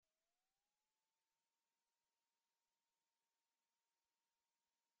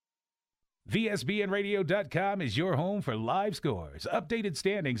VSBNradio.com is your home for live scores, updated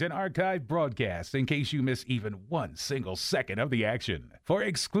standings, and archived broadcasts in case you miss even one single second of the action. For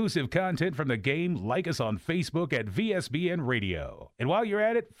exclusive content from the game, like us on Facebook at VSBN Radio. And while you're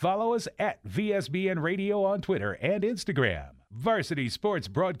at it, follow us at VSBN Radio on Twitter and Instagram. Varsity Sports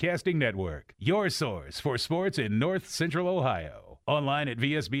Broadcasting Network, your source for sports in North Central Ohio. Online at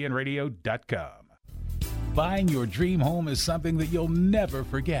VSBNradio.com. Buying your dream home is something that you'll never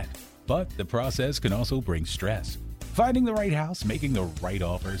forget. But the process can also bring stress. Finding the right house, making the right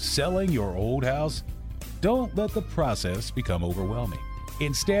offer, selling your old house. Don't let the process become overwhelming.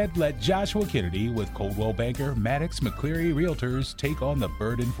 Instead, let Joshua Kennedy with Coldwell Banker Maddox McCleary Realtors take on the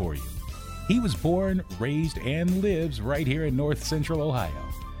burden for you. He was born, raised, and lives right here in North Central Ohio.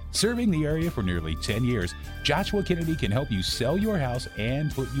 Serving the area for nearly 10 years, Joshua Kennedy can help you sell your house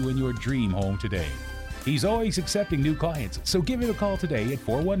and put you in your dream home today. He's always accepting new clients, so give him a call today at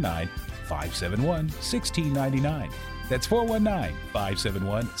 419-571-1699. That's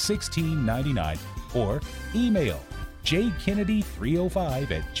 419-571-1699 or email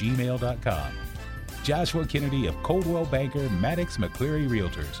jkennedy305@gmail.com. Joshua Kennedy of Coldwell Banker Maddox McCleary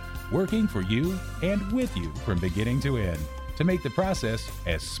Realtors, working for you and with you from beginning to end to make the process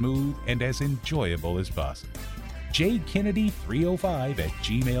as smooth and as enjoyable as possible.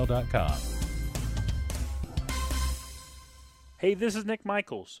 jkennedy305@gmail.com. Hey, this is Nick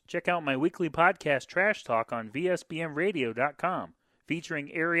Michaels. Check out my weekly podcast, Trash Talk, on VSBNradio.com,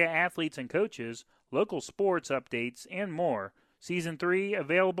 featuring area athletes and coaches, local sports updates, and more. Season 3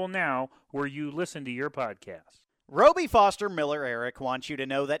 available now where you listen to your podcast. Roby Foster Miller Eric wants you to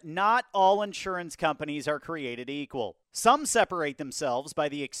know that not all insurance companies are created equal. Some separate themselves by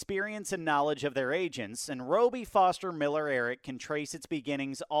the experience and knowledge of their agents, and Roby Foster Miller Eric can trace its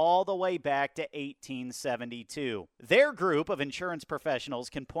beginnings all the way back to 1872. Their group of insurance professionals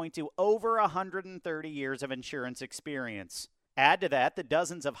can point to over 130 years of insurance experience. Add to that the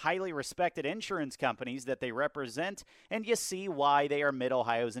dozens of highly respected insurance companies that they represent, and you see why they are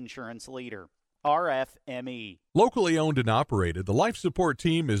Mid-Ohio's insurance leader. RFME. Locally owned and operated, the Life Support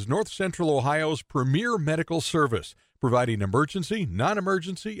Team is North Central Ohio's premier medical service, providing emergency,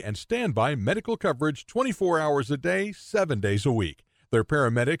 non-emergency, and standby medical coverage 24 hours a day, 7 days a week. Their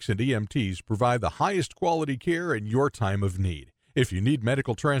paramedics and EMTs provide the highest quality care in your time of need. If you need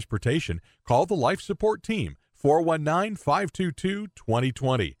medical transportation, call the Life Support Team,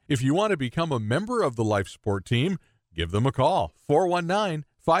 419-522-2020. If you want to become a member of the Life Support Team, give them a call,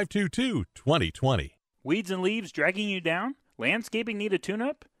 419-522-2020. Weeds and leaves dragging you down? Landscaping need a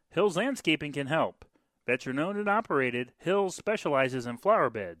tune-up? Hills Landscaping can help. Veteran-owned and operated, Hills specializes in flower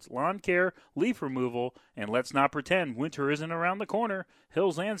beds, lawn care, leaf removal, and let's not pretend winter isn't around the corner.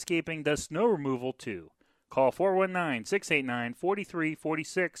 Hills Landscaping does snow removal too. Call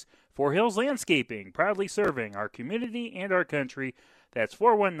 419-689-4346 for Hills Landscaping, proudly serving our community and our country. That's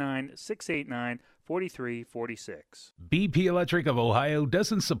 419-689-4346. BP Electric of Ohio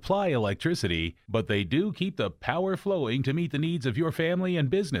doesn't supply electricity, but they do keep the power flowing to meet the needs of your family and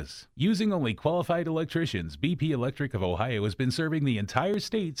business. Using only qualified electricians, BP Electric of Ohio has been serving the entire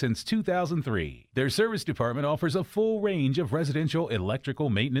state since 2003. Their service department offers a full range of residential electrical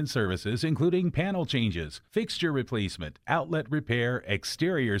maintenance services, including panel changes, fixture replacement, outlet repair,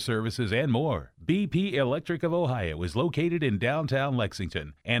 exterior services, and more. BP Electric of Ohio is located in downtown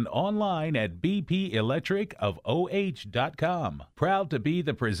Lexington and online at bpelectricofoh.com. Proud to be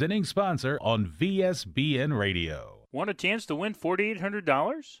the presenting sponsor on VSBN Radio. Want a chance to win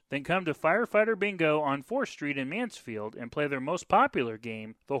 $4,800? Then come to Firefighter Bingo on 4th Street in Mansfield and play their most popular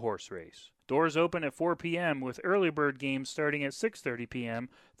game, the horse race. Doors open at 4 p.m. with early bird games starting at 6:30 p.m.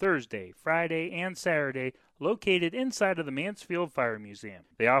 Thursday, Friday, and Saturday, located inside of the Mansfield Fire Museum.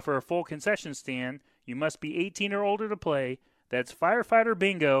 They offer a full concession stand. You must be 18 or older to play. That's Firefighter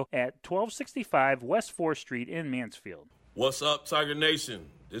Bingo at 1265 West 4th Street in Mansfield. What's up, Tiger Nation?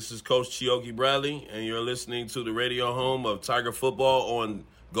 This is Coach Chioke Bradley, and you're listening to the radio home of Tiger football on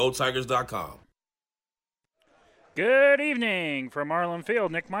GoTigers.com. Good evening from Marlin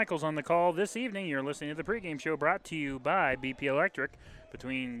Field. Nick Michaels on the call this evening. You're listening to the pregame show brought to you by BP Electric.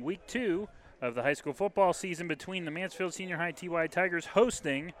 Between week 2 of the high school football season between the Mansfield Senior High TY Tigers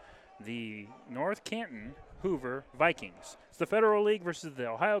hosting the North Canton Hoover Vikings. It's the Federal League versus the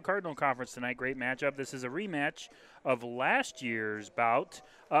Ohio Cardinal Conference tonight. Great matchup. This is a rematch of last year's bout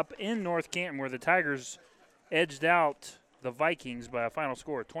up in North Canton where the Tigers edged out the Vikings by a final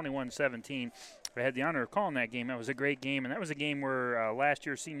score of 21-17. I had the honor of calling that game. That was a great game, and that was a game where last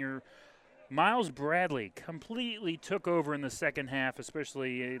year's senior Miles Bradley completely took over in the second half,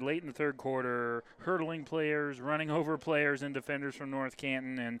 especially late in the third quarter, hurdling players, running over players and defenders from North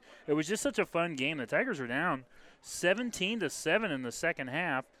Canton, and it was just such a fun game. The Tigers were down 17-7 in the second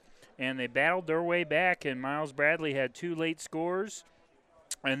half, and they battled their way back, and Miles Bradley had 2 late scores.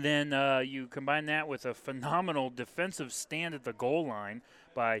 And then you combine that with a phenomenal defensive stand at the goal line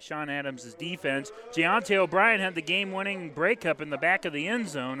by Sean Adams' defense. Giante O'Brien had the game-winning breakup in the back of the end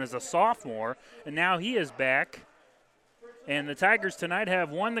zone as a sophomore, and now he is back. And the Tigers tonight have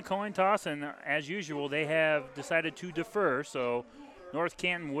won the coin toss, and as usual, they have decided to defer, so North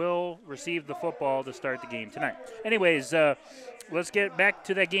Canton will receive the football to start the game tonight. Anyways, let's get back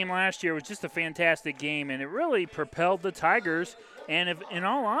to that game last year. It was just a fantastic game, and it really propelled the Tigers. And if, in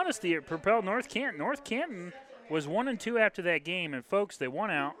all honesty, it propelled North Canton. North Canton was 1-2 after that game, and folks, they won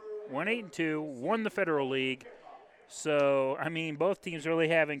out, went 8-2, won the Federal League. So, I mean, both teams really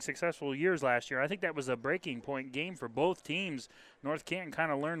having successful years last year. I think that was a breaking point game for both teams. North Canton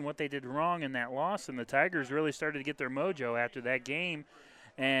kind of learned what they did wrong in that loss, and the Tigers really started to get their mojo after that game.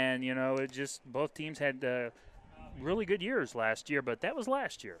 And, you know, it just both teams had really good years last year, but that was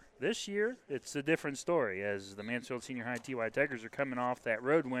last year. This year, it's a different story as the Mansfield Senior High TY Tigers are coming off that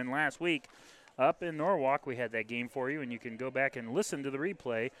road win last week. Up in Norwalk, we had that game for you, and you can go back and listen to the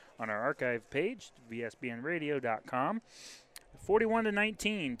replay on our archive page, vsbnradio.com.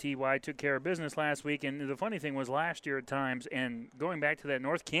 41-19, TY took care of business last week, and the funny thing was last year at times, and going back to that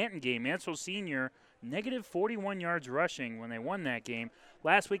North Canton game, Mansfield Senior negative 41 yards rushing when they won that game.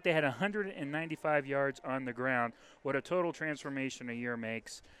 Last week they had 195 yards on the ground. What a total transformation a year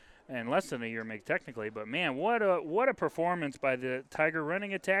makes. And less than a year make technically, but man, what a performance by the Tiger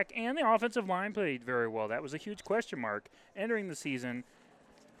running attack, and the offensive line played very well. That was a huge question mark entering the season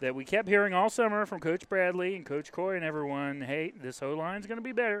that we kept hearing all summer from Coach Bradley and Coach Coy and everyone. Hey, this O-line's going to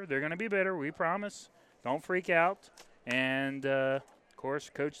be better. They're going to be better. We promise. Don't freak out. And of course,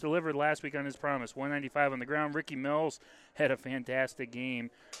 Coach delivered last week on his promise. 195 on the ground. Ricky Mills had a fantastic game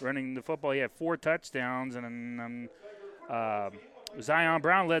running the football. He had 4 touchdowns, and Zion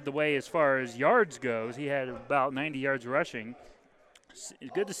Brown led the way as far as yards goes. He had about 90 yards rushing. It's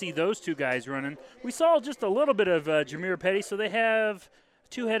good to see those two guys running. We saw just a little bit of Jameer Petty, so they have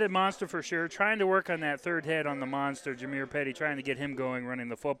two-headed monster for sure, trying to work on that third head on the monster, Jameer Petty, trying to get him going running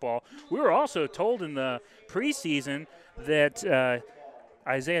the football. We were also told in the preseason that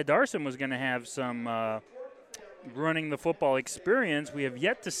Isaiah Darson was going to have some running the football experience. We have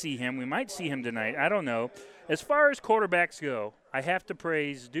yet to see him. We might see him tonight. I don't know. As far as quarterbacks go, I have to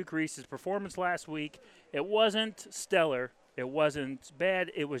praise Duke Reese's performance last week. It wasn't stellar. It wasn't bad.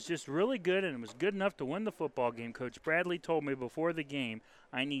 It was just really good, and it was good enough to win the football game. Coach Bradley told me before the game,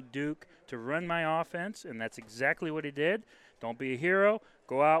 I need Duke to run my offense, and that's exactly what he did. Don't be a hero.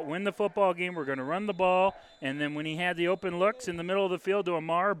 Go out, win the football game. We're going to run the ball. And then when he had the open looks in the middle of the field to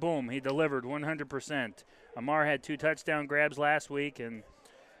Amar, boom, he delivered 100%. Amar had 2 touchdown grabs last week, and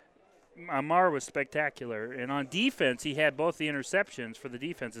Amar was spectacular. And on defense, he had both the interceptions for the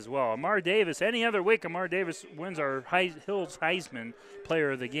defense as well. Amar Davis, any other week, Amar Davis wins our Hills Heisman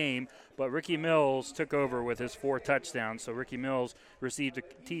player of the game. But Ricky Mills took over with his 4 touchdowns. So Ricky Mills received a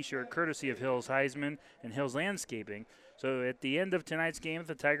T-shirt courtesy of Hills Heisman and Hills Landscaping. So at the end of tonight's game, if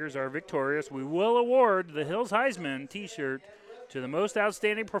the Tigers are victorious, we will award the Hills Heisman T-shirt to the most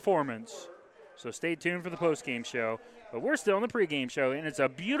outstanding performance. So stay tuned for the postgame show. But we're still in the pregame show, and it's a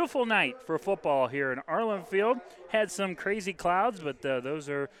beautiful night for football here in Arlen Field. Had some crazy clouds, but those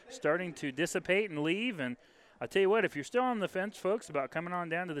are starting to dissipate and leave. And I'll tell you what, if you're still on the fence, folks, about coming on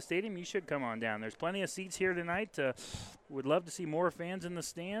down to the stadium, you should come on down. There's plenty of seats here tonight. Would love to see more fans in the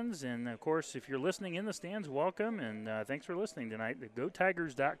stands. And, of course, if you're listening in the stands, welcome. And thanks for listening tonight at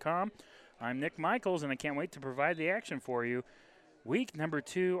GoTigers.com. I'm Nick Michaels, and I can't wait to provide the action for you. Week number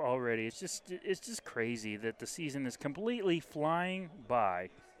 2 already. It's just crazy that the season is completely flying by.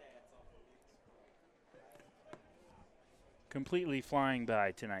 Completely flying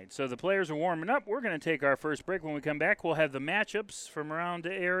by tonight. So the players are warming up. We're going to take our first break. When we come back, we'll have the matchups from around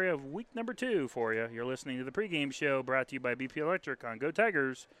the area of week number 2 for you. You're listening to the pregame show brought to you by BP Electric on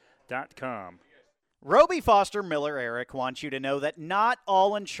GoTigers.com. Roby Foster Miller Eric wants you to know that not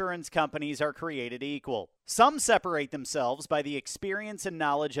all insurance companies are created equal. Some separate themselves by the experience and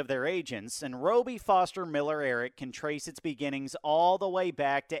knowledge of their agents, and Roby Foster Miller Eric can trace its beginnings all the way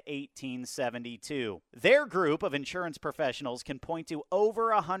back to 1872. Their group of insurance professionals can point to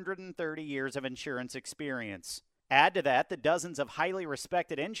over 130 years of insurance experience. Add to that the dozens of highly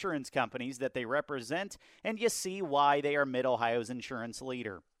respected insurance companies that they represent, and you see why they are Mid-Ohio's insurance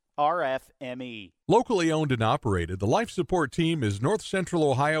leader. RFME. Locally owned and operated, the Life Support Team is North Central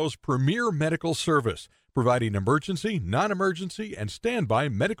Ohio's premier medical service, providing emergency, non-emergency, and standby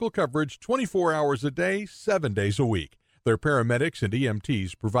medical coverage 24 hours a day, 7 days a week. Their paramedics and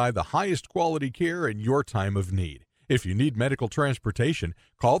EMTs provide the highest quality care in your time of need. If you need medical transportation,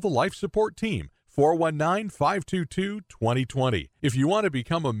 call the Life Support Team, 419-522-2020. If you want to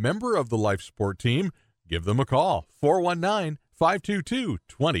become a member of the Life Support Team, give them a call,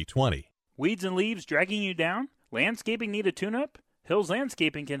 419-522-2020. Weeds and leaves dragging you down? Landscaping need a tune-up? Hills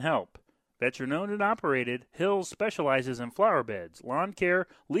Landscaping can help. Veteran-owned and operated, Hills specializes in flower beds, lawn care,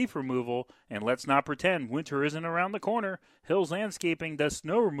 leaf removal, and let's not pretend winter isn't around the corner. Hills Landscaping does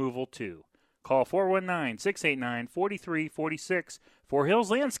snow removal too. Call 419-689-4346 for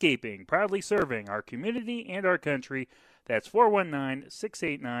Hills Landscaping, proudly serving our community and our country. That's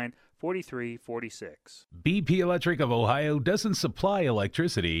 419-689-4346. BP Electric of Ohio doesn't supply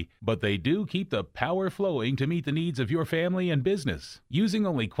electricity, but they do keep the power flowing to meet the needs of your family and business. Using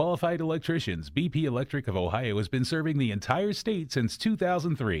only qualified electricians, BP Electric of Ohio has been serving the entire state since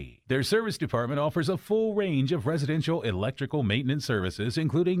 2003. Their service department offers a full range of residential electrical maintenance services,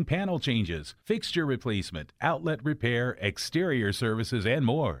 including panel changes, fixture replacement, outlet repair, exterior services, and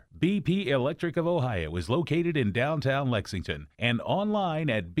more. BP Electric of Ohio is located in downtown Lexington and online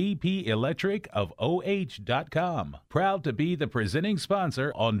at bpelectricofoh.com. Proud to be the presenting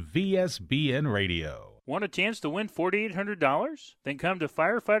sponsor on VSBN Radio. Want a chance to win $4,800? Then come to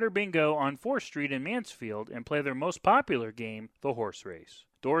Firefighter Bingo on 4th Street in Mansfield and play their most popular game, the horse race.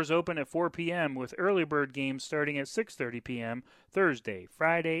 Doors open at 4 p.m. with early bird games starting at 6:30 p.m. Thursday,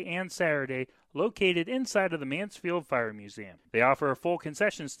 Friday, and Saturday, located inside of the Mansfield Fire Museum. They offer a full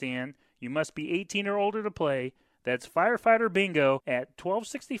concession stand. You must be 18 or older to play. That's Firefighter Bingo at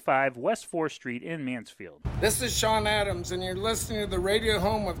 1265 West 4th Street in Mansfield. This is Sean Adams, and you're listening to the radio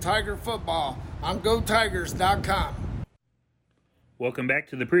home of Tiger Football on GoTigers.com. Welcome back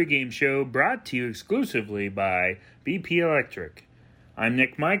to the pregame show, brought to you exclusively by BP Electric. I'm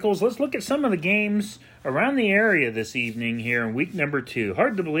Nick Michaels. Let's look at some of the games around the area this evening here in week number 2.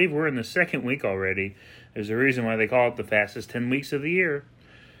 Hard to believe we're in the second week already. There's a reason why they call it the fastest 10 weeks of the year.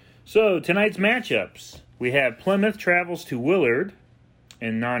 So, tonight's matchups. We have Plymouth travels to Willard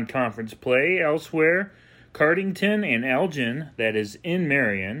in non-conference play. Elsewhere, Cardington and Elgin, that is in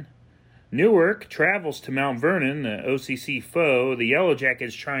Marion. Newark travels to Mount Vernon, the OCC foe. The Yellow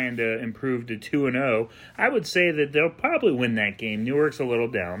Jackets trying to improve to 2-0. I would say that they'll probably win that game. Newark's a little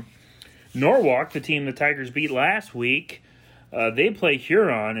down. Norwalk, the team the Tigers beat last week, they play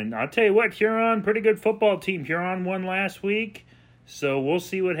Huron. And I'll tell you what, Huron, pretty good football team. Huron won last week. So we'll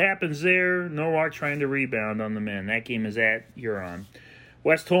see what happens there. Norwalk trying to rebound on the men. That game is at Huron.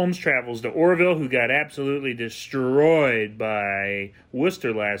 West Holmes travels to Orville, who got absolutely destroyed by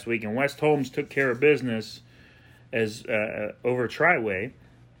Worcester last week, and West Holmes took care of business as over Triway.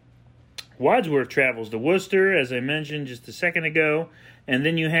 Wadsworth travels to Worcester, as I mentioned just a second ago. And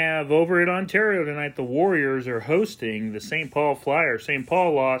then you have over at Ontario tonight, the Warriors are hosting the St. Paul Flyers. St.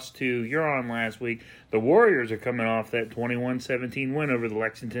 Paul lost to Huron last week. The Warriors are coming off that 21-17 win over the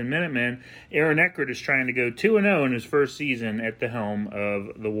Lexington Minutemen. Aaron Eckert is trying to go 2-0 in his first season at the helm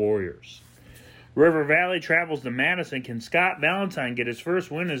of the Warriors. River Valley travels to Madison. Can Scott Valentine get his first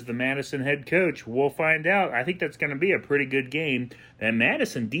win as the Madison head coach? We'll find out. I think that's going to be a pretty good game. That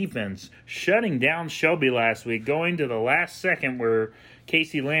Madison defense shutting down Shelby last week, going to the last second where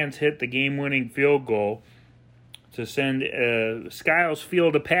Casey Lance hit the game-winning field goal to send Skiles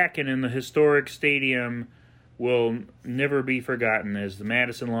Field a-packing in the historic stadium will never be forgotten as the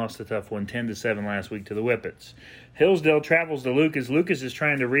Madison lost a tough one 10-7 last week to the Whippets. Hillsdale travels to Lucas. Lucas is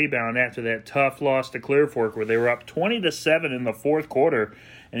trying to rebound after that tough loss to Clear Fork where they were up 20-7 in the fourth quarter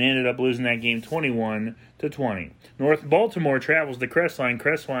and ended up losing that game 21-20. North Baltimore travels to Crestline.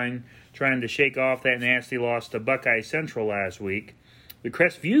 Crestline trying to shake off that nasty loss to Buckeye Central last week. The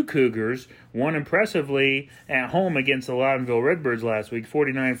Crestview Cougars won impressively at home against the Loudonville Redbirds last week,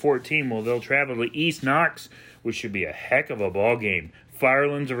 49-14. Well, they'll travel to East Knox, which should be a heck of a ball game.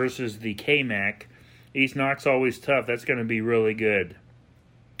 Firelands versus the KMAC. East Knox always tough. That's going to be really good.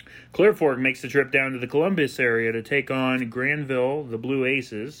 Clear Fork makes the trip down to the Columbus area to take on Granville, the Blue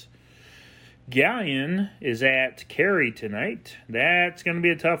Aces. Gallion is at Cary tonight. That's going to be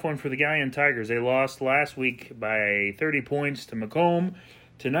a tough one for the Gallion Tigers. They lost last week by 30 points to Macomb.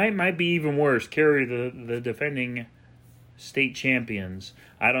 Tonight might be even worse. Cary, the defending state champions.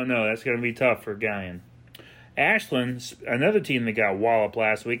 I don't know. That's going to be tough for Gallion. Ashland, another team that got walloped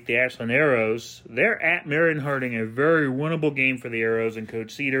last week, the Ashland Arrows. They're at Marion Harding, a very winnable game for the Arrows and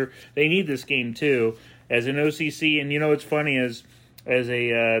Coach Cedar. They need this game too as an OCC. And you know what's funny is as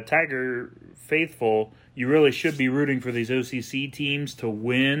a Tiger faithful, you really should be rooting for these OCC teams to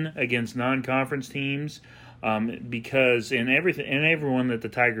win against non-conference teams, because in everyone that the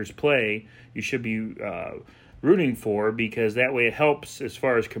Tigers play, you should be rooting for, because that way it helps as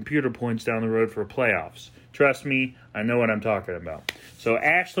far as computer points down the road for playoffs. Trust me, I know what I'm talking about. So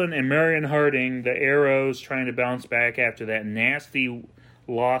Ashland and Marion Harding, the Arrows, trying to bounce back after that nasty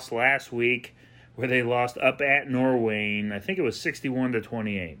loss last week where they lost up at Norwayne. I think it was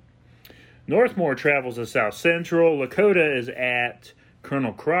 61-28. Northmore travels to South Central. Lakota is at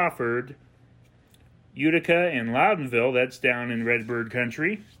Colonel Crawford. Utica and Loudonville, that's down in Redbird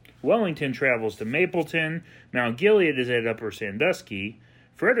country. Wellington travels to Mapleton. Mount Gilead is at Upper Sandusky.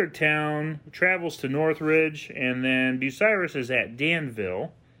 Fredericktown travels to Northridge, and then Bucyrus is at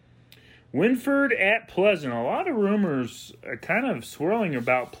Danville. Winford at Pleasant. A lot of rumors are kind of swirling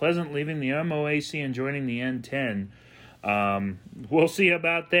about Pleasant leaving the MOAC and joining the N10. We'll see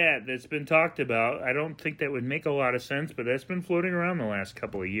about that. That's been talked about. I don't think that would make a lot of sense, but that's been floating around the last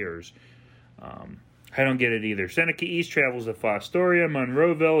couple of years. I don't get it either. Seneca East travels to Fostoria.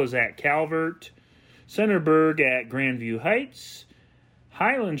 Monroeville is at Calvert. Centerburg at Grandview Heights.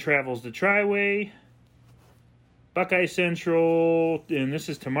 Highland travels to Triway. Buckeye Central, and this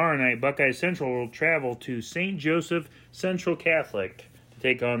is tomorrow night, Buckeye Central will travel to St. Joseph Central Catholic to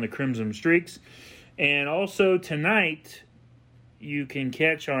take on the Crimson Streaks. And also tonight, you can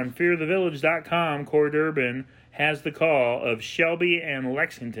catch on fearthevillage.com, Corey Durbin has the call of Shelby and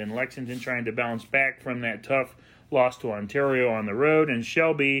Lexington. Lexington trying to bounce back from that tough loss to Ontario on the road, and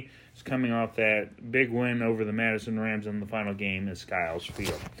Shelby is coming off that big win over the Madison Rams in the final game at Skiles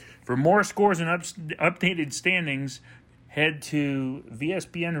Field. For more scores and updated standings, head to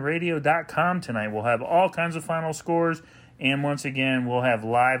VSBNradio.com tonight. We'll have all kinds of final scores, and once again, we'll have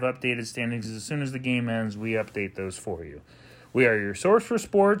live updated standings. As soon as the game ends, we update those for you. We are your source for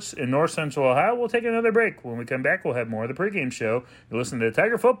sports in North Central Ohio. We'll take another break. When we come back, we'll have more of the pregame show. You're listening to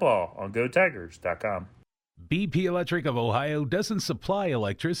Tiger Football on GoTigers.com. BP Electric of Ohio doesn't supply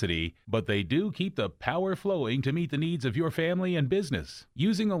electricity, but they do keep the power flowing to meet the needs of your family and business.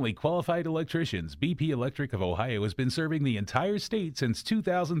 Using only qualified electricians, BP Electric of Ohio has been serving the entire state since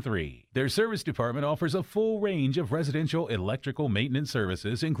 2003. Their service department offers a full range of residential electrical maintenance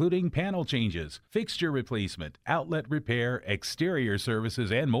services, including panel changes, fixture replacement, outlet repair, exterior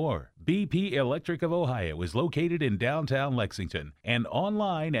services, and more. BP Electric of Ohio is located in downtown Lexington and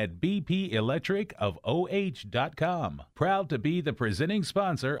online at bpelectricofoh.com. Proud to be the presenting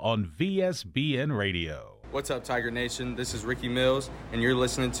sponsor on VSBN Radio. What's up, Tiger Nation? This is Ricky Mills, and you're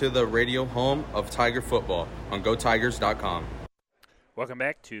listening to the radio home of Tiger Football on GoTigers.com. Welcome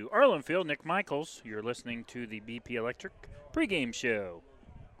back to Arlen Field. Nick Michaels. You're listening to the BP Electric pregame show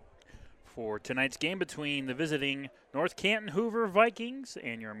for tonight's game between the visiting North Canton Hoover Vikings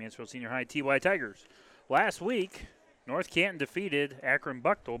and your Mansfield Senior High TY Tigers. Last week, North Canton defeated Akron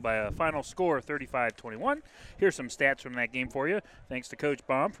Buchtel by a final score of 35-21. Here's some stats from that game for you. Thanks to Coach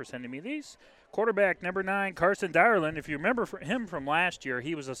Baum for sending me these. Quarterback number 9, Carson Dyerland. If you remember him from last year,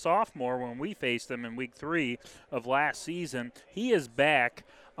 he was a sophomore when we faced him in week 3 of last season. He is back.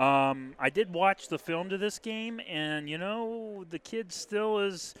 I did watch the film to this game, and, you know, the kid still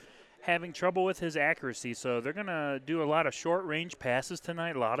is having trouble with his accuracy, so they're going to do a lot of short-range passes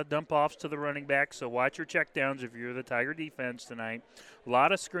tonight, a lot of dump-offs to the running back, so watch your checkdowns if you're the Tiger defense tonight. A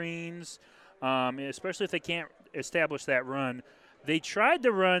lot of screens, especially if they can't establish that run. They tried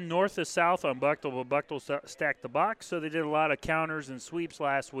to run north to south on Buchtel, but Buchtel stacked the box, so they did a lot of counters and sweeps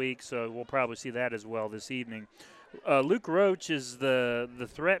last week, so we'll probably see that as well this evening. Luke Roach is the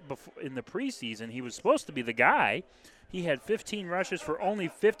threat in the preseason. He was supposed to be the guy. He had 15 rushes for only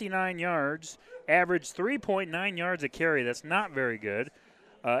 59 yards, averaged 3.9 yards a carry. That's not very good.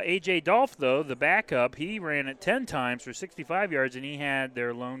 A.J. Dolph, though, the backup, he ran it 10 times for 65 yards, and he had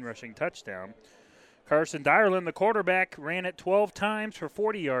their lone rushing touchdown. Carson Dyerland, the quarterback, ran it 12 times for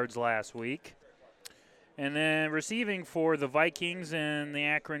 40 yards last week. And then receiving for the Vikings in the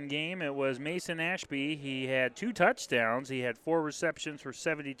Akron game, it was Mason Ashby. He had 2 touchdowns. He had 4 receptions for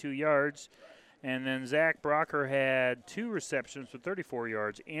 72 yards. And then Zach Brocker had 2 receptions for 34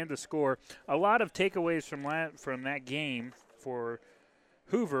 yards and a score. A lot of takeaways from that game for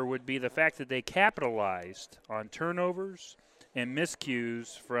Hoover would be the fact that they capitalized on turnovers and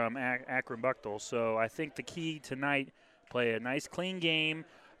miscues from Akron Buchtel. So I think the key tonight, play a nice clean game.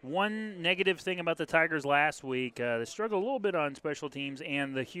 One negative thing about the Tigers last week, they struggled a little bit on special teams,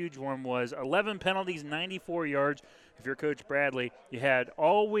 and the huge one was 11 penalties, 94 yards. If you're Coach Bradley, you had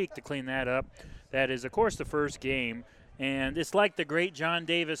all week to clean that up. That is, of course, the first game, And it's like the great John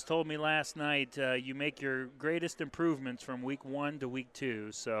Davis told me last night, you make your greatest improvements from week 1 to week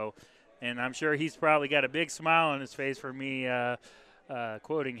 2. So, and I'm sure he's probably got a big smile on his face for me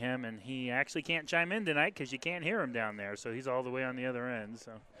quoting him. And he actually can't chime in tonight because you can't hear him down there. So he's all the way on the other end.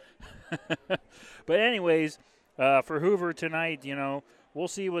 So, but anyways, for Hoover tonight, we'll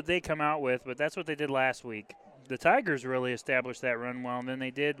see what they come out with. But that's what they did last week. The Tigers really established that run well, and then they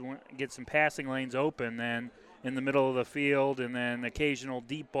did get some passing lanes open then in the middle of the field, and then occasional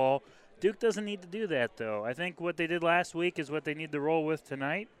deep ball. Duke doesn't need to do that, though. I think what they did last week is what they need to roll with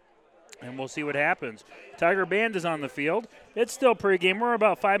tonight, and we'll see what happens. Tiger Band is on the field. It's still pregame. We're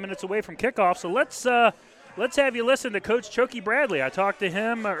about 5 minutes away from kickoff, so let's have you listen to Coach Chokey Bradley. I talked to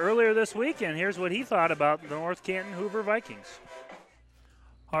him earlier this week, and here's what he thought about the North Canton Hoover Vikings.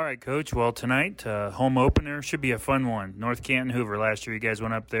 All right, Coach. Well, tonight, home opener should be a fun one. North Canton Hoover. Last year, you guys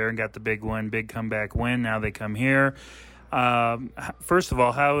went up there and got the big win, big comeback win. Now they come here. First of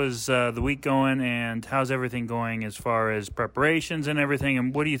all, how is the week going, and how's everything going as far as preparations and everything?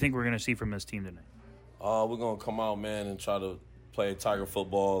 And what do you think we're going to see from this team tonight? We're going to come out, man, and try to play Tiger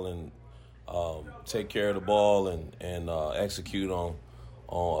football and take care of the ball and execute on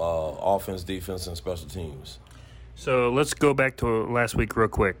offense, defense, and special teams. So let's go back to last week real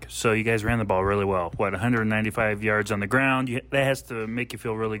quick. So you guys ran the ball really well. 195 yards on the ground. That has to make you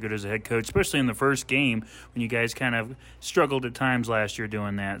feel really good as a head coach, especially in the first game when you guys kind of struggled at times last year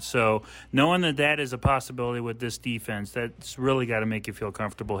doing that. So knowing that is a possibility with this defense, that's really got to make you feel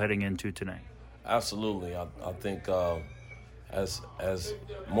comfortable heading into tonight. Absolutely. I think as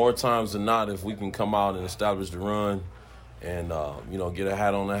more times than not, if we can come out and establish the run and, get a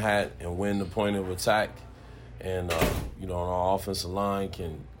hat on the hat and win the point of attack, and our offensive line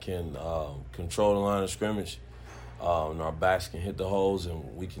can control the line of scrimmage, and our backs can hit the holes,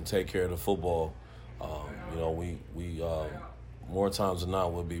 and we can take care of the football. We more times than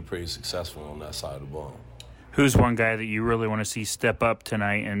not will be pretty successful on that side of the ball. Who's one guy that you really want to see step up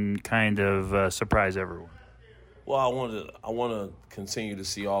tonight and kind of surprise everyone? Well, I want to continue to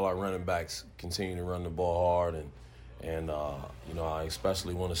see all our running backs continue to run the ball hard, and I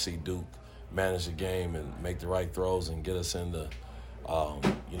especially want to see Duke manage the game and make the right throws and get us into,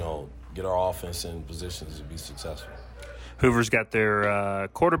 get our offense in positions to be successful. Hoover's got their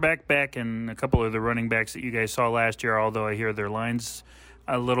quarterback back and a couple of the running backs that you guys saw last year, although I hear their line's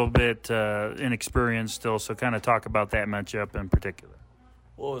a little bit inexperienced still, so kind of talk about that matchup in particular.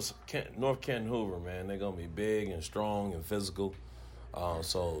 Well, it's North Canton Hoover, man. They're going to be big and strong and physical.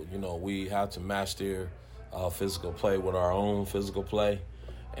 So we have to match their physical play with our own physical play.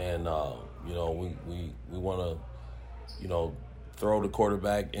 And, we want to, throw the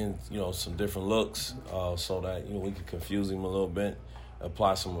quarterback in, some different looks so that, we can confuse him a little bit,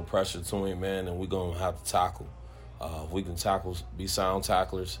 apply some pressure to him, man, and we're going to have to tackle. If we can tackle, be sound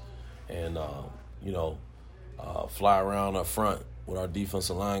tacklers and, fly around up front with our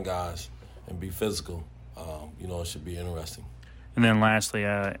defensive line guys and be physical, it should be interesting. And then lastly,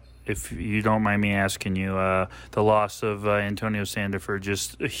 if you don't mind me asking you, the loss of Antonio Sandiford,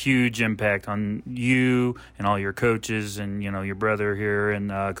 just a huge impact on you and all your coaches and, your brother here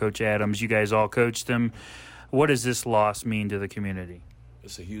and Coach Adams. You guys all coached him. What does this loss mean to the community?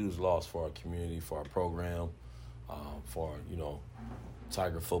 It's a huge loss for our community, for our program, for,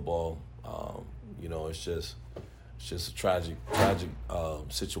 Tiger football. It's just a tragic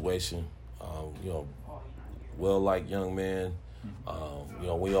situation. Well-liked young man.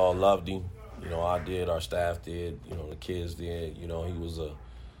 We all loved him. I did, our staff did, the kids did. He was a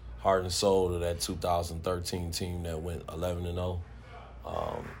heart and soul to that 2013 team that went 11-0.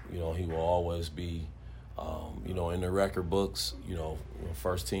 He will always be, in the record books,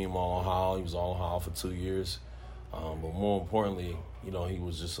 first team All-Ohio. He was All-Ohio for 2 years. But more importantly, he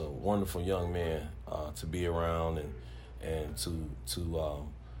was just a wonderful young man to be around and to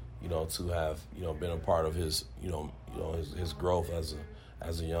have, been a part of his, his growth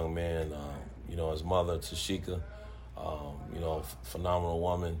as a young man. His mother, Tashika, phenomenal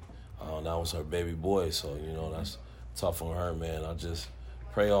woman. That was her baby boy, so, that's tough on her, man. I just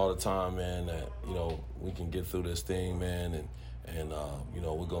pray all the time, man, that, we can get through this thing, man, and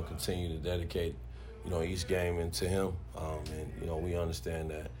we're going to continue to dedicate, each game into him. And, we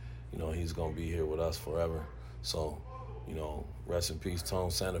understand that, he's going to be here with us forever. So, rest in peace, Tone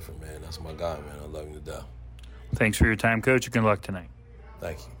Sandiford, man. That's my guy, man. I love him to death. Thanks for your time, Coach. Good luck tonight.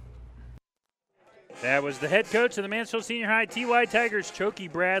 Thank you. That was the head coach of the Mansfield Senior High TY Tigers,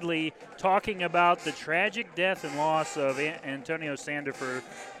 Chokey Bradley, talking about the tragic death and loss of Antonio Sandiford,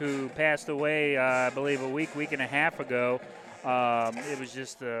 who passed away, I believe, a week and a half ago. It was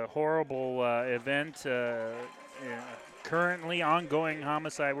just a horrible event. currently ongoing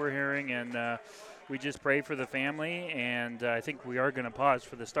homicide we're hearing, and we just pray for the family, and I think we are going to pause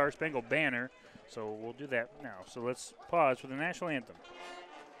for the Star Spangled Banner, so we'll do that now. So let's pause for the national anthem.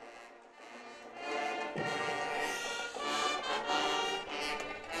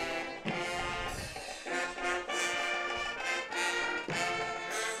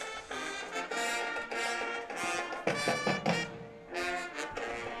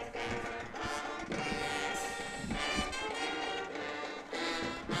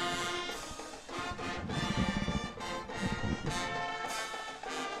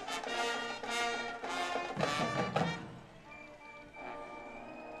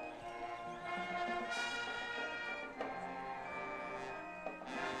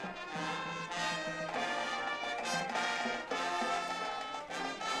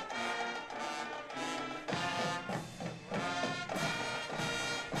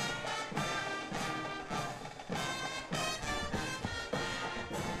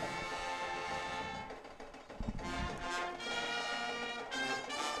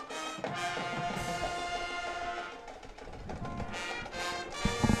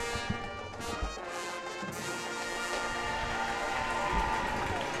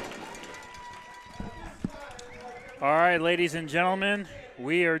 All right, ladies and gentlemen,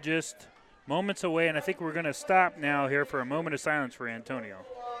 we are just moments away, and I think we're going to stop now here for a moment of silence for Antonio.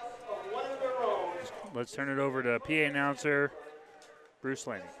 Let's turn it over to PA announcer Bruce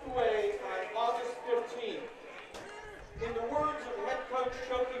Laney. Away on August 15th. In the words of head coach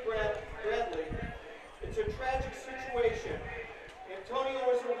Shoki Bradley, it's a tragic situation. Antonio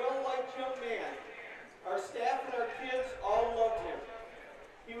was a well-liked young man. Our staff and our kids all loved him.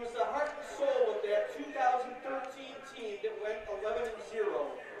 He was the heart and soul of that 2013 team that went 11-0.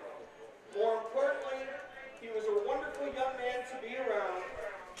 More importantly, he was a wonderful young man to be around.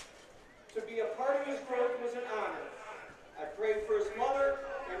 To be a part of his growth was an honor. I prayed for his mother,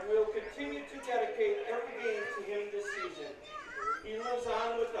 and will continue to dedicate every game to him this season. He lives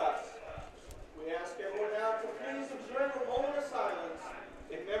on with us. We ask everyone now to please observe a moment of silence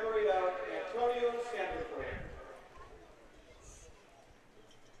in memory of Antonio Sandifer.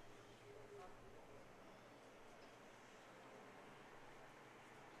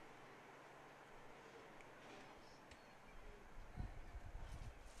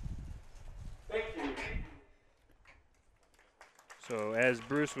 Thank you. So as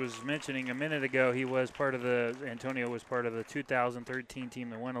Bruce was mentioning a minute ago, Antonio was part of the 2013 team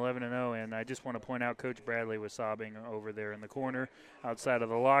that won 11-0, and I just want to point out Coach Bradley was sobbing over there in the corner outside of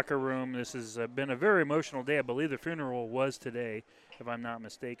the locker room. This has been a very emotional day. I believe the funeral was today, if I'm not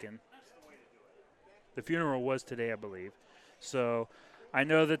mistaken. The funeral was today, I believe. So I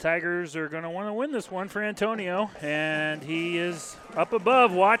know the Tigers are going to want to win this one for Antonio, and he is up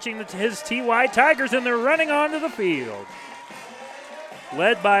above watching his TY Tigers, and they're running onto the field.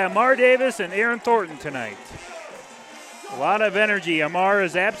 Led by Amar Davis and Aaron Thornton tonight. A lot of energy. Amar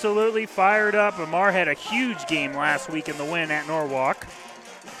is absolutely fired up. Amar had a huge game last week in the win at Norwalk.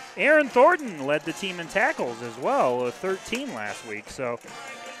 Aaron Thornton led the team in tackles as well, 13 last week. So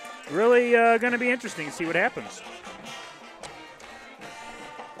really going to be interesting to see what happens.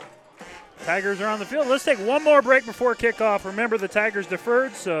 Tigers are on the field. Let's take one more break before kickoff. Remember, the Tigers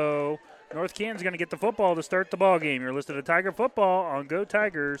deferred, so North Canton's going to get the football to start the ball game. You're listening to Tiger Football on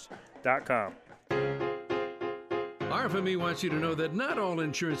GoTigers.com. RFME wants you to know that not all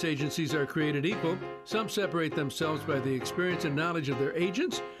insurance agencies are created equal. Some separate themselves by the experience and knowledge of their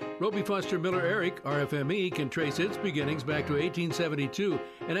agents. Roby Foster Miller Eric, RFME, can trace its beginnings back to 1872,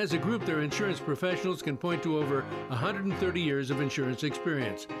 and as a group, their insurance professionals can point to over 130 years of insurance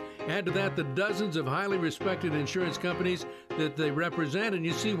experience. Add to that the dozens of highly respected insurance companies that they represent, and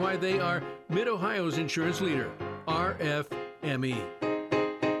you see why they are Mid-Ohio's insurance leader, RFME.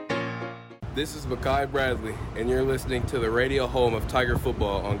 This is Makai Bradley, and you're listening to the radio home of Tiger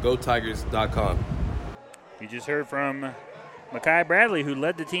Football on GoTigers.com. You just heard from Makai Bradley, who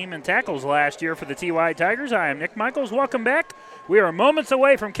led the team in tackles last year for the TY Tigers. I am Nick Michaels. Welcome back. We are moments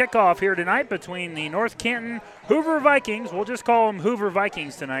away from kickoff here tonight between the North Canton Hoover Vikings. We'll just call them Hoover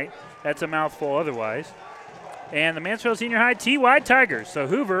Vikings tonight. That's a mouthful otherwise. And the Mansfield Senior High TY Tigers. So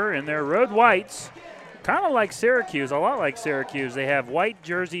Hoover in their road whites, kind of like Syracuse, a lot like Syracuse. They have white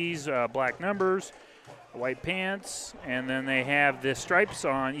jerseys, black numbers, white pants, and then they have the stripes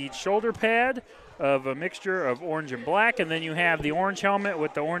on each shoulder pad of a mixture of orange and black, and then you have the orange helmet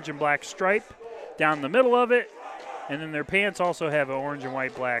with the orange and black stripe down the middle of it, and then their pants also have an orange and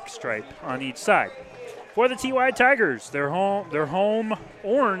white black stripe on each side. For the TY Tigers, their home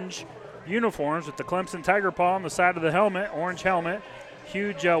orange uniforms with the Clemson Tiger Paw on the side of the helmet, orange helmet,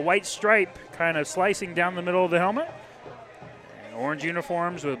 huge white stripe kind of slicing down the middle of the helmet. Orange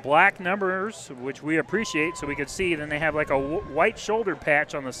uniforms with black numbers, which we appreciate so we could see. Then they have like a white shoulder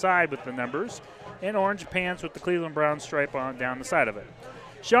patch on the side with the numbers, and orange pants with the Cleveland Browns stripe on down the side of it.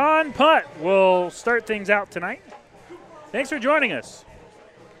 Sean Putt will start things out tonight. Thanks for joining us.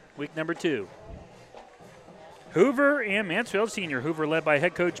 Week number 2. Hoover and Mansfield Senior. Hoover led by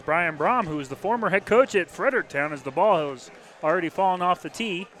head coach Brian Brom, who is the former head coach at Fredericktown, as the ball has already fallen off the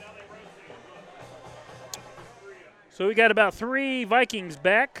tee. So we got about 3 Vikings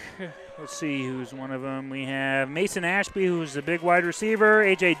back. Let's see who's one of them. We have Mason Ashby, who's the big wide receiver.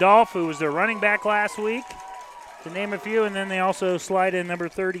 A.J. Dolph, who was their running back last week, to name a few. And then they also slide in number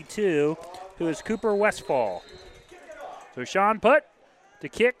 32, who is Cooper Westfall. So Sean Putt to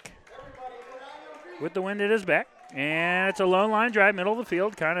kick with the wind at his back. And it's a lone line drive, middle of the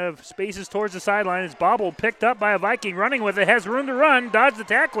field, kind of spaces towards the sideline. It's bobbled, picked up by a Viking, running with it, has room to run, dodged the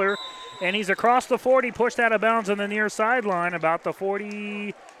tackler, and he's across the 40, pushed out of bounds on the near sideline, about the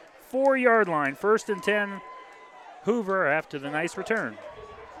 44-yard line. 1st and 10, Hoover after the nice return.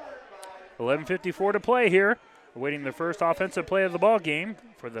 11:54 to play here. Awaiting the first offensive play of the ball game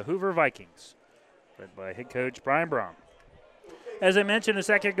for the Hoover Vikings, led by head coach Brian Brom. As I mentioned a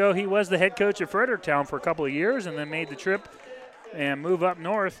second ago, he was the head coach of Fredericktown for a couple of years and then made the trip and move up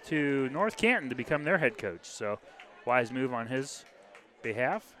north to North Canton to become their head coach. So, wise move on his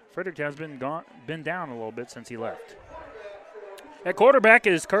behalf. Fredericktown's been down a little bit since he left. At quarterback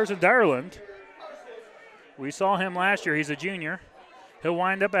is Carson Dyerland. We saw him last year. He's a junior. He'll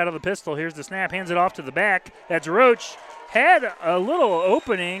wind up out of the pistol. Here's the snap. Hands it off to the back. That's Roach. Had a little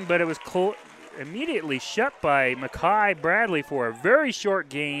opening, but it was immediately shut by Mackay Bradley for a very short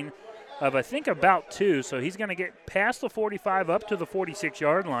gain of, I think, about 2. So he's going to get past the 45 up to the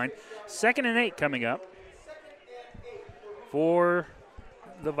 46-yard line. 2nd and 8 coming up for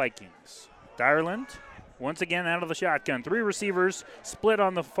the Vikings. Dyerland once again out of the shotgun. 3 receivers split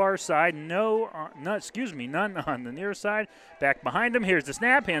on the far side. None on the near side. Back behind him. Here's the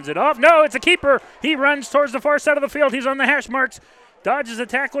snap. Hands it off. No, it's a keeper. He runs towards the far side of the field. He's on the hash marks. Dodges a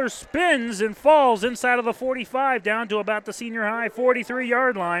tackler, spins, and falls inside of the 45 down to about the senior high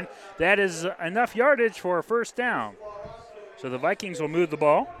 43-yard line. That is enough yardage for a first down. So the Vikings will move the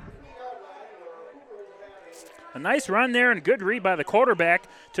ball. A nice run there and a good read by the quarterback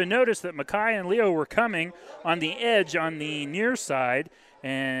to notice that Mackay and Leo were coming on the edge on the near side,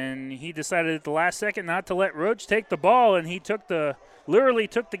 and he decided at the last second not to let Roach take the ball, and he literally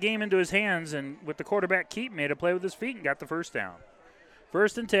took the game into his hands, and with the quarterback keep, made a play with his feet and got the first down.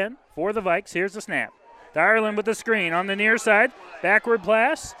 1st and 10 for the Vikes. Here's the snap. Dyerland with the screen on the near side. Backward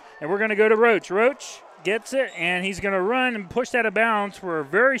pass, and we're going to go to Roach. Roach gets it, and he's going to run and push out of bounds for a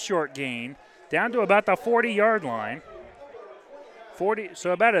very short gain down to about the 40-yard line.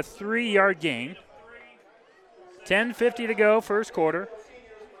 So about a 3-yard gain. 10:50 to go, first quarter.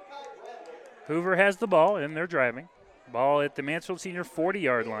 Hoover has the ball, and they're driving. Ball at the Mansfield Senior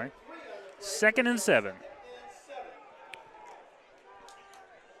 40-yard line. 2nd and 7.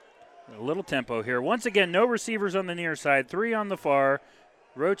 A little tempo here. Once again, no receivers on the near side, 3 on the far.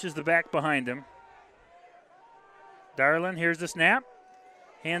 Roach is the back behind him. Dyerland, here's the snap.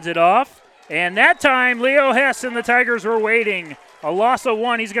 Hands it off. And that time, Leo Hess and the Tigers were waiting. A loss of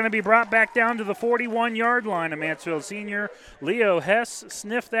 1. He's going to be brought back down to the 41-yard line of Mansfield Senior. Leo Hess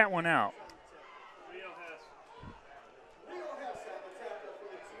sniffed that one out.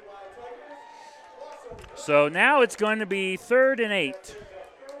 So now it's going to be 3rd and 8.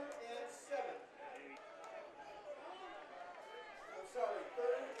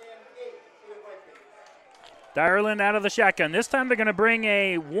 Dyerland out of the shotgun. This time they're going to bring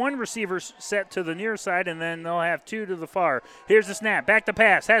a 1 receiver set to the near side, and then they'll have 2 to the far. Here's the snap. Back to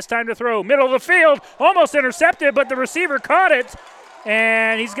pass. Has time to throw. Middle of the field. Almost intercepted, but the receiver caught it,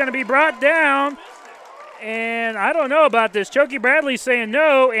 and he's going to be brought down. And I don't know about this. Chokey Bradley saying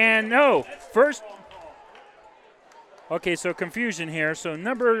no and no. First. Okay, so confusion here. So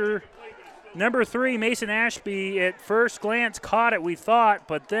number 3, Mason Ashby, at first glance caught it, we thought,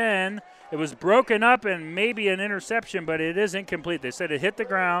 but then it was broken up and maybe an interception, but it is incomplete. They said it hit the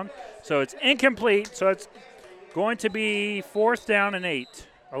ground, so it's incomplete. So it's going to be 4th down and 8.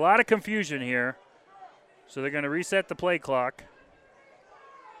 A lot of confusion here. So they're going to reset the play clock.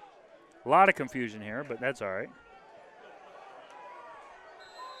 A lot of confusion here, but that's all right.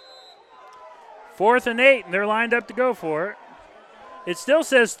 4th and 8, and they're lined up to go for it. It still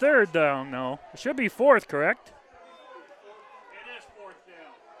says 3rd, though. No, it should be 4th, correct?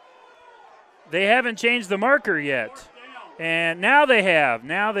 They haven't changed the marker yet. And now they have.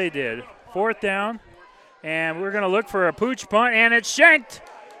 Now they did. 4th down. And we're going to look for a pooch punt, and it's shanked.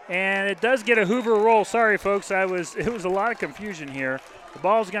 and it does get a Hoover roll. Sorry, folks, it was a lot of confusion here. The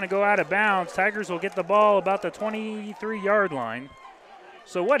ball's going to go out of bounds. Tigers will get the ball about the 23-yard line.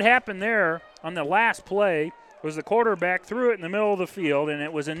 So what happened there on the last play was the quarterback threw it in the middle of the field, and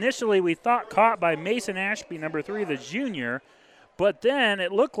it was initially, we thought, caught by Mason Ashby, number 3, the junior. But then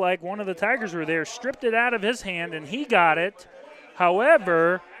it looked like one of the Tigers were there, stripped it out of his hand, and he got it.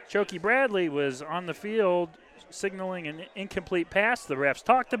 However, Choke Bradley was on the field signaling an incomplete pass. The refs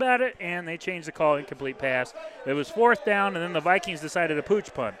talked about it, and they changed the call, incomplete pass. It was 4th down, and then the Vikings decided to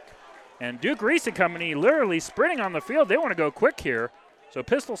pooch punt. And Duke Reese and company literally sprinting on the field. They want to go quick here. So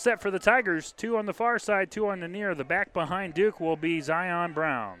pistol set for the Tigers, 2 on the far side, 2 on the near. The back behind Duke will be Zion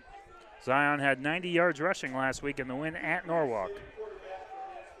Brown. Zion had 90 yards rushing last week in the win at Norwalk.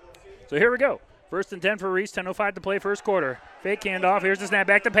 So here we go. 1st and 10 for Reese, 10:05 to play first quarter. Fake handoff, here's the snap,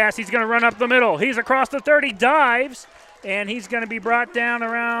 back to pass. He's going to run up the middle. He's across the 30, dives, and he's going to be brought down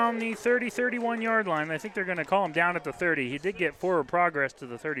around the 30, 31-yard line. I think they're going to call him down at the 30. He did get forward progress to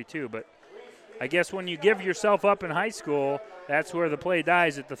the 32, but I guess when you give yourself up in high school, that's where the play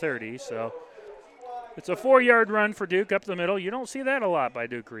dies at the 30. So it's a 4-yard run for Duke up the middle. You don't see that a lot by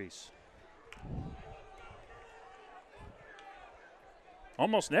Duke Reese.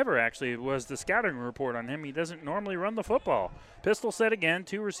 Almost never, actually, was the scouting report on him. He doesn't normally run the football. Pistol set again,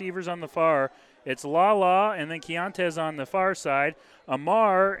 2 receivers on the far. It's Lala and then Keontae on the far side.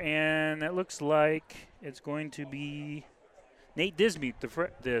 Amar, and it looks like it's going to be Nate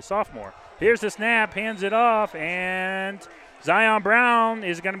Dismuke, the sophomore. Here's the snap, hands it off, and Zion Brown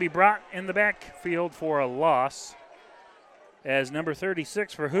is going to be brought in the backfield for a loss as number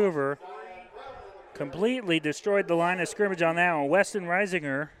 36 for Hoover completely destroyed the line of scrimmage on that one. Weston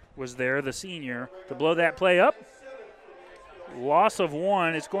Reisinger was there, the senior, to blow that play up. Loss of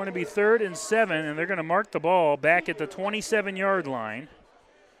 1. It's going to be 3rd and 7, and they're going to mark the ball back at the 27-yard line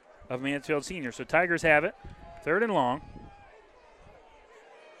of Mansfield Senior. So Tigers have it, 3rd and long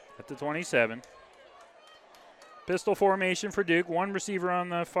at the 27. Pistol formation for Duke. 1 receiver on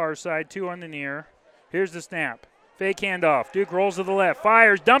the far side, 2 on the near. Here's the snap. Fake handoff. Duke rolls to the left,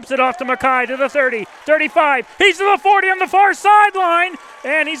 fires, dumps it off to Mackay to the 30, 35. He's to the 40 on the far sideline,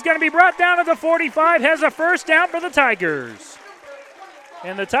 and he's going to be brought down to the 45. Has a first down for the Tigers.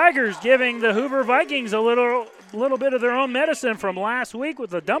 And the Tigers giving the Hoover Vikings a little bit of their own medicine from last week with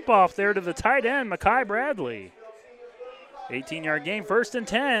the dump off there to the tight end, Mackay Bradley. 18-yard gain, 1st and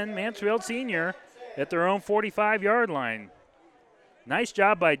 10, Mansfield Senior at their own 45-yard line. Nice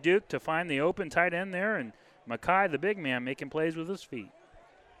job by Duke to find the open tight end there, and Mackay, the big man, making plays with his feet.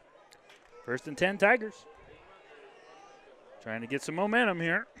 1st and 10, Tigers. Trying to get some momentum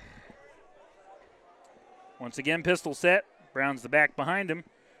here. Once again, pistol set. Brown's the back behind him.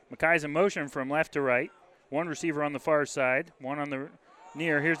 Mackay's in motion from left to right. 1 receiver on the far side, 1 on the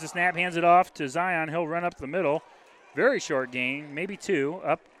near. Here's the snap, hands it off to Zion. He'll run up the middle. Very short gain, maybe 2,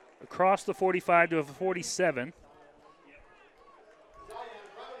 up across the 45 to the 47.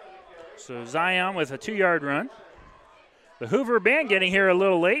 So Zion with a 2-yard run. The Hoover band getting here a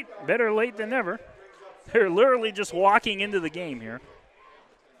little late. Better late than never. They're literally just walking into the game here.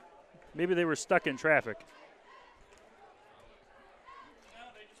 Maybe they were stuck in traffic.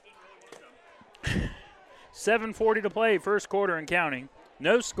 $7:40 to play, first quarter and counting.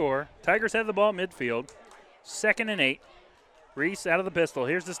 No score. Tigers have the ball midfield. 2nd and 8. Reese out of the pistol.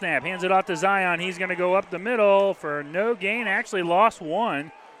 Here's the snap. Hands it off to Zion. He's going to go up the middle for no gain. Actually lost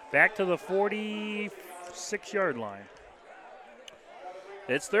 1. Back to the 46-yard line.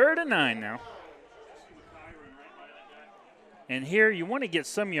 It's 3rd and 9 now. And here you want to get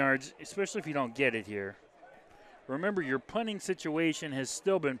some yards, especially if you don't get it here. Remember, your punting situation has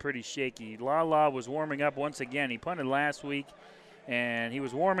still been pretty shaky. Lala was warming up once again. He punted last week, and he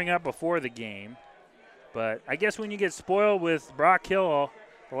was warming up before the game. But I guess when you get spoiled with Brock Hill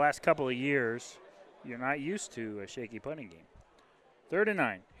the last couple of years, you're not used to a shaky punting game. 3rd and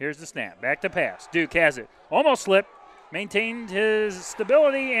 9. Here's the snap. Back to pass. Duke has it. Almost slipped. Maintained his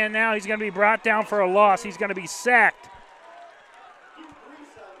stability, and now he's going to be brought down for a loss. He's going to be sacked.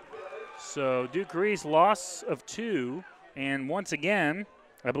 So Duke Reese, loss of 2. And once again,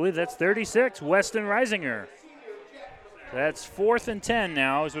 I believe that's 36, Weston Reisinger. That's 4th and 10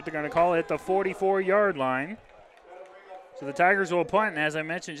 now is what they're going to call it at the 44-yard line. So the Tigers will punt, and as I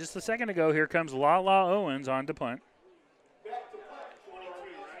mentioned just a second ago, here comes Lala Owens on to punt.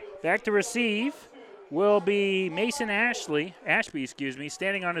 Back to receive will be Mason Ashby,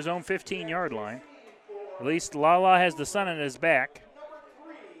 standing on his own 15-yard line. At least Lala has the sun on his back.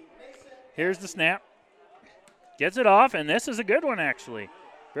 Here's the snap. Gets it off, and this is a good one, actually.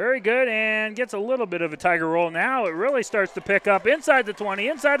 Very good, and gets a little bit of a Tiger roll now. It really starts to pick up inside the 20,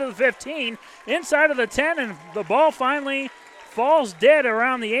 inside of the 15, inside of the 10, and the ball finally falls dead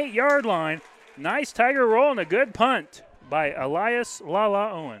around the 8-yard line. Nice Tiger roll and a good punt by Elias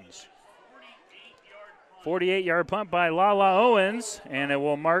Lala Owens. 48-yard punt by Lala Owens, and it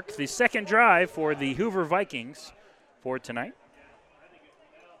will mark the second drive for the Hoover Vikings for tonight.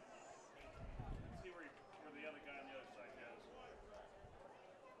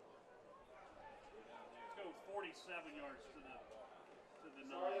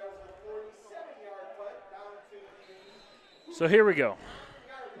 So here we go.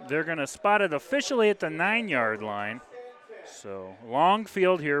 They're going to spot it officially at the 9-yard line. So long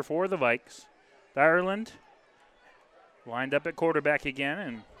field here for the Vikes. Ireland lined up at quarterback again,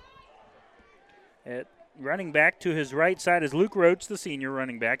 and at running back to his right side is Luke Roach, the senior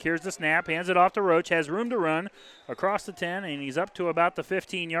running back. Here's the snap, hands it off to Roach, has room to run across the 10, and he's up to about the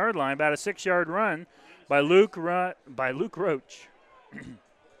 15-yard line, about a 6-yard run by Luke Roach.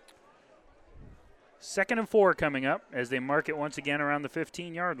 2nd and 4 coming up as they mark it once again around the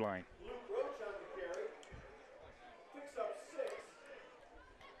 15-yard line.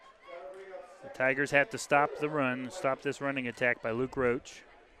 The Tigers have to stop the run, stop this running attack by Luke Roach.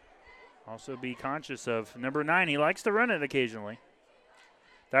 Also be conscious of number 9. He likes to run it occasionally.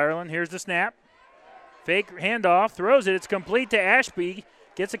 Ireland, here's the snap. Fake handoff, throws it. It's complete to Ashby.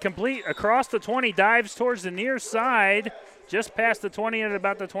 Gets it complete across the 20, dives towards the near side, just past the 20 at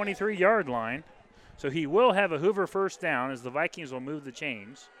about the 23-yard line. So he will have a Hoover first down as the Vikings will move the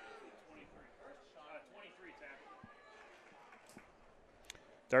chains.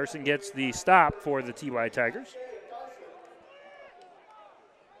 Darson gets the stop for the TY Tigers.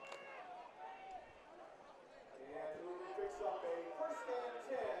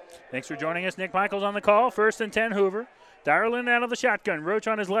 Thanks for joining us. Nick Michaels on the call. 1st and 10 Hoover. Ireland out of the shotgun. Roach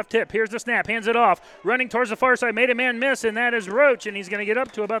on his left hip. Here's the snap. Hands it off. Running towards the far side. Made a man miss, and that is Roach, and he's going to get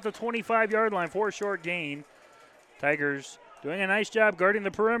up to about the 25-yard line for a short gain. Tigers doing a nice job guarding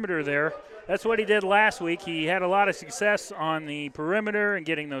the perimeter there. That's what he did last week. He had a lot of success on the perimeter and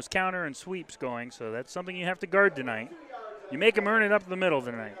getting those counter and sweeps going, so that's something you have to guard tonight. You make him earn it up the middle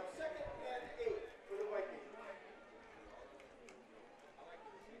tonight.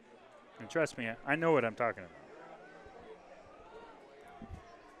 And trust me, I know what I'm talking about.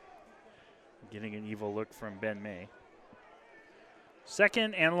 Getting an evil look from Ben May.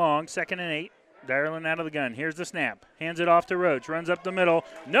 2nd and long, 2nd and 8. Ireland out of the gun. Here's the snap. Hands it off to Roach. Runs up the middle.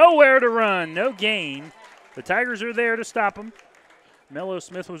 Nowhere to run. No gain. The Tigers are there to stop him. Mello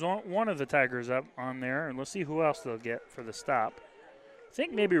Smith was one of the Tigers up on there, and let's see who else they'll get for the stop. I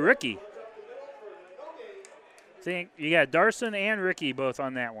think maybe Ricky. I think you got Darson and Ricky both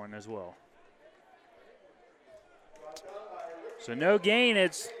on that one as well. So no gain.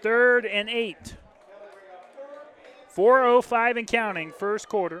 It's 3rd and 8. 4:05 and counting, first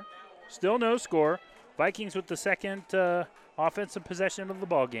quarter. Still no score. Vikings with the second offensive possession of the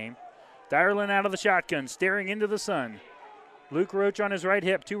ball game. Ireland out of the shotgun, staring into the sun. Luke Roach on his right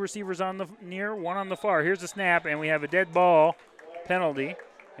hip. 2 receivers on the near, 1 on the far. Here's the snap, and we have a dead ball penalty.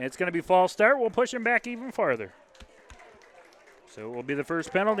 And it's going to be false start. We'll push him back even farther. So it will be the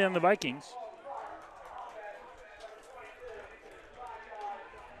first penalty on the Vikings.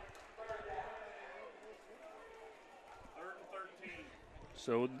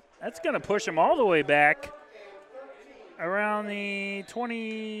 So that's going to push him all the way back around the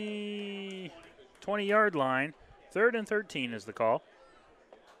 20-yard line. 3rd and 13 is the call.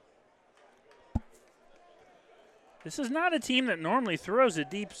 This is not a team that normally throws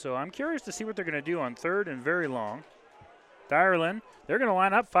it deep, so I'm curious to see what they're going to do on 3rd and very long. Ireland, they're going to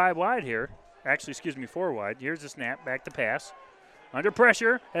line up 5 wide here. Actually, 4 wide. Here's the snap, back to pass. Under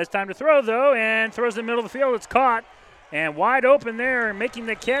pressure, has time to throw, though, and throws in the middle of the field. It's caught. And wide open there and making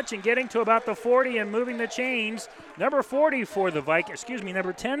the catch and getting to about the 40 and moving the chains. Number 40 for the Vikings,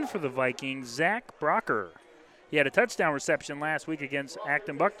 number 10 for the Vikings, Zach Brocker. He had a touchdown reception last week against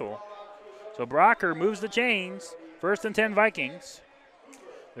Acton Buchtel. So Brocker moves the chains. 1st and 10 Vikings.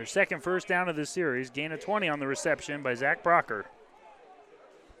 Their second first down of this series. Gain of 20 on the reception by Zach Brocker.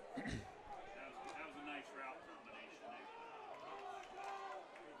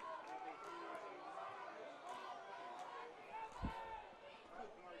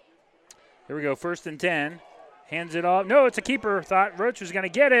 Here we go, 1st and 10. Hands it off. No, it's a keeper. Thought Roach was going to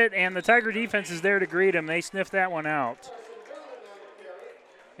get it, and the Tiger defense is there to greet him. They sniffed that one out.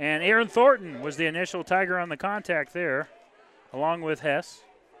 And Aaron Thornton was the initial Tiger on the contact there, along with Hess.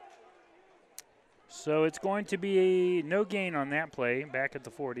 So it's going to be no gain on that play, back at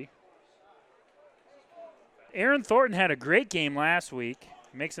the 40. Aaron Thornton had a great game last week.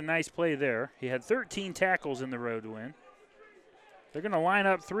 Makes a nice play there. He had 13 tackles in the road win. They're going to line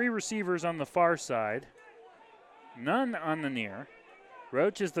up 3 receivers on the far side, none on the near.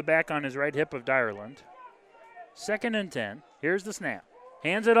 Roach is the back on his right hip of Dyerland. 2nd and 10. Here's the snap.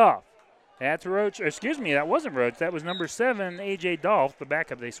 Hands it off. That's Roach. Excuse me, that wasn't Roach. That was number 7, A.J. Dolph, the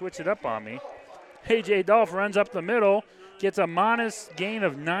backup. They switched it up on me. A.J. Dolph runs up the middle, gets a modest gain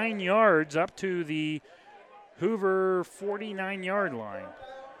of 9 yards up to the Hoover 49-yard line.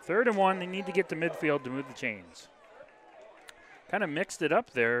 3rd and 1. They need to get to midfield to move the chains. Kind of mixed it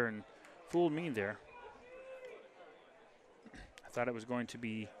up there and fooled me there. I thought it was going to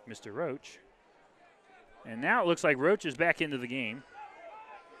be Mr. Roach. And now it looks like Roach is back into the game.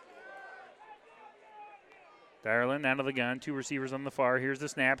 Dyerland out of the gun. 2 receivers on the far. Here's the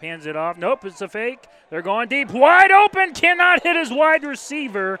snap. Hands it off. Nope, it's a fake. They're going deep. Wide open. Cannot hit his wide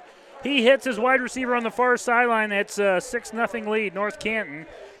receiver. He hits his wide receiver on the far sideline. It's a 6-0 lead. North Canton.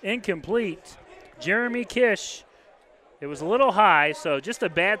 Incomplete. Jeremy Kish. It was a little high, so just a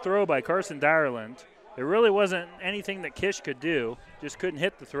bad throw by Carson Dyerland. There really wasn't anything that Kish could do. Just couldn't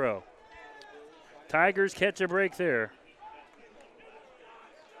hit the throw. Tigers catch a break there.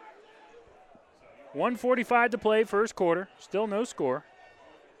 1:45 to play, first quarter. Still no score.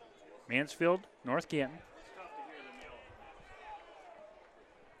 Mansfield, North Canton.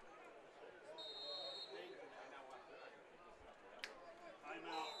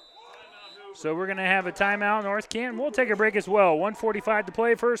 So we're going to have a timeout, North Canton. We'll take a break as well. 1:45 to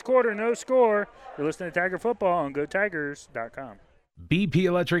play, first quarter, no score. You're listening to Tiger Football on GoTigers.com. BP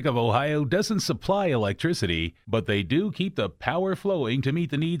Electric of Ohio doesn't supply electricity, but they do keep the power flowing to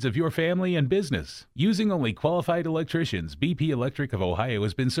meet the needs of your family and business. Using only qualified electricians, BP Electric of Ohio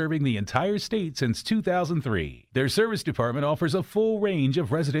has been serving the entire state since 2003. Their service department offers a full range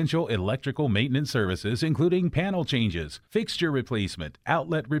of residential electrical maintenance services, including panel changes, fixture replacement,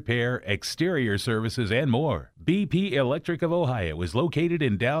 outlet repair, exterior services, and more. BP Electric of Ohio is located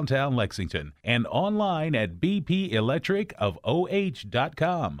in downtown Lexington and online at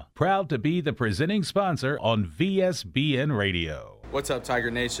bpelectricofoh.com. Proud to be the presenting sponsor on VSBN Radio. What's up,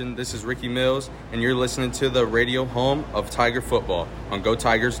 Tiger Nation? This is Ricky Mills, and you're listening to the radio home of Tiger Football on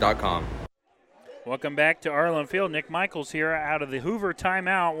GoTigers.com. Welcome back to Arlen Field. Nick Michaels here out of the Hoover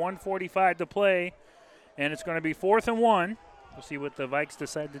timeout. 1:45 to play, and it's going to be 4th and 1. We'll see what the Vikes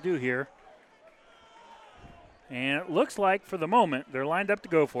decide to do here. And it looks like, for the moment, they're lined up to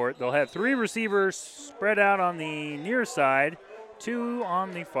go for it. They'll have 3 receivers spread out on the near side, 2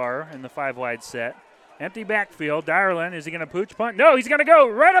 on the far in the 5-wide set. Empty backfield. Dyerland, is he going to pooch punt? No, he's going to go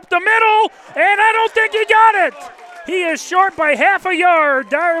right up the middle, and I don't think he got it. He is short by half a yard.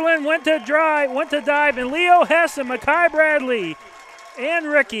 Dyerland went to dive, and Leo Hess and Makai Bradley and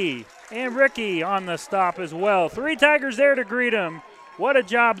Ricky on the stop as well. 3 Tigers there to greet him. What a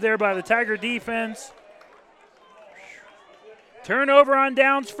job there by the Tiger defense. Turnover on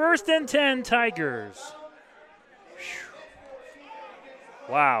downs, 1st and 10 Tigers.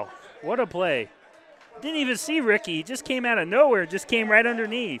 Wow, what a play. Didn't even see Ricky. He just came out of nowhere, just came right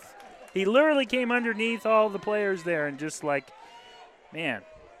underneath. He literally came underneath all the players there and just like, man,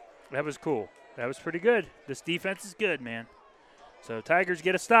 that was cool. That was pretty good. This defense is good, man. So Tigers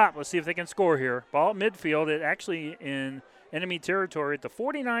get a stop. Let's see if they can score here. Ball at midfield, it actually in enemy territory at the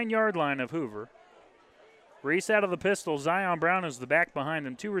 49-yard line of Hoover. Race out of the pistol. Zion Brown is the back behind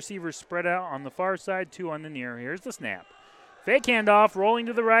him. 2 receivers spread out on the far side, 2 on the near. Here's the snap. Fake handoff, rolling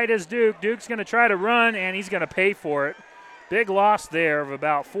to the right is Duke. Duke's going to try to run, and he's going to pay for it. Big loss there of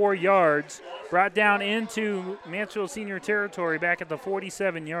about 4 yards. Brought down into Mansfield Senior territory back at the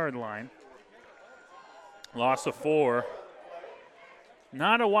 47-yard line. Loss of 4.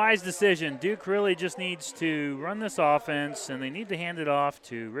 Not a wise decision. Duke really just needs to run this offense, and they need to hand it off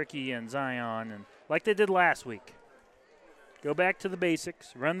to Ricky and Zion, and like they did last week. Go back to the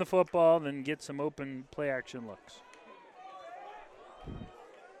basics, run the football, then get some open play action looks.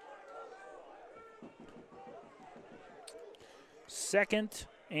 Second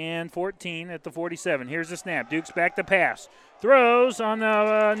and 14 at the 47. Here's the snap. Duke's back to pass. Throws on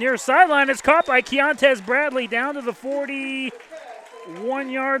the near sideline. It's caught by Keontae Bradley down to the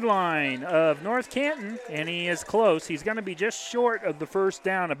 41-yard line of North Canton, and he is close. He's going to be just short of the first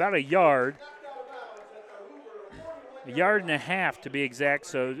down, about a yard. A yard and a half to be exact.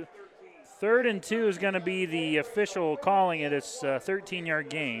 So 3rd and 2 is going to be the official calling it. It's a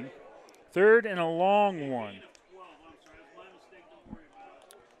 13-yard gain. 3rd and a long one.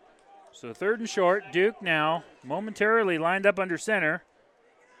 So 3rd and short. Duke now momentarily lined up under center.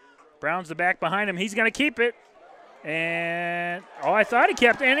 Brown's the back behind him. He's going to keep it. And, I thought he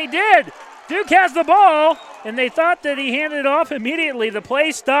kept it, and he did. Duke has the ball, and they thought that he handed it off immediately. The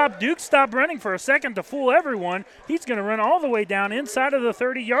play stopped. Duke stopped running for a second to fool everyone. He's going to run all the way down inside of the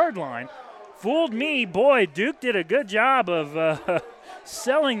 30-yard line. Fooled me. Boy, Duke did a good job of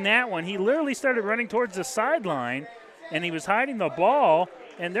selling that one. He literally started running towards the sideline, and he was hiding the ball,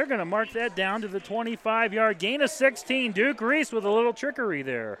 and they're going to mark that down to the 25-yard gain of 16. Duke Reese with a little trickery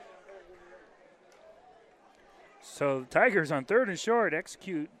there. So the Tigers on 3rd and short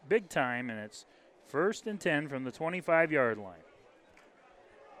execute big time, and it's 1st and 10 from the 25-yard line.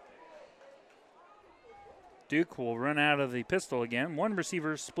 Duke will run out of the pistol again. One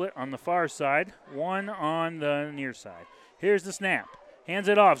receiver split on the far side, one on the near side. Here's the snap. Hands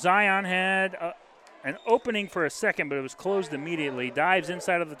it off. Zion had an opening for a second, but it was closed immediately. Dives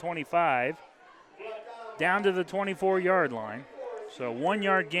inside of the 25, down to the 24-yard line. So 1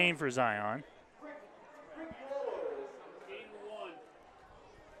 yard gain for Zion.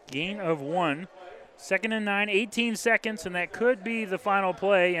 Gain of 1. 2nd and 9, 18 seconds, and that could be the final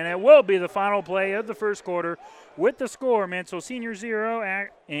play, and it will be the final play of the first quarter with the score, Mansfield Senior 0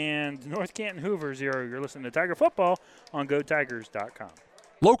 and North Canton Hoover 0. You're listening to Tiger Football on GoTigers.com.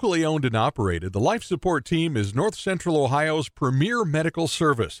 Locally owned and operated, the Life Support Team is North Central Ohio's premier medical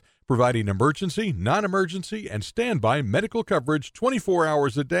service, providing emergency, non-emergency, and standby medical coverage 24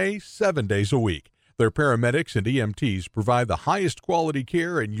 hours a day, 7 days a week. Their paramedics and EMTs provide the highest quality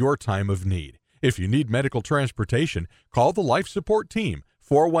care in your time of need. If you need medical transportation, call the Life Support Team,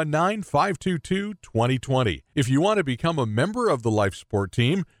 419-522-2020. If you want to become a member of the Life Support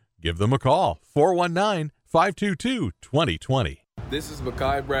Team, give them a call, 419-522-2020. This is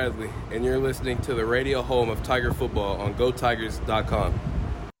Mekhi Bradley, and you're listening to the radio home of Tiger Football on GoTigers.com.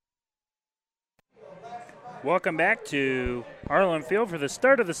 Welcome back to Arlen Field for the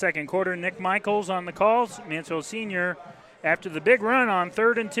start of the second quarter. Nick Michaels on the calls. Mansfield Senior, after the big run on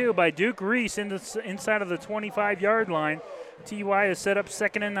 3rd and 2 by Duke Reese inside of the 25-yard line. TY is set up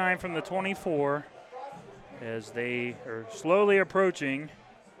 2nd and 9 from the 24 as they are slowly approaching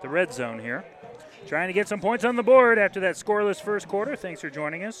the red zone here. Trying to get some points on the board after that scoreless first quarter. Thanks for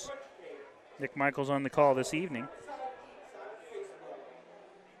joining us. Nick Michaels on the call this evening.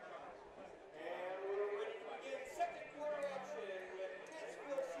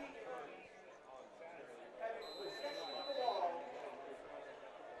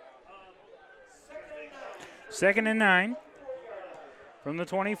 Second and 9 from the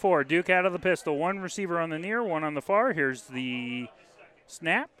 24. Duke out of the pistol. One receiver on the near, one on the far. Here's the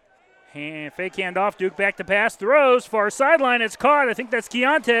snap. Fake handoff. Duke back to pass. Throws. Far sideline. It's caught. I think that's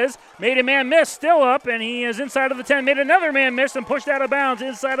Keontaez. Made a man miss. Still up, and he is inside of the 10. Made another man miss and pushed out of bounds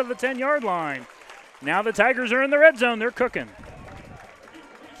inside of the 10-yard line. Now the Tigers are in the red zone. They're cooking.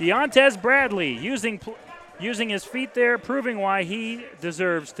 Keontaez Bradley using his feet there, proving why he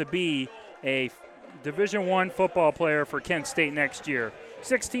deserves to be a Division I football player for Kent State next year.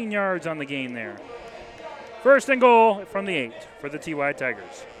 16 yards on the gain there. 1st and goal from the 8 for the TY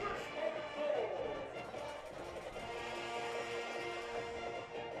Tigers.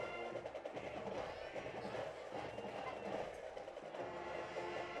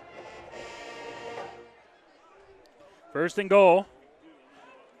 First and goal.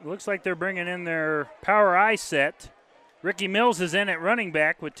 It looks like they're bringing in their power I set. Ricky Mills is in at running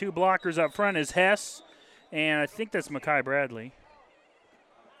back with 2 blockers up front is Hess, and I think that's Mekhi Bradley.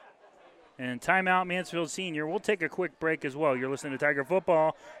 And timeout Mansfield Senior. We'll take a quick break as well. You're listening to Tiger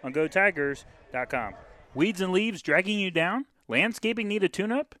Football on GoTigers.com. Weeds and leaves dragging you down? Landscaping need a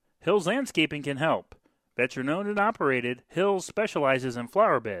tune-up? Hills Landscaping can help. Veteran-owned and operated, Hills specializes in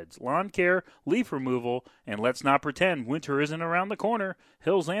flower beds, lawn care, leaf removal, and let's not pretend winter isn't around the corner.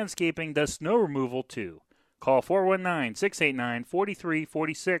 Hills Landscaping does snow removal too. Call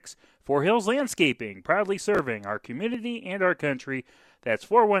 419-689-4346 for Hills Landscaping, proudly serving our community and our country. That's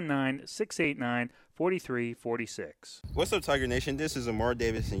 419-689-4346. What's up, Tiger Nation? This is Amar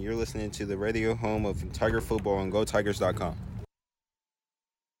Davis, and you're listening to the radio home of Tiger Football on GoTigers.com.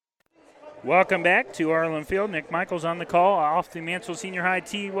 Welcome back to Arlen Field. Nick Michaels on the call off the Mansfield Senior High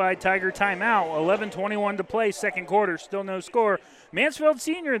TY Tiger timeout. 11:21 to play, second quarter, still no score. Mansfield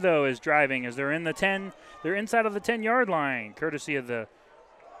Senior, though, is driving as they're in the 10. They're inside of the 10-yard line, courtesy of the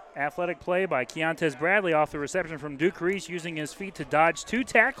athletic play by Keontaez Bradley off the reception from Duke Reese, using his feet to dodge 2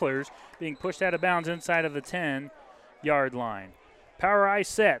 tacklers, being pushed out of bounds inside of the 10-yard line. Power I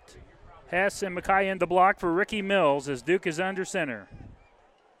set. Hess and Mekhi in the block for Ricky Mills as Duke is under center.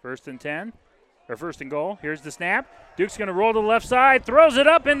 1st and 10, or 1st and goal. Here's the snap. Duke's going to roll to the left side, throws it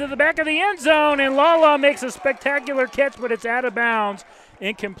up into the back of the end zone, and Lala makes a spectacular catch, but it's out of bounds.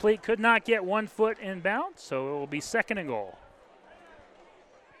 Incomplete, could not get 1 foot in bounds, so it will be 2nd and goal.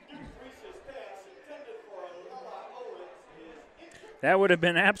 That would have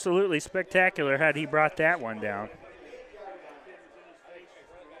been absolutely spectacular had he brought that one down.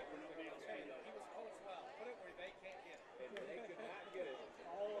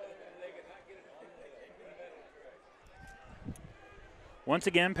 Once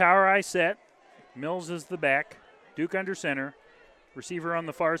again, power I set. Mills is the back. Duke under center. Receiver on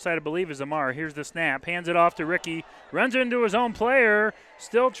the far side, I believe, is Amar. Here's the snap. Hands it off to Ricky. Runs into his own player.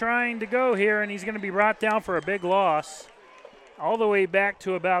 Still trying to go here, and he's going to be brought down for a big loss. All the way back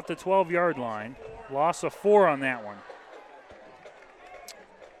to about the 12-yard line. Loss of 4 on that one.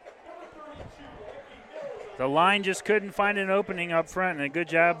 The line just couldn't find an opening up front, and a good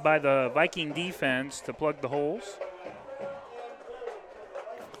job by the Viking defense to plug the holes.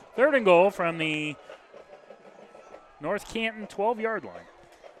 3rd and goal from the North Canton 12-yard line.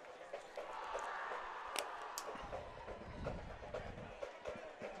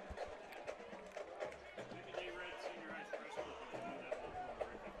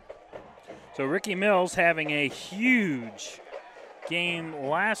 So Ricky Mills having a huge game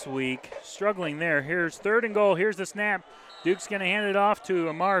last week, struggling there. Here's 3rd and goal. Here's the snap. Duke's going to hand it off to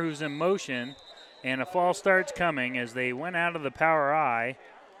Amar, who's in motion, and a false start's coming as they went out of the power I.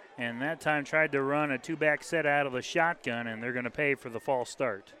 And that time tried to run a 2-back set out of the shotgun, and they're going to pay for the false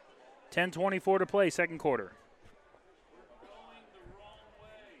start. 10:24 to play, 2nd quarter.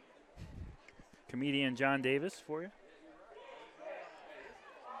 Comedian John Davis for you.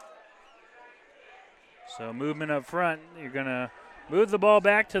 So movement up front, you're going to move the ball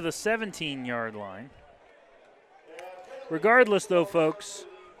back to the 17-yard line. Regardless, though, folks,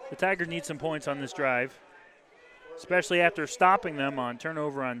 the Tigers need some points on this drive, especially after stopping them on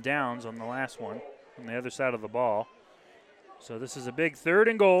turnover on downs on the last one on the other side of the ball. So this is a big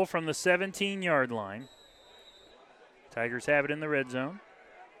 3rd and goal from the 17-yard line. Tigers have it in the red zone.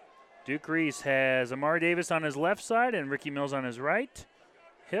 Duke Reese has Amar Davis on his left side and Ricky Mills on his right.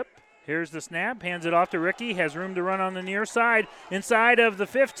 Hip. Here's the snap. Hands it off to Ricky. Has room to run on the near side. Inside of the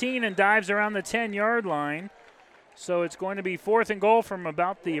 15 and dives around the 10-yard line. So it's going to be 4th and goal from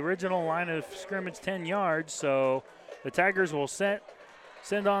about the original line of scrimmage, 10 yards. So the Tigers will send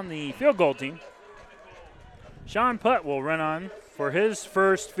on the field goal team. Sean Putt will run on for his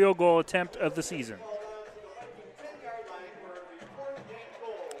first field goal attempt of the season.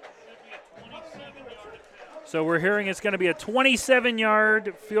 So we're hearing it's going to be a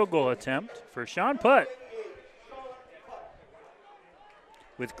 27-yard field goal attempt for Sean Putt,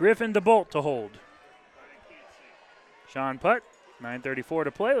 with Griffin DeBolt to hold. Sean Putt, 9:34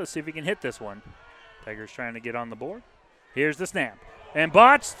 to play. Let's see if he can hit this one. Tigers trying to get on the board. Here's the snap. And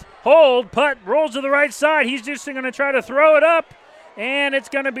botched hold. Putt rolls to the right side. He's just going to try to throw it up, and it's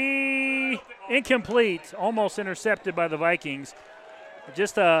going to be incomplete. Almost intercepted by the Vikings.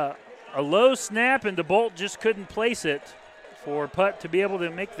 Just a low snap, and DeBolt just couldn't place it for Putt to be able to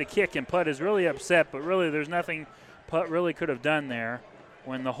make the kick, and Putt is really upset, but really there's nothing Putt really could have done there.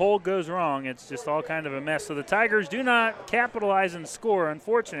 When the hold goes wrong, it's just all kind of a mess. So the Tigers do not capitalize and score,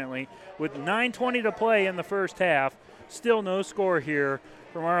 unfortunately, with 9:20 to play in the first half. Still no score here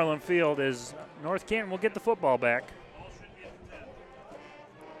from Marlin Field as North Canton will get the football back.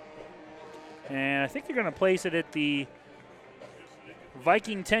 And I think they're going to place it at the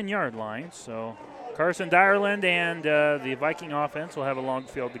Viking 10-yard line. So Carson Dyerland and the Viking offense will have a long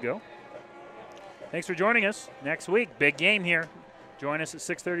field to go. Thanks for joining us. Next week, big game here. Join us at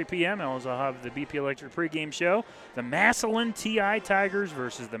 6:30 p.m. I'll have the BP Electric pregame show. The Massillon TI Tigers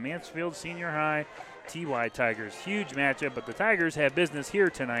versus the Mansfield Senior High TY Tigers. Huge matchup, but the Tigers have business here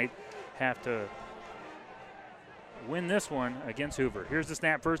tonight. Have to win this one against Hoover. Here's the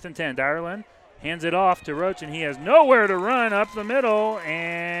snap, 1st and 10. Dyerland hands it off to Roach, and he has nowhere to run up the middle,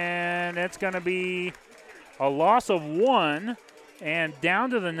 and it's going to be a loss of 1 and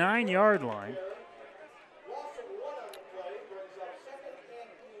down to the 9-yard line.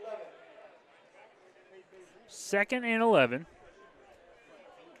 Second and 11.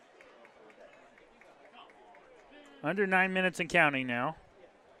 Under 9 minutes and counting now.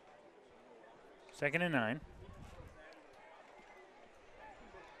 2nd and 9.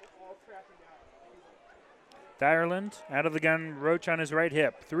 Dyerland out of the gun, Roach on his right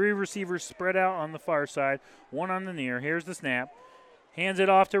hip. 3 receivers spread out on the far side, 1 on the near. Here's the snap. Hands it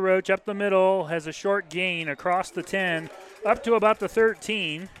off to Roach up the middle, has a short gain across the 10, up to about the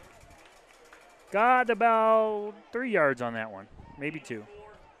 13. Got about 3 yards on that one, maybe 2.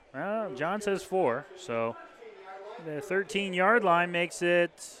 Well, John says 4, so the 13-yard line makes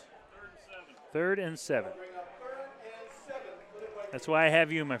it 3rd and 7. That's why I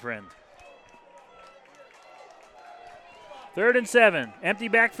have you, my friend. 3rd and 7. Empty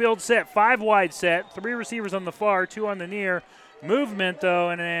backfield set. 5 wide set. 3 receivers on the far, 2 on the near. movement, though,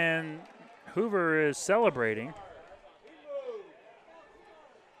 and then Hoover is celebrating.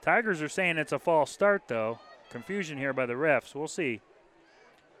 Tigers are saying it's a false start, though. Confusion here by the refs. We'll see.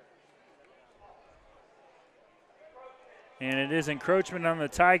 And it is encroachment on the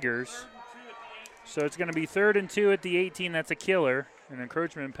Tigers. So it's going to be 3rd and 2 at the 18. That's a killer. An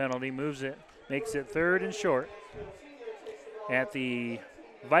encroachment penalty makes it 3rd and short at the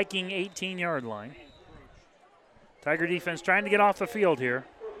Viking 18-yard line. Tiger defense trying to get off the field here.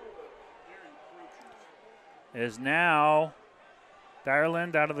 Is now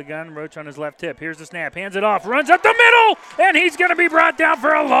Dyerland out of the gun, Roach on his left hip. Here's the snap, hands it off, runs up the middle, and he's going to be brought down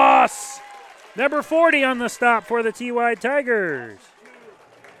for a loss. Number 40 on the stop for the TY Tigers.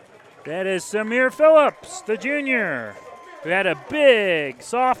 That is Samir Phillips, the junior, who had a big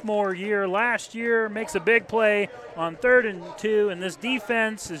sophomore year last year, makes a big play on 3rd and 2, and this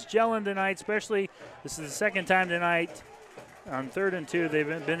defense is gelling tonight, especially this is the second time tonight on 3rd and 2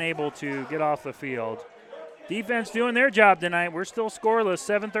 they've been able to get off the field. Defense doing their job tonight. We're still scoreless,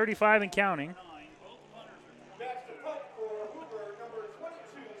 7:35 and counting.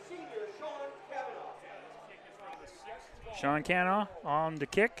 Sean Canaugh on the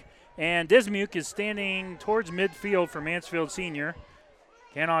kick. And Dismuke is standing towards midfield for Mansfield Senior.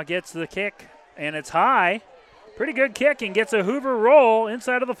 Canaugh gets the kick, and it's high. Pretty good kick, and gets a Hoover roll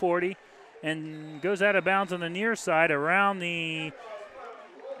inside of the 40 and goes out of bounds on the near side around the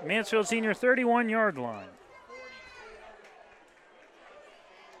Mansfield Senior 31-yard line.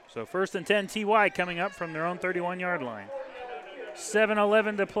 So 1st and 10 TY coming up from their own 31-yard line.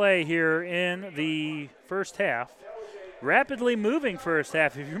 7:11 to play here in the first half. Rapidly moving first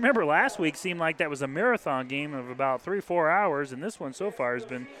half. If you remember, last week seemed like that was a marathon game of about 3-4 hours, and this one so far has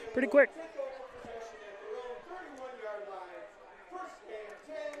been pretty quick.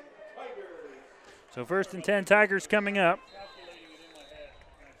 So 1st and 10 Tigers coming up.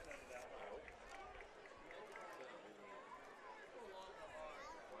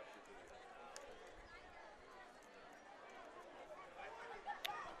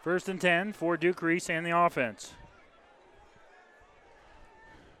 First and 10 for Duke Reese and the offense.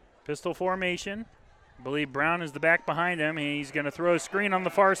 Pistol formation. I believe Brown is the back behind him. He's going to throw a screen on the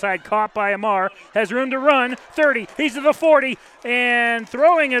far side, caught by Amar. Has room to run. 30. He's to the 40. And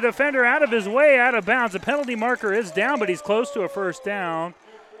throwing a defender out of his way, out of bounds. The penalty marker is down, but he's close to a first down.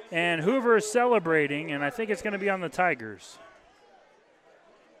 And Hoover is celebrating, and I think it's going to be on the Tigers.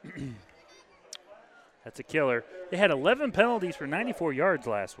 That's a killer. They had 11 penalties for 94 yards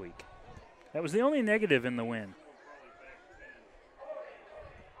last week. That was the only negative in the win.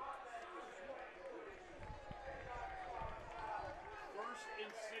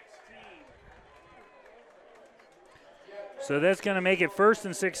 So that's going to make it 1st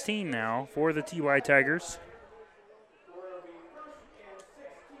and 16 now for the TY Tigers.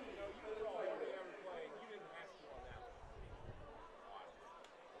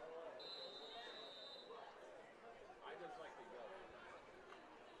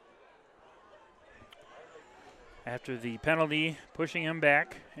 After the penalty, pushing him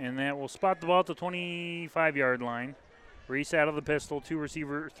back, and that will spot the ball at the 25-yard line. Reese out of the pistol, three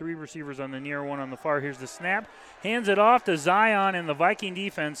receivers on the near, one on the far. Here's the snap. Hands it off to Zion, and the Viking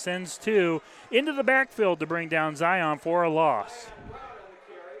defense sends 2 into the backfield to bring down Zion for a loss.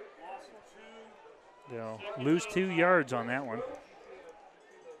 They'll lose 2 yards on that one.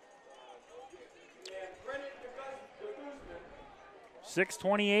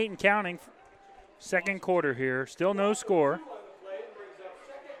 .6:28 and counting. Second quarter here. Still no score.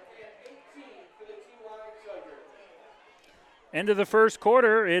 End of the first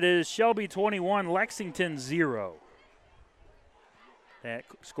quarter, it is Shelby 21, Lexington 0. That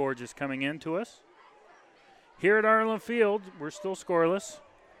score just coming in to us. Here at Arlen Field, we're still scoreless.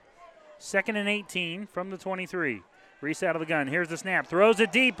 2nd and 18 from the 23. Reese out of the gun. Here's the snap. Throws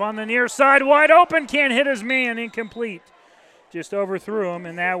it deep on the near side. Wide open. Can't hit his man. Incomplete. Just overthrew him,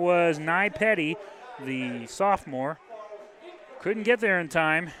 and that was Nye Petty, the sophomore. Couldn't get there in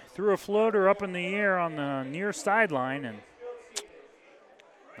time. Threw a floater up in the air on the near sideline, and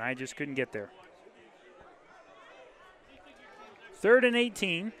I just couldn't get there. 3rd and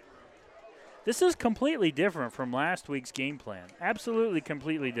 18. This is completely different from last week's game plan. Absolutely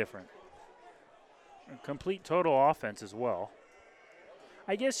completely different. A complete total offense as well.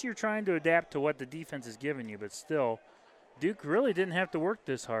 I guess you're trying to adapt to what the defense is giving you, but still, Duke really didn't have to work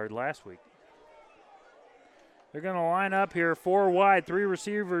this hard last week. They're going to line up here 4 wide, 3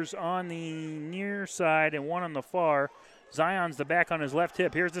 receivers on the near side and 1 on the far. Zion's the back on his left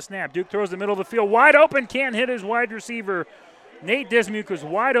hip. Here's the snap. Duke throws the middle of the field. Wide open. Can't hit his wide receiver. Nate Dismuke was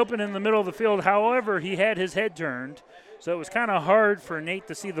wide open in the middle of the field. However, he had his head turned, so it was kind of hard for Nate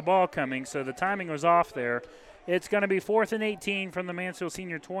to see the ball coming, so the timing was off there. It's going to be 4th and 18 from the Mansfield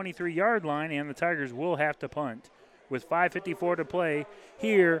Senior 23-yard line, and the Tigers will have to punt with 5:54 to play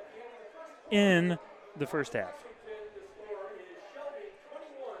here in the first half.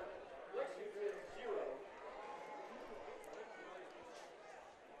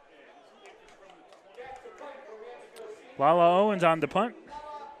 Lala Owens on the punt.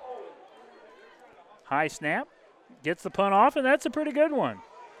 High snap. Gets the punt off, and that's a pretty good one.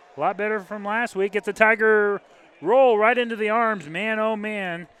 A lot better from last week. Gets a Tiger roll right into the arms. Man, oh,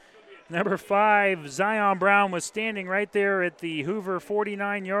 man. Number 5, Zion Brown, was standing right there at the Hoover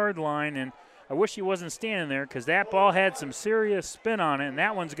 49-yard line, and I wish he wasn't standing there because that ball had some serious spin on it, and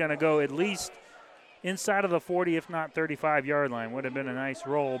that one's going to go at least inside of the 40, if not 35-yard line. Would have been a nice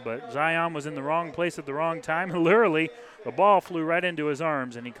roll, but Zion was in the wrong place at the wrong time. Literally, the ball flew right into his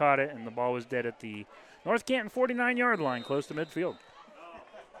arms, and he caught it, and the ball was dead at the North Canton 49-yard line, close to midfield.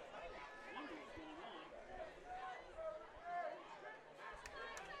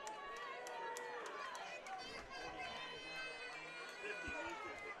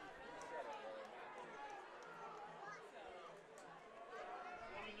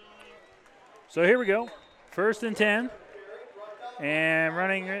 So here we go, 1st and 10, and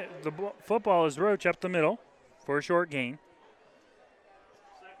running the football is Roach up the middle for a short gain.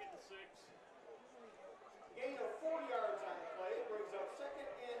 Gain of 4 yards on the play brings up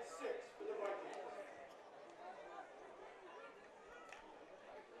 2nd and 6 for the Vikings.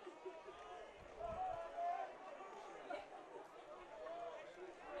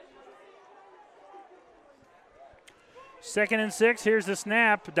 Second and 6, here's the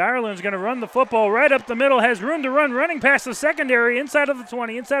snap. Dyerland's going to run the football right up the middle, has room to run, running past the secondary, inside of the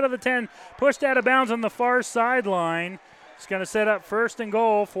 20, inside of the 10, pushed out of bounds on the far sideline. It's going to set up 1st and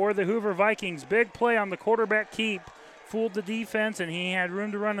goal for the Hoover Vikings. Big play on the quarterback keep, fooled the defense, and he had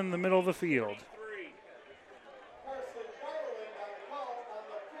room to run in the middle of the field. Carson Dyerland on the call on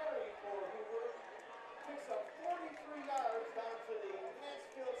the carry for Hoover. Picks up 43 yards down to the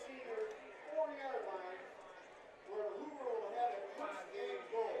Mansfield Senior 4-yard line, where Hoover will have a 1st and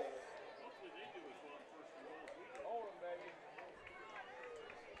goal.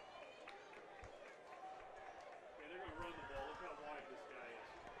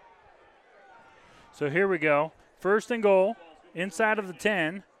 So here we go. 1st and goal, inside of the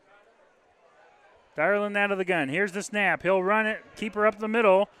 10. Dyerland out of the gun. Here's the snap. He'll run it, keeper up the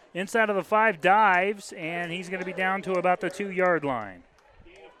middle, inside of the 5, dives, and he's going to be down to about the 2-yard line.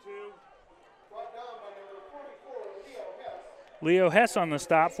 Leo Hess on the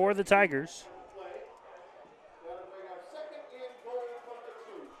stop for the Tigers.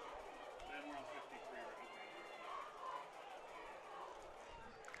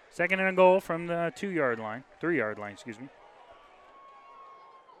 Second and a goal from the 2-yard line, 3-yard line, excuse me.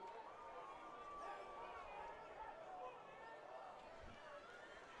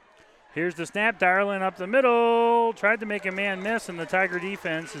 Here's the snap. Dyerland up the middle. Tried to make a man miss, and the Tiger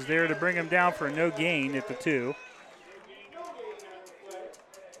defense is there to bring him down for no gain at the 2.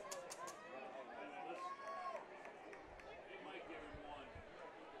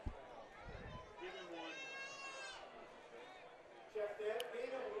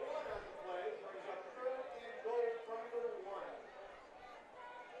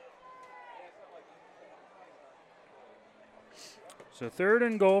 So 3rd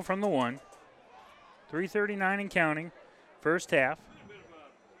and goal from the 1. 3:39 and counting, first half.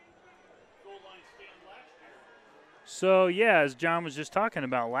 So, yeah, as John was just talking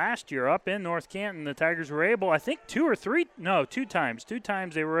about, last year up in North Canton, the Tigers were able, I think 2 times. 2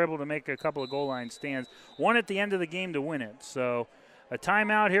 times they were able to make a couple of goal line stands. One at the end of the game to win it. So a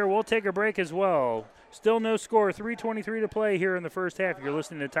timeout here. We'll take a break as well. Still no score, 3:23 to play here in the first half. You're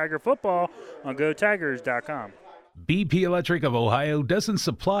listening to Tiger Football on GoTigers.com. BP Electric of Ohio doesn't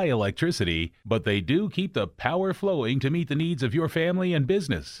supply electricity, but they do keep the power flowing to meet the needs of your family and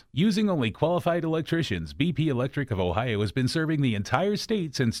business. Using only qualified electricians, BP Electric of Ohio has been serving the entire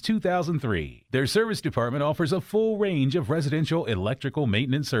state since 2003. Their service department offers a full range of residential electrical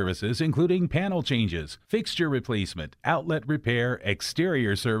maintenance services, including panel changes, fixture replacement, outlet repair,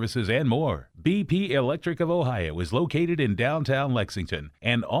 exterior services, and more. BP Electric of Ohio is located in downtown Lexington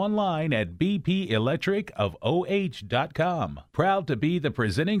and online at bpelectricofoh.com. Proud to be the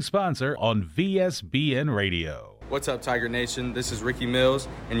presenting sponsor on VSBN Radio. What's up, Tiger Nation? This is Ricky Mills,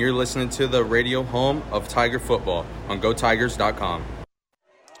 and you're listening to the radio home of Tiger Football on GoTigers.com.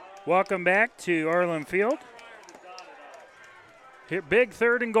 Welcome back to Arlen Field. Here, big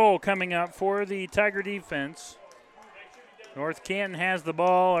 3rd and goal coming up for the Tiger defense. North Canton has the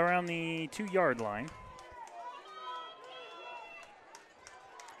ball around the 2-yard line.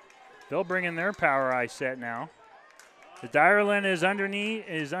 They'll bring in their power eye set now. The Dyerlin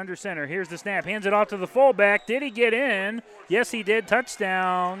is under center. Here's the snap. Hands it off to the fullback. Did he get in? Yes, he did.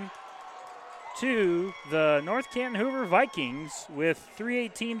 Touchdown to the North Canton Hoover Vikings with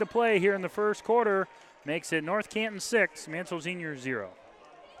 3:18 to play here in the first quarter. Makes it North Canton 6, Mansfield Senior 0.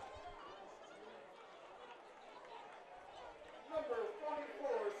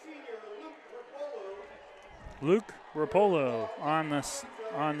 Luke Rapolo on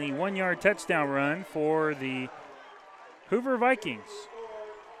the 1-yard touchdown run for the Hoover Vikings.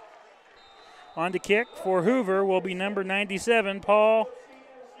 On to kick for Hoover will be number 97, Paul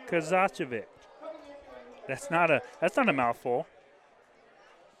Kozacevic. That's not a mouthful.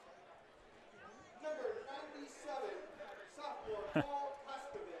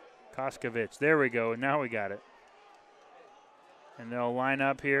 Koskovich. There we go. Now we got it. And they'll line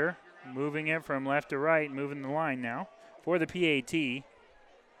up here, moving it from left to right, moving the line now for the PAT.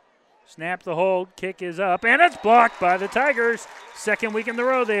 Snap the hold, kick is up, and it's blocked by the Tigers. Second week in the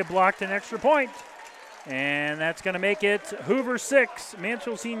row, they have blocked an extra point. And that's going to make it Hoover 6,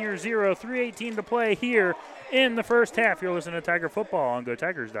 Mansfield Senior 0, 3:18 to play here in the first half. You're listening to Tiger Football on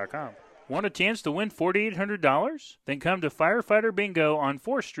GoTigers.com. Want a chance to win $4,800? Then come to Firefighter Bingo on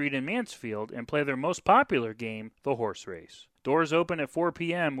 4th Street in Mansfield and play their most popular game, the horse race. Doors open at 4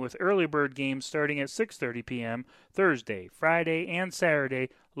 p.m. with early bird games starting at 6:30 p.m. Thursday, Friday, and Saturday,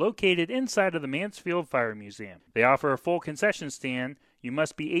 located inside of the Mansfield Fire Museum. They offer a full concession stand. You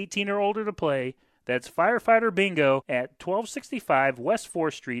must be 18 or older to play. That's Firefighter Bingo at 1265 West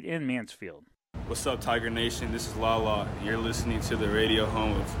 4th Street in Mansfield. What's up, Tiger Nation? This is Lala. You're listening to the radio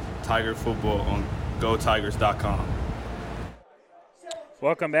home of Tiger Football on GoTigers.com.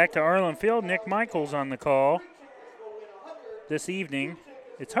 Welcome back to Arlen Field. Nick Michaels on the call this evening.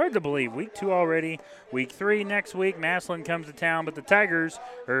 It's hard to believe. Week 2 already. Week 3 next week. Massillon comes to town, but the Tigers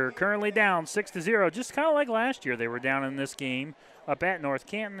are currently down 6-0, just kind of like last year. They were down in this game up at North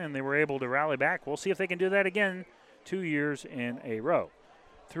Canton, and they were able to rally back. We'll see if they can do that again 2 years in a row.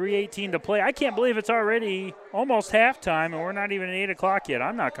 3:18 to play. I can't believe it's already almost halftime, and we're not even at 8 o'clock yet.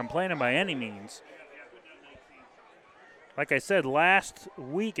 I'm not complaining by any means. Like I said, last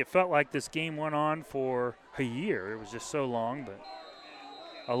week it felt like this game went on for a year. It was just so long, but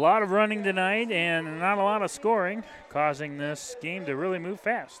a lot of running tonight and not a lot of scoring, causing this game to really move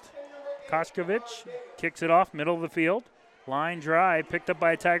fast. Koskovich kicks it off middle of the field. Line drive picked up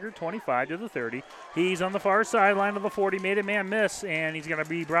by a Tiger, 25 to the 30. He's on the far sideline of the 40, made a man miss, and he's going to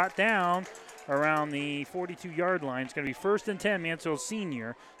be brought down around the 42-yard line. It's going to be 1st and 10, Mansfield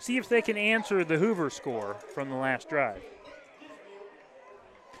Senior. See if they can answer the Hoover score from the last drive.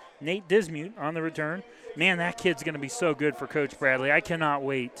 Nate Dismute on the return. Man, that kid's going to be so good for Coach Bradley. I cannot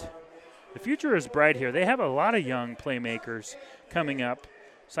wait. The future is bright here. They have a lot of young playmakers coming up.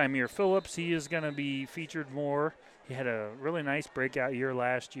 Samir Phillips, he is going to be featured more. He had a really nice breakout year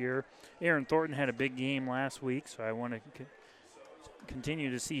last year. Aaron Thornton had a big game last week, so I want to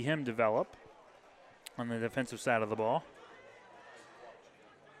continue to see him develop on the defensive side of the ball.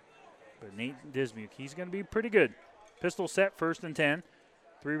 But Nate Dismuke, he's going to be pretty good. Pistol set, 1st and 10.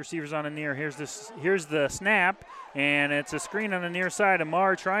 3 receivers on the near. Here's the snap, and it's a screen on the near side.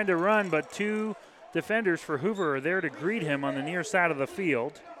 Amar trying to run, but 2 defenders for Hoover are there to greet him on the near side of the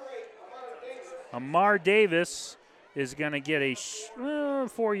field. Amar Davis is going to get a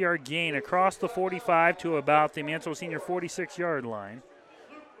 4-yard gain across the 45 to about the Mansfield Senior 46-yard line.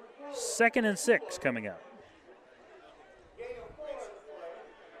 2nd and 6 coming up.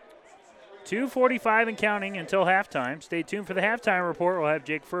 2:45 and counting until halftime. Stay tuned for the halftime report. We'll have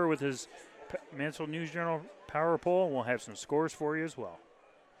Jake Furr with his Mansfield News Journal Power Poll, and we'll have some scores for you as well.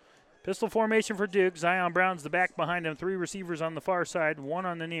 Pistol formation for Duke. Zion Brown's the back behind him. 3 receivers on the far side, 1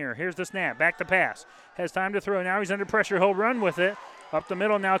 on the near. Here's the snap. Back to pass. Has time to throw. Now he's under pressure. He'll run with it. Up the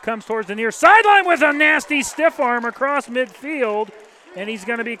middle now, comes towards the near sideline with a nasty stiff arm across midfield. And he's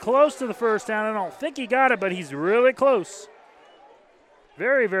going to be close to the first down. I don't think he got it, but he's really close.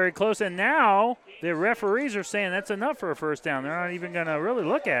 Very, very close. And now the referees are saying that's enough for a first down. They're not even going to really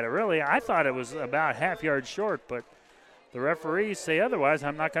look at it, really. I thought it was about half yard short, but the referees say otherwise.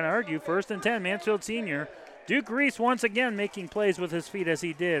 I'm not going to argue. 1st and 10, Mansfield Senior. Duke Reese once again making plays with his feet as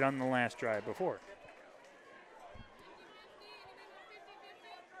he did on the last drive before.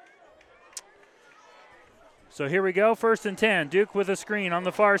 So here we go, 1st and 10. Duke with a screen on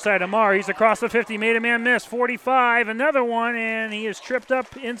the far side. Amar, he's across the 50, made a man miss. 45, another one, and he is tripped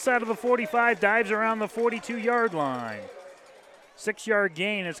up inside of the 45, dives around the 42-yard line. 6-yard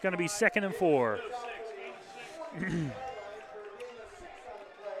gain. It's going to be 2nd and 4.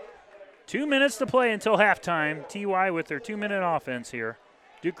 2 minutes to play until halftime. TY with their 2-minute offense here.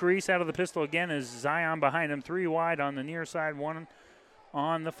 Duke Reese out of the pistol again as Zion behind him. 3 wide on the near side, 1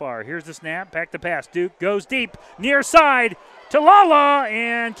 on the far. Here's the snap, back to pass. Duke goes deep, near side to Lala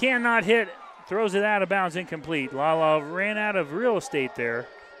and cannot hit. Throws it out of bounds, incomplete. Lala ran out of real estate there.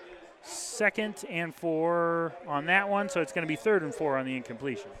 2nd and 4 on that one, so it's going to be 3rd and 4 on the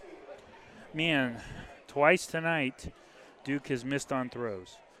incompletion. Man, twice tonight, Duke has missed on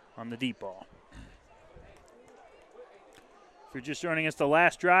throws on the deep ball. If you're just joining us, the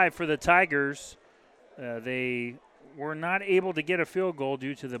last drive for the Tigers, they were not able to get a field goal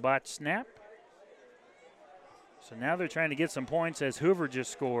due to the botched snap. So now they're trying to get some points as Hoover just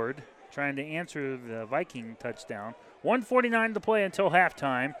scored, trying to answer the Viking touchdown. 1:49 to play until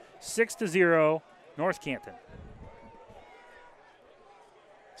halftime, 6-0, North Canton.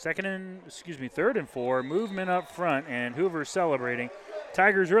 3rd and 4, movement up front, and Hoover celebrating.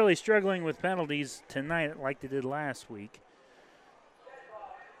 Tigers really struggling with penalties tonight like they did last week.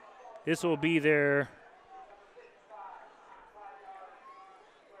 This will be their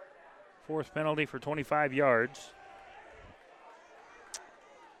 4th penalty for 25 yards.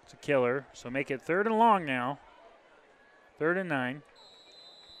 It's a killer, so make it 3rd and long now. 3rd and 9.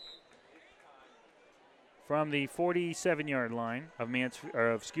 From the 47-yard line of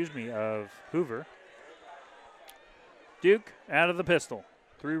Hoover. Duke out of the pistol.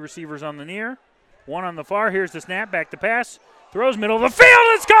 3 receivers on the near, 1 on the far. Here's the snap, back to pass. Throws middle of the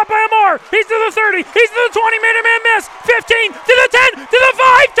field. It's caught by Amar. He's to the 30. He's to the 20. Made a man miss. 15 to the 10 to the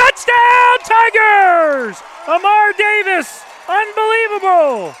 5. Touchdown, Tigers! Amar Davis.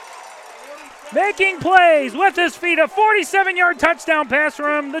 Unbelievable. Making plays with his feet. A 47-yard touchdown pass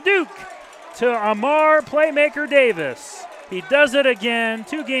from the Duke to Amar Playmaker Davis. He does it again.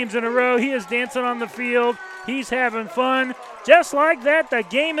 2 games in a row. He is dancing on the field. He's having fun. Just like that, the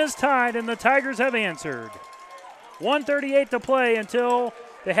game is tied, and the Tigers have answered. 1:38 to play until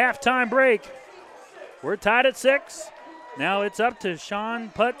the halftime break. We're tied at 6. Now it's up to Sean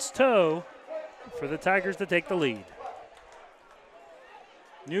Putt's toe for the Tigers to take the lead.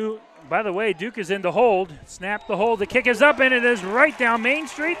 By the way, Duke is in the hold. Snap the hold. The kick is up, and it is right down Main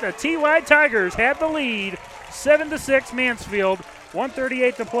Street. The TY Tigers have the lead. 7-6 Mansfield.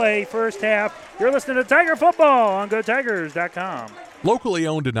 1:38 to play, first half. You're listening to Tiger Football on GoTigers.com. Locally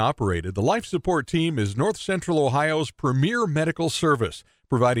owned and operated, the Life Support Team is North Central Ohio's premier medical service,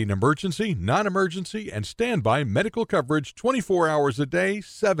 providing emergency, non-emergency, and standby medical coverage 24 hours a day,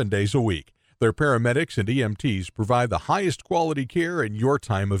 7 days a week. Their paramedics and EMTs provide the highest quality care in your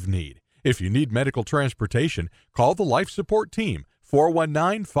time of need. If you need medical transportation, call the Life Support Team,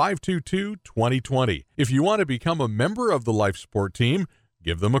 419-522-2020. If you want to become a member of the Life Support Team,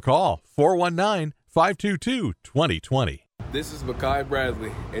 give them a call, 419-522-2020. This is Mekhi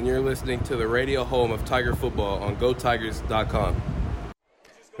Bradley, and you're listening to the radio home of Tiger Football on GoTigers.com.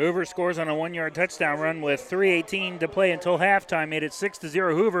 Hoover scores on a 1-yard touchdown run with 3:18 to play until halftime, made it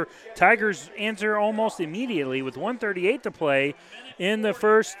 6-0 Hoover. Tigers answer almost immediately with 1:38 to play in the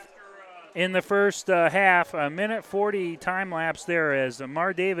first half. A minute 40 time lapse there as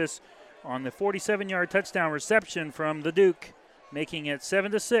Amar Davis on the 47-yard touchdown reception from the Duke, making it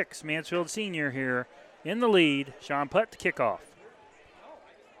 7-6. Mansfield Senior here in the lead. Sean Putt to kickoff.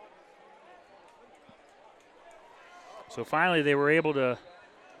 So finally they were able to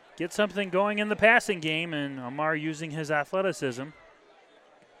get something going in the passing game, and Amar using his athleticism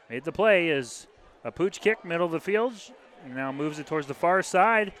made the play as a pooch kick, middle of the field, and now moves it towards the far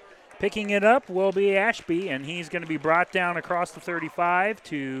side. Picking it up will be Ashby, and he's going to be brought down across the 35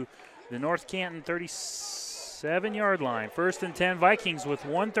 to the North Canton 37-yard line. 1st and 10 Vikings with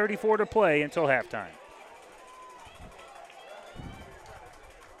 1:34 to play until halftime.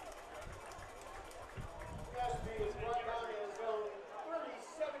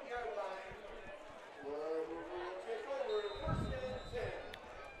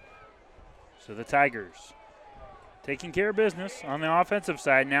 So the Tigers taking care of business on the offensive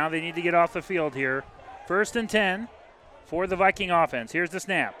side. Now they need to get off the field here. 1st and 10 for the Viking offense. Here's the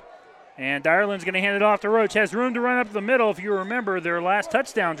snap. And Ireland's going to hand it off to Roach. Has room to run up the middle. If you remember, their last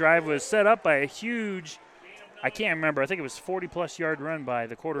touchdown drive was set up by a huge, I can't remember, I think it was 40-plus yard run by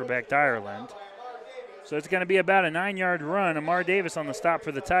the quarterback to Ireland. So it's going to be about a 9-yard run. Amar Davis on the stop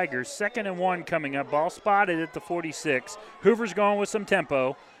for the Tigers. 2nd and 1 coming up. Ball spotted at the 46. Hoover's going with some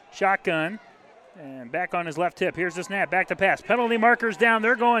tempo. Shotgun. And back on his left hip. Here's the snap. Back to pass. Penalty markers down.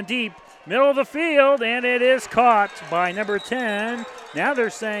 They're going deep. Middle of the field. And it is caught by number 10. Now they're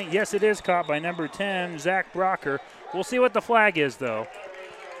saying, yes, it is caught by number 10, Zach Brocker. We'll see what the flag is, though.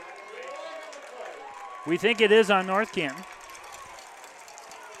 We think it is on North Canton.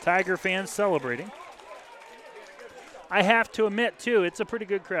 Tiger fans celebrating. I have to admit, too, it's a pretty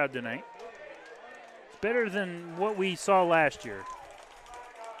good crowd tonight. It's better than what we saw last year.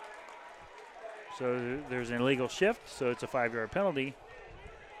 So there's an illegal shift, so it's a 5-yard penalty.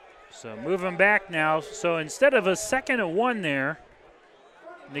 So moving back now. So instead of a 2nd and 1 there,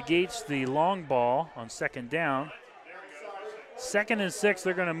 negates the long ball on 2nd down. 2nd and 6,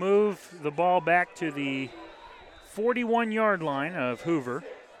 they're going to move the ball back to the 41-yard line of Hoover.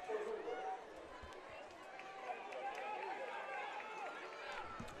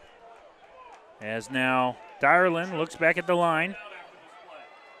 As now Dyerland looks back at the line.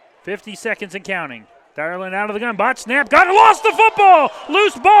 50 seconds and counting. Dyerland out of the gun. Bot snap. Got it. Lost the football.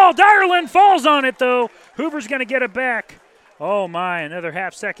 Loose ball. Dyerland falls on it, though. Hoover's going to get it back. Oh, my. Another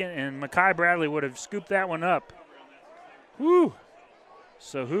half second, and Makai Bradley would have scooped that one up. Woo.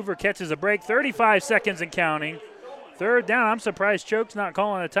 So Hoover catches a break. 35 seconds and counting. 3rd down. I'm surprised Choke's not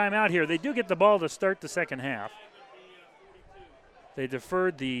calling a timeout here. They do get the ball to start the second half. They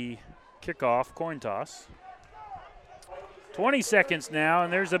deferred the kickoff coin toss. 20 seconds now,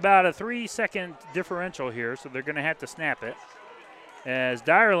 and there's about a 3-second differential here, so they're going to have to snap it. As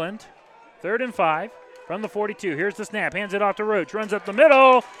Dyerland, 3rd and 5 from the 42. Here's the snap, hands it off to Roach, runs up the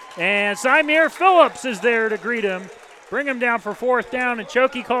middle, and Symir Phillips is there to greet him. Bring him down for 4th down, and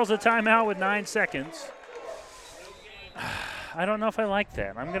Chokey calls a timeout with 9 seconds. I don't know if I like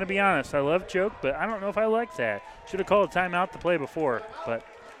that. I'm going to be honest. I love Choke, but I don't know if I like that. Should have called a timeout the play before, but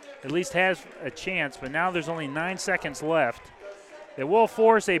at least has a chance. But now there's only 9 seconds left. It will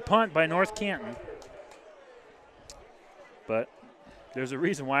force a punt by North Canton. But there's a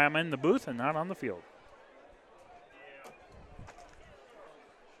reason why I'm in the booth and not on the field.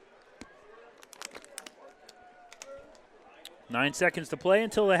 Nine seconds to play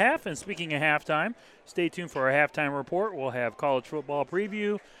until the half. And speaking of halftime, stay tuned for our halftime report. We'll have college football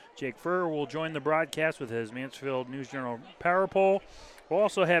preview. Jake Furr will join the broadcast with his Mansfield News Journal Power Poll. We'll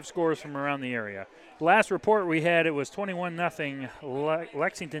also have scores from around the area. The last report we had, it was 21-0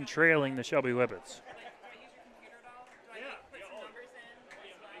 Lexington trailing the Shelby Whippets.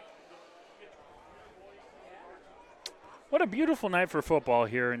 What a beautiful night for football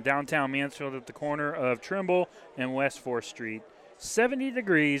here in downtown Mansfield at the corner of Trimble and West 4th Street. 70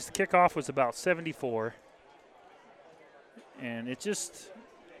 degrees. The kickoff was about 74. And it's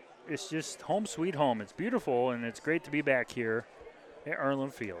just home sweet home. It's beautiful, and it's great to be back here at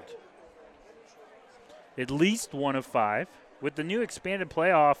Erlen Field. At least 1 of 5. With the new expanded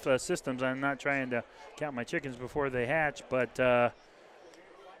playoff systems, I'm not trying to count my chickens before they hatch, but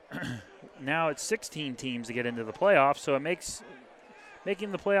now it's 16 teams to get into the playoffs, so it makes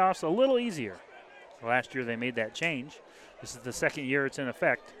making the playoffs a little easier. Last year they made that change. This is the second year it's in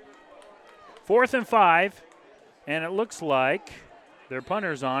effect. 4th and 5, and it looks like their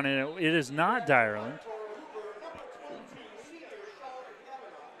punter's on, and it is not Dyerland.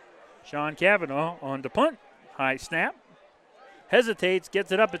 Sean Cavanaugh on the punt. High snap. Hesitates,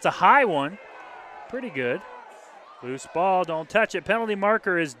 gets it up. It's a high one. Pretty good. Loose ball, don't touch it. Penalty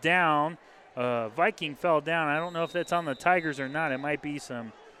marker is down. Viking fell down. I don't know if that's on the Tigers or not. It might be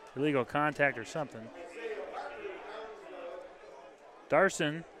some illegal contact or something.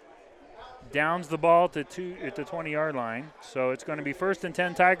 Darson downs the ball at the 20-yard line. So it's going to be 1st and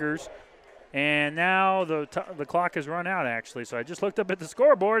 10 Tigers. And now the clock has run out, actually. So I just looked up at the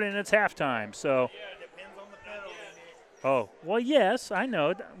scoreboard, and it's halftime. So, oh, well, yes, I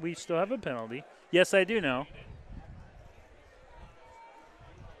know. We still have a penalty. Yes, I do know.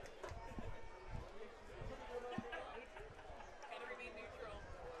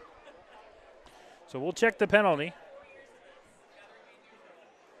 So we'll check the penalty.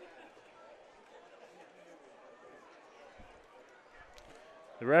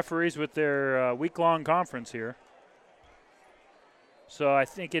 The referees with their week-long conference here. So I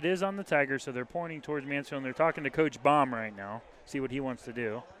think it is on the Tigers, so they're pointing towards Mansfield, and they're talking to Coach Baum right now, see what he wants to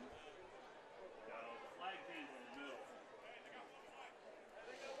do.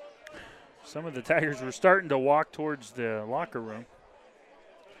 Some of the Tigers were starting to walk towards the locker room.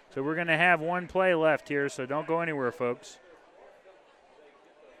 So we're going to have one play left here, so don't go anywhere, folks.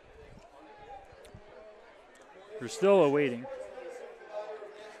 We're still awaiting.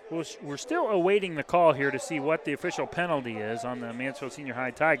 We're still awaiting the call here to see what the official penalty is on the Mansfield Senior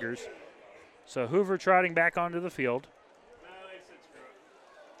High Tigers. So Hoover trotting back onto the field.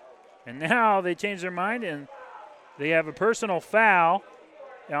 And now they change their mind, and they have a personal foul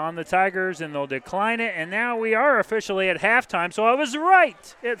on the Tigers, and they'll decline it. And now we are officially at halftime, so I was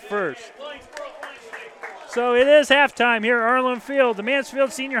right at first. So it is halftime here at Erlen Field. The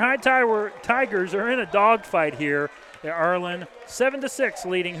Mansfield Senior High Tigers are in a dogfight here Arlen 7-6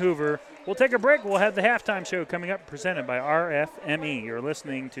 leading Hoover. We'll take a break. We'll have the halftime show coming up presented by RFME. You're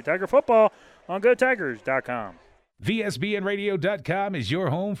listening to Tiger Football on GoTigers.com. VSBNradio.com is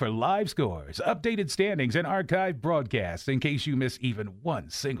your home for live scores, updated standings, and archived broadcasts in case you miss even one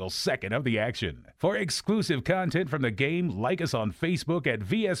single second of the action. For exclusive content from the game, like us on Facebook at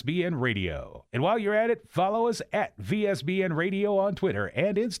VSBN Radio. And while you're at it, follow us at VSBN Radio on Twitter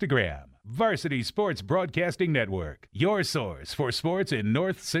and Instagram. Varsity Sports Broadcasting Network, your source for sports in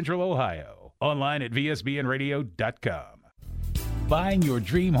North Central Ohio. Online at VSBNradio.com. Buying your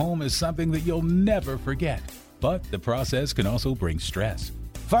dream home is something that you'll never forget. But the process can also bring stress.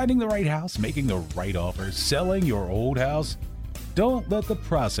 Finding the right house, making the right offer, selling your old house. Don't let the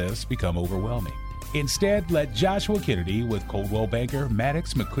process become overwhelming. Instead, let Joshua Kennedy with Coldwell Banker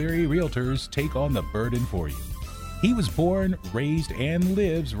Maddox McCleary Realtors take on the burden for you. He was born, raised, and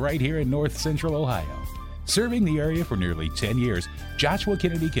lives right here in North Central Ohio. Serving the area for nearly 10 years, Joshua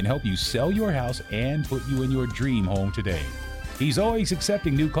Kennedy can help you sell your house and put you in your dream home today. He's always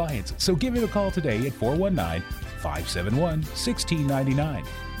accepting new clients, so give him a call today at 419-571-1699.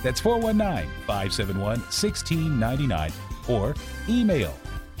 That's 419-571-1699 or email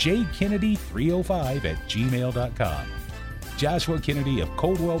jkennedy305@gmail.com. Joshua Kennedy of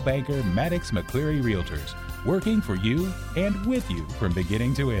Coldwell Banker Maddox McCleary Realtors, working for you and with you from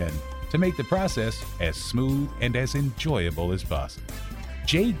beginning to end to make the process as smooth and as enjoyable as possible.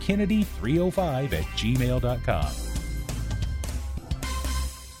 jkennedy305@gmail.com.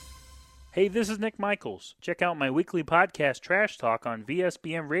 Hey, this is Nick Michaels. Check out my weekly podcast, Trash Talk, on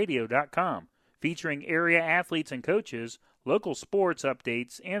VSBNradio.com, featuring area athletes and coaches, local sports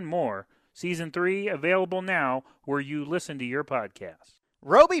updates, and more. Season 3 available now where you listen to your podcasts.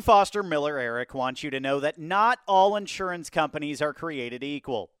 Roby Foster Miller Eric wants you to know that not all insurance companies are created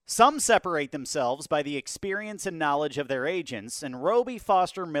equal. Some separate themselves by the experience and knowledge of their agents, and Roby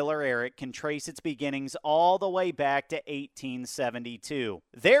Foster Miller Eric can trace its beginnings all the way back to 1872.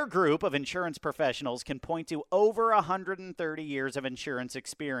 Their group of insurance professionals can point to over 130 years of insurance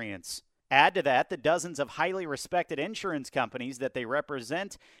experience. Add to that the dozens of highly respected insurance companies that they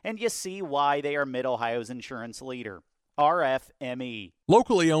represent, and you see why they are Mid-Ohio's insurance leader. RFME.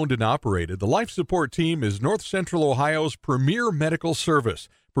 Locally owned and operated, the Life Support Team is North Central Ohio's premier medical service,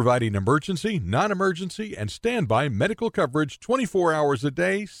 providing emergency, non-emergency, and standby medical coverage 24 hours a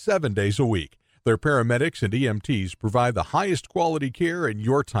day, 7 days a week. Their paramedics and EMTs provide the highest quality care in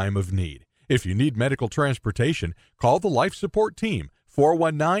your time of need. If you need medical transportation, call the Life Support Team,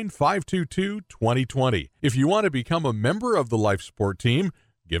 419-522-2020. If you want to become a member of the Life Support Team,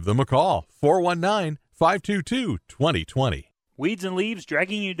 give them a call, 419-522-2020. Weeds and leaves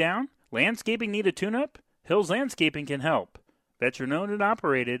dragging you down? Landscaping need a tune-up? Hills Landscaping can help. Veteran-owned and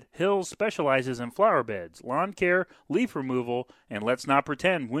operated, Hills specializes in flower beds, lawn care, leaf removal, and let's not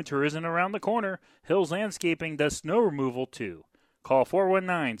pretend winter isn't around the corner. Hills Landscaping does snow removal too. Call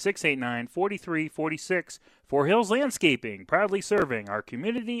 419-689-4346 for Hills Landscaping, proudly serving our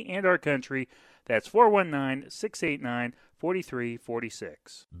community and our country. That's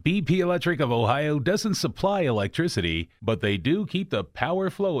 419-689-4346. BP Electric of Ohio doesn't supply electricity, but they do keep the power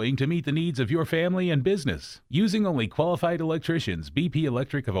flowing to meet the needs of your family and business. Using only qualified electricians, BP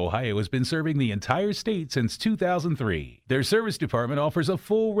Electric of Ohio has been serving the entire state since 2003. Their service department offers a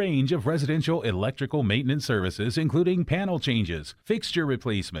full range of residential electrical maintenance services, including panel changes, fixture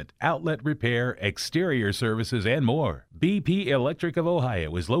replacement, outlet repair, exterior services, and more. BP Electric of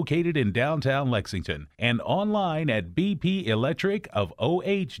Ohio is located in downtown Lexington and online at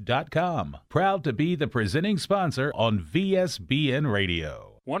bpelectricofoh.com. Proud to be the presenting sponsor on VSBN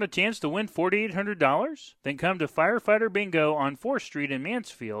Radio. Want a chance to win $4,800? Then come to Firefighter Bingo on 4th Street in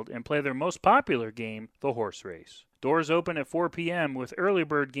Mansfield and play their most popular game, the horse race. Doors open at 4 p.m. with early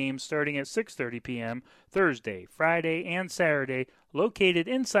bird games starting at 6:30 p.m. Thursday, Friday, and Saturday, located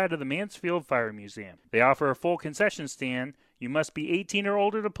inside of the Mansfield Fire Museum. They offer a full concession stand. You must be 18 or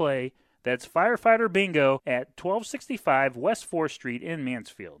older to play. That's Firefighter Bingo at 1265 West 4th Street in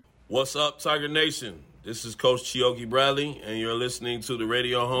Mansfield. What's up, Tiger Nation? This is Coach Chioke Bradley, and you're listening to the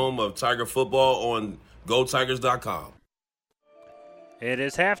radio home of Tiger Football on GoTigers.com. It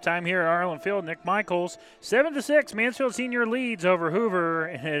is halftime here at Arlen Field. Nick Michaels, 7-6. Mansfield Senior leads over Hoover,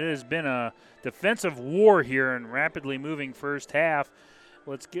 and it has been a defensive war here in rapidly moving first half.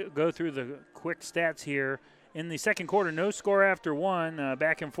 Let's go through the quick stats here. In the second quarter, no score after one.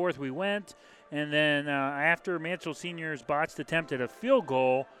 Back and forth we went. And then after Mansfield Senior's botched attempt at a field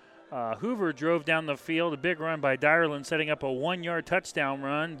goal, Hoover drove down the field. A big run by Dyerland, setting up a 1-yard touchdown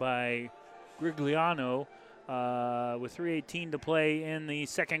run by Grigliano. with 3:18 to play in the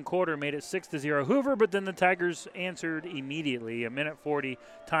second quarter, made it 6-0 Hoover, but then the Tigers answered immediately. A minute 40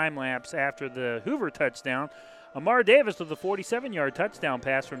 time lapse after the Hoover touchdown. Amar Davis with a 47-yard touchdown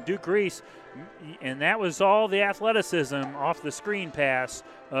pass from Duke Reese, and that was all the athleticism off the screen pass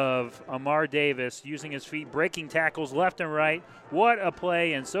of Amar Davis, using his feet, breaking tackles left and right. What a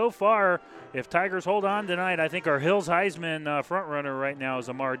play. And so far, if Tigers hold on tonight, I think our Hills Heisman front runner right now is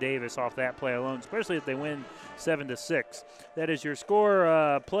Amar Davis off that play alone, especially if they win 7-6. That is your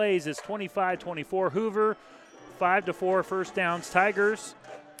score. Plays is 25-24 Hoover, 5-4 first downs Tigers.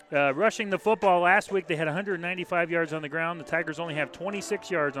 Rushing the football last week, they had 195 yards on the ground. The Tigers only have 26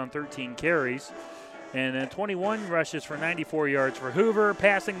 yards on 13 carries. And then 21 rushes for 94 yards for Hoover.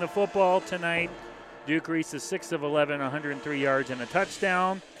 Passing the football tonight, Duke Reese is 6 of 11, 103 yards and a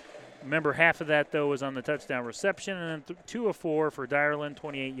touchdown. Remember, half of that, though, was on the touchdown reception. And then 2 of 4 for Dyerland,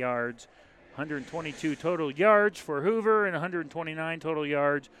 28 yards. 122 total yards for Hoover and 129 total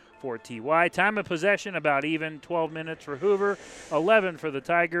yards for TY. Time of possession about even, 12 minutes for Hoover, 11 for the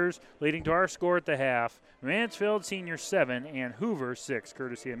Tigers, leading to our score at the half. Mansfield Senior 7 and Hoover 6,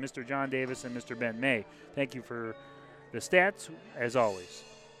 courtesy of Mr. John Davis and Mr. Ben May. Thank you for the stats, as always.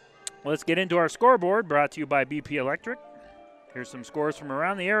 Let's get into our scoreboard, brought to you by BP Electric. Here's some scores from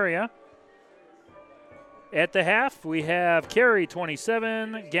around the area. At the half, we have Cary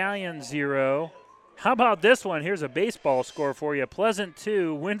 27, Galleon 0. How about this one? Here's a baseball score for you. Pleasant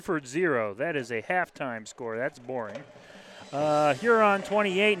 2, Winford 0. That is a halftime score. That's boring. Huron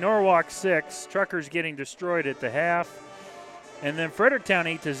 28, Norwalk 6. Truckers getting destroyed at the half. And then Fredericktown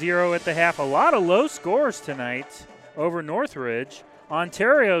 8-0 at the half. A lot of low scores tonight over Northridge.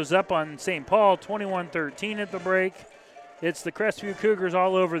 Ontario's up on St. Paul 21-13 at the break. It's the Crestview Cougars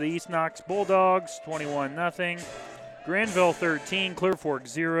all over the East Knox Bulldogs, 21-0. Granville 13, Clear Fork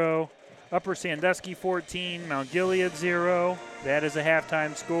 0. Upper Sandusky 14, Mount Gilead 0. That is a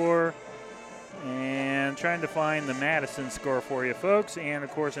halftime score. And trying to find the Madison score for you, folks. And,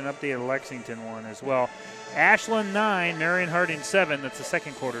 of course, an updated Lexington one as well. Ashland 9, Marion Harding 7. That's the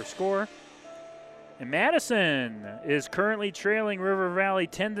second quarter score. And Madison is currently trailing River Valley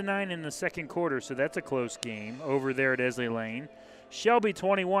 10-9 in the second quarter, so that's a close game over there at Esley Lane. Shelby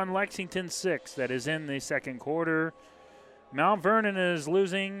 21, Lexington 6. That is in the second quarter. Mount Vernon is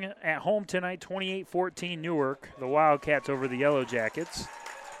losing at home tonight, 28-14 Newark. The Wildcats over the Yellow Jackets.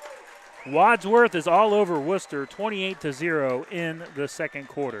 Wadsworth is all over Worcester, 28-0 in the second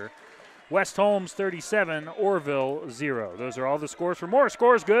quarter. West Holmes 37, Orville 0. Those are all the scores. For more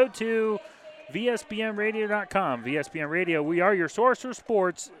scores, go to VSBNradio.com. VSBN Radio, we are your source for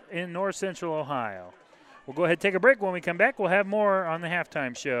sports in North Central Ohio. We'll go ahead and take a break. When we come back, we'll have more on the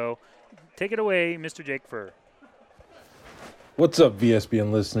halftime show. Take it away, Mr. Jake Furr. What's up,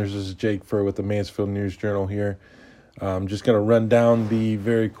 VSBN listeners? This is Jake Furr with the Mansfield News Journal here. I'm just going to run down the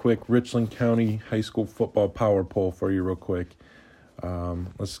very quick Richland County High School football power poll for you real quick.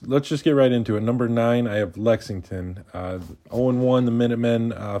 Let's just get right into it. Number 9, I have Lexington. 0-1, the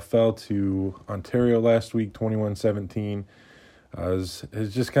Minutemen fell to Ontario last week, 21-17.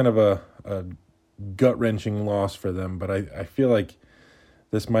 It's just kind of a gut-wrenching loss for them, but I feel like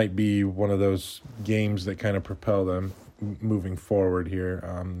this might be one of those games that kind of propel them moving forward here.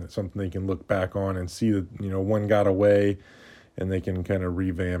 Something they can look back on and see that, one got away and they can kind of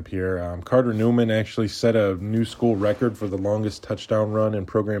revamp here. Carter Newman actually set a new school record for the longest touchdown run in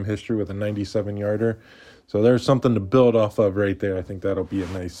program history with a 97-yarder. So there's something to build off of right there. I think that'll be a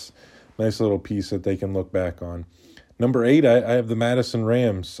nice little piece that they can look back on. Number 8, I have the Madison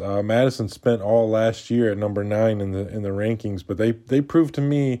Rams. Madison spent all last year at number 9 in the rankings, but they proved to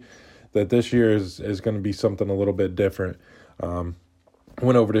me that this year is going to be something a little bit different.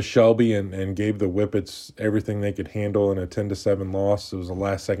 Went over to Shelby and gave the Whippets everything they could handle in a 10-7 loss. It was a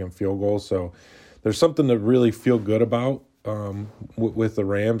last-second field goal. So there's something to really feel good about with the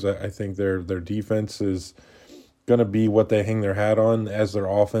Rams. I think their defense is going to be what they hang their hat on as their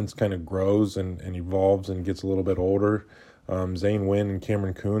offense kind of grows and evolves and gets a little bit older. Zane Wynn and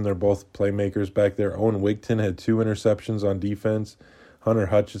Cameron Kuhn, they're both playmakers back there. Owen Wigton had 2 interceptions on defense. Hunter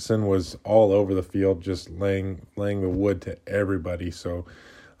Hutchison was all over the field, just laying the wood to everybody. So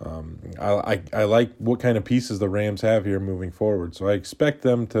I like what kind of pieces the Rams have here moving forward. So I expect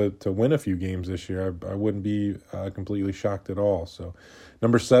them to win a few games this year. I wouldn't be completely shocked at all. So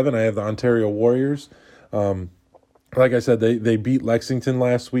number 7, I have the Ontario Warriors. Like I said, they beat Lexington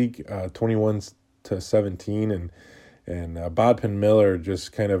last week, 21-17, and Bodpin Miller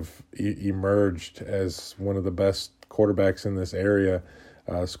just kind of emerged as one of the best quarterbacks in this area.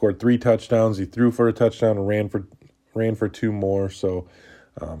 Scored 3 touchdowns. He threw for a touchdown and ran for 2 more. So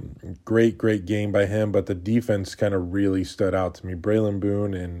Great game by him, but the defense kind of really stood out to me. Braylon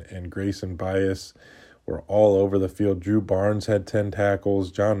Boone and Grayson Bias were all over the field. Drew Barnes had 10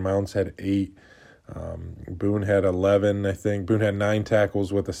 tackles. John Mounts had 8. Boone had 11, I think. Boone had 9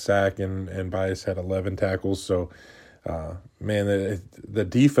 tackles with a sack, and Bias had 11 tackles. So, the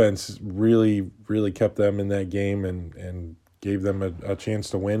defense really kept them in that game and gave them a chance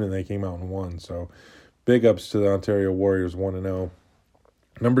to win, and they came out and won. So, big ups to the Ontario Warriors, 1-0.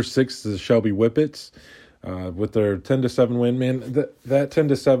 Number 6 is the Shelby Whippets with their 10-7 win. Man, that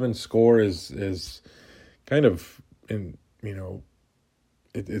 10-7 score is kind of,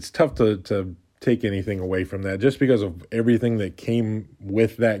 it's tough to take anything away from that just because of everything that came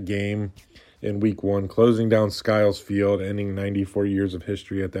with that game in week 1, closing down Skiles Field, ending 94 years of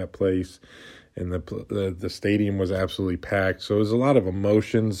history at that place, and the stadium was absolutely packed. So it was a lot of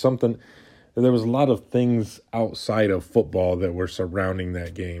emotions. There was a lot of things outside of football that were surrounding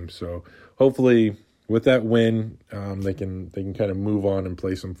that game. So hopefully with that win, they can kind of move on and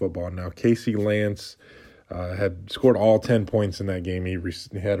play some football. Now Casey Lance had scored all 10 points in that game. He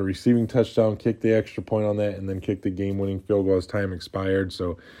had a receiving touchdown, kicked the extra point on that, and then kicked the game-winning field goal as time expired.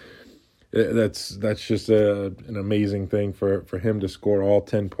 So that's just an amazing thing for him to score all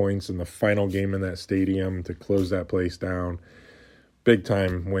 10 points in the final game in that stadium to close that place down.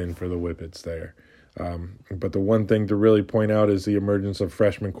 Big-time win for the Whippets there. But the one thing to really point out is the emergence of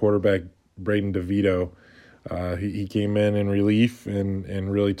freshman quarterback Braden DeVito. He came in relief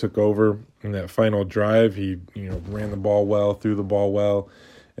and really took over in that final drive. He ran the ball well, threw the ball well,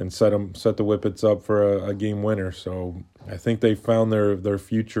 and set the Whippets up for a game winner. So I think they found their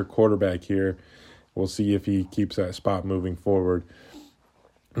future quarterback here. We'll see if he keeps that spot moving forward.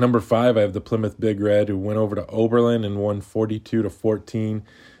 Number 5, I have the Plymouth Big Red, who went over to Oberlin and won 42-14.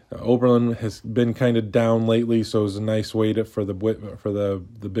 Oberlin has been kind of down lately, so it was a nice way for the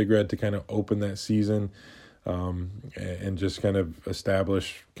Big Red to kind of open that season and just kind of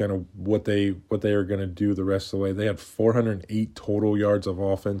establish kind of what they are going to do the rest of the way. They had 408 total yards of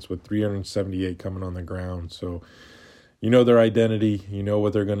offense with 378 coming on the ground. So their identity,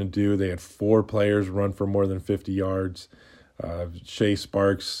 what they're going to do. They had 4 players run for more than 50 yards. Shea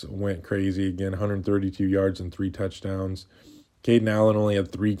Sparks went crazy again, 132 yards and 3 touchdowns. Caden Allen only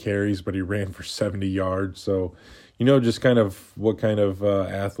had 3 carries, but he ran for 70 yards. So, just kind of what kind of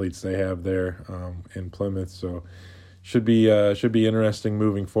athletes they have there in Plymouth. So, should be interesting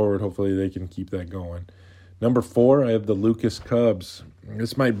moving forward. Hopefully, they can keep that going. Number 4, I have the Lucas Cubs.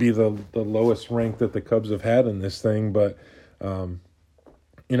 This might be the lowest rank that the Cubs have had in this thing, but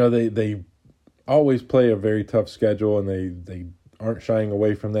they always play a very tough schedule, and they aren't shying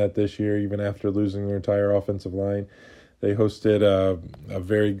away from that this year, even after losing their entire offensive line. They hosted a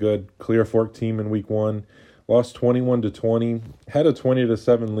very good Clear Fork team in week 1, lost 21-20, had a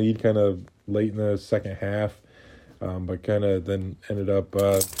 20-7 lead kind of late in the second half, but kind of then ended up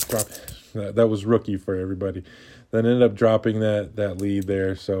dropping. That was rookie for everybody. Then ended up dropping that lead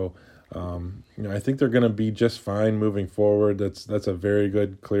there. So I think they're going to be just fine moving forward. That's a very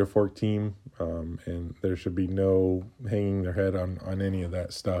good Clear Fork team, and there should be no hanging their head on any of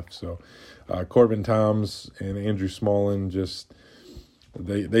that stuff. So Corbin Toms and Andrew Smallin just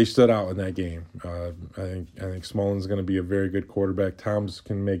they stood out in that game. I think Smallin's going to be a very good quarterback. Toms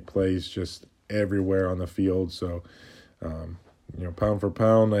can make plays just everywhere on the field. So pound for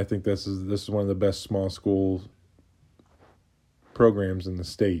pound, I think this is one of the best small school programs in the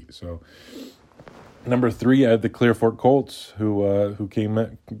state. So number 3, I have the Clear Fork Colts, who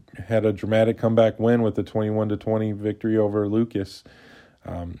had a dramatic comeback win with the 21-20 victory over Lucas.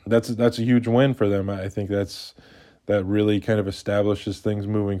 That's a huge win for them. I think that really kind of establishes things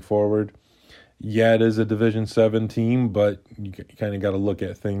moving forward. Yeah, it is a Division 7 team, but you kind of got to look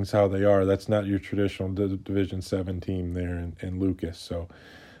at things how they are. That's not your traditional Division 7 team there in Lucas. So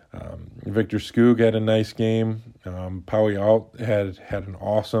Victor Skoog had a nice game. Pauly Alt had an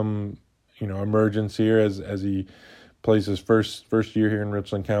awesome emergence here as he plays his first year here in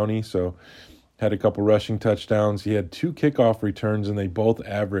Richland County. So had a couple rushing touchdowns. He had 2 kickoff returns, and they both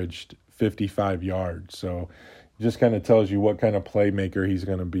averaged 55 yards. So it just kind of tells you what kind of playmaker he's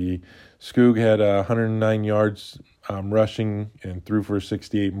going to be. Skoog had 109 yards rushing and threw for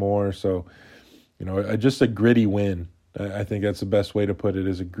 68 more. So, just a gritty win. I think that's the best way to put it,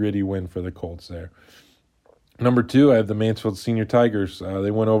 is a gritty win for the Colts there. Number 2, I have the Mansfield Senior Tigers. They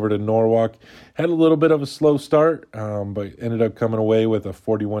went over to Norwalk, had a little bit of a slow start, but ended up coming away with a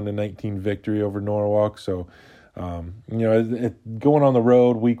 41-19 victory over Norwalk. So, going on the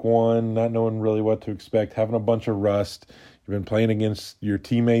road week 1, not knowing really what to expect, having a bunch of rust. You've been playing against your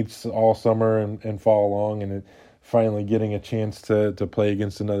teammates all summer and fall long, and finally getting a chance to play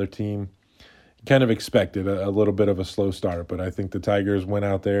against another team. Kind of expected a little bit of a slow start, but I think the Tigers went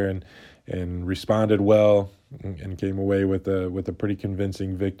out there and responded well and came away with a pretty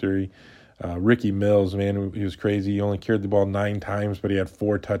convincing victory. Ricky Mills, man, he was crazy. He only carried the ball 9 times, but he had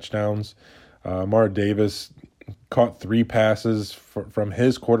 4 touchdowns. Mar Davis caught 3 passes from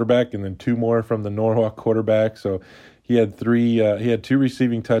his quarterback and then 2 more from the Norwalk quarterback. So he had 2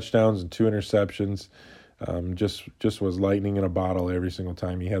 receiving touchdowns and 2 interceptions. Just was lightning in a bottle every single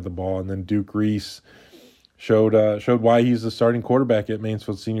time he had the ball. And then Duke Reese showed why he's the starting quarterback at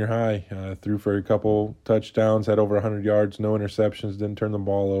Mansfield Senior High. Threw for a couple touchdowns, had over 100 yards, no interceptions, didn't turn the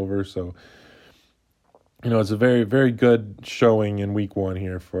ball over. So, it's a very, very good showing in week 1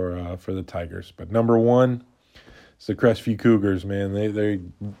 here for the Tigers. But number 1, it's the Crestview Cougars, man. They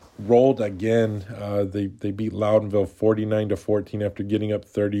rolled again. They beat Loudonville 49-14 after getting up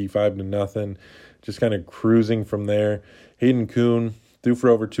 35-0. Just kind of cruising from there. Hayden Kuhn threw for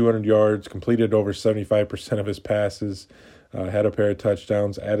over 200 yards, completed over 75% of his passes, had a pair of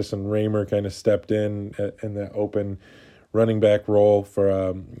touchdowns. Addison Raymer kind of stepped in the open running back role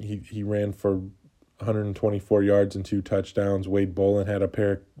for he ran for 124 yards and 2 touchdowns. Wade Bolin had a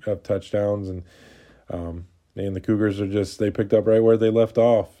pair of touchdowns, and the Cougars they picked up right where they left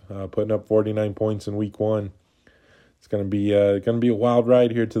off, putting up 49 points in week 1. It's going to be a wild ride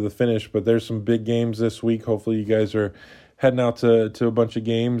here to the finish, but there's some big games this week. Hopefully you guys are heading out to a bunch of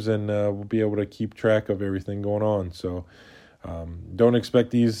games, and we'll be able to keep track of everything going on. So don't expect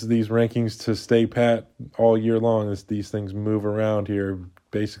these rankings to stay pat all year long. These things move around here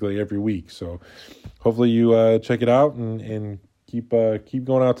basically every week. So hopefully you check it out and keep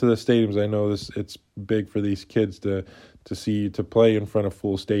going out to the stadiums. I know it's big for these kids to play in front of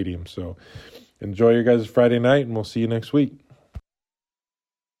full stadiums. So enjoy your guys' Friday night, and we'll see you next week.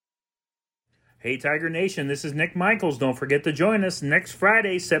 Hey, Tiger Nation, this is Nick Michaels. Don't forget to join us next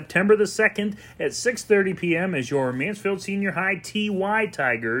Friday, September the 2nd at 6:30 p.m. as your Mansfield Senior High TY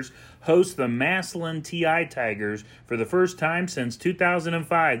Tigers host the Massillon TI Tigers. For the first time since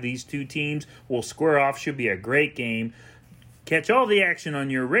 2005, these 2 teams will square off. Should be a great game. Catch all the action on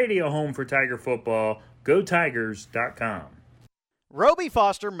your radio home for Tiger football, GoTigers.com. Roby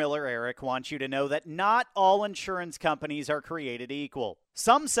Foster Miller Eric wants you to know that not all insurance companies are created equal.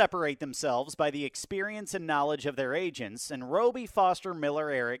 Some separate themselves by the experience and knowledge of their agents, and Roby Foster Miller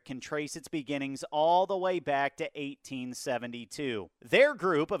Eric can trace its beginnings all the way back to 1872. Their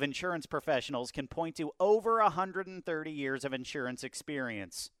group of insurance professionals can point to over 130 years of insurance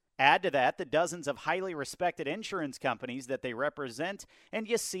experience. Add to that the dozens of highly respected insurance companies that they represent, and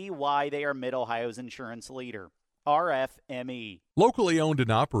you see why they are Mid-Ohio's insurance leader. RFME. Locally owned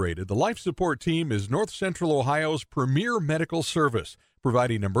and operated, the Life Support Team is North Central Ohio's premier medical service,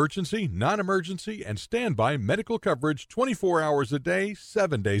 providing emergency, non-emergency, and standby medical coverage 24 hours a day,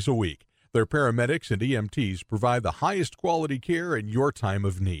 7 days a week. Their paramedics and EMTs provide the highest quality care in your time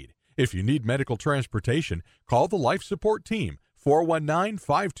of need. If you need medical transportation, call the Life Support Team,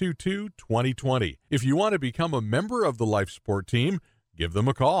 419-522-2020. If you want to become a member of the Life Support Team, give them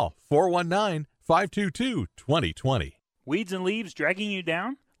a call, 419-522-2020. Weeds and leaves dragging you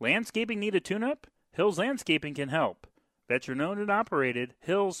down? Landscaping need a tune-up? Hills Landscaping can help. Veteran-owned and operated,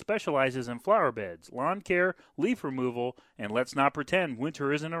 Hills specializes in flower beds, lawn care, leaf removal, and let's not pretend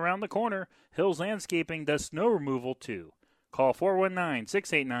winter isn't around the corner. Hills Landscaping does snow removal too. Call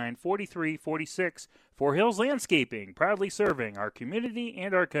 419-689-4346 for Hills Landscaping, proudly serving our community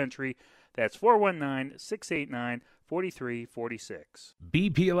and our country. That's 419-689-4346.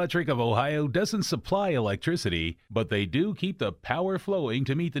 BP Electric of Ohio doesn't supply electricity, but they do keep the power flowing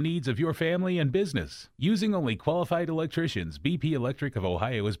to meet the needs of your family and business. Using only qualified electricians, BP Electric of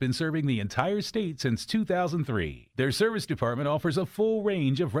Ohio has been serving the entire state since 2003. Their service department offers a full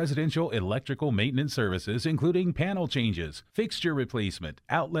range of residential electrical maintenance services, including panel changes, fixture replacement,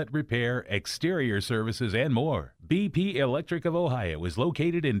 outlet repair, exterior services, and more. BP Electric of Ohio is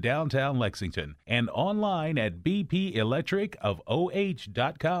located in downtown Lexington and online at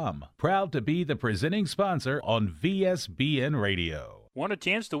bpelectricofoh.com. Proud to be the presenting sponsor on VSBN Radio. Want a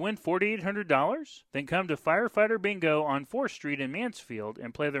chance to win $4,800? Then come to Firefighter Bingo on 4th Street in Mansfield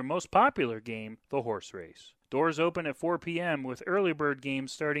and play their most popular game, the horse race. Doors open at 4 p.m. with early bird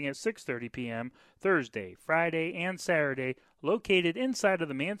games starting at 6:30 p.m. Thursday, Friday, and Saturday, located inside of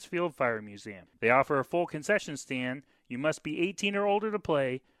the Mansfield Fire Museum. They offer a full concession stand. You must be 18 or older to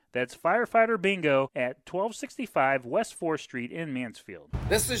play. That's Firefighter Bingo at 1265 West 4th Street in Mansfield.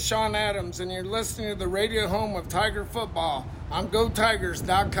 This is Sean Adams, and you're listening to the radio home of Tiger football on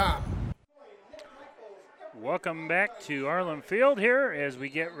GoTigers.com. Welcome back to Arlen Field here as we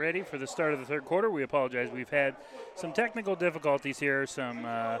get ready for the start of the third quarter. We apologize. We've had some technical difficulties here, some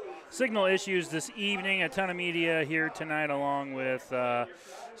signal issues this evening, a ton of media here tonight along with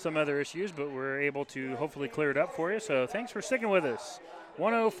some other issues, but we're able to hopefully clear it up for you. So thanks for sticking with us.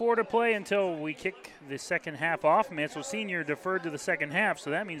 1:04 to play until we kick the second half off. Mansfield Senior deferred to the second half, so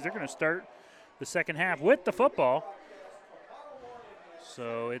that means they're going to start the second half with the football.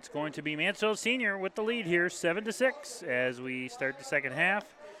 So it's going to be Mansfield Senior with the lead here, 7-6, as we start the second half.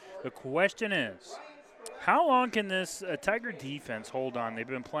 The question is, how long can this Tiger defense hold on? They've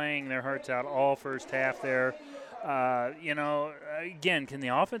been playing their hearts out all first half there. Again, can the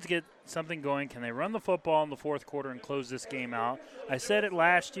offense get something going? Can they run the football in the fourth quarter and close this game out? I said it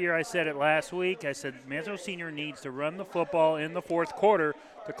last year. I said it last week. I said Mansfield Senior needs to run the football in the fourth quarter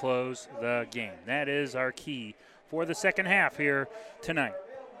to close the game. That is our key for the second half here tonight.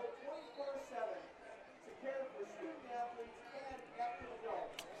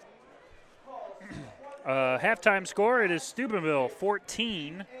 Halftime score, it is Steubenville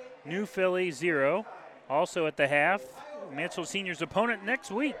 14, New Philly 0. Also at the half, Mansfield Senior's opponent next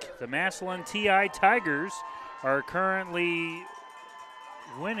week, the Massillon TI Tigers, are currently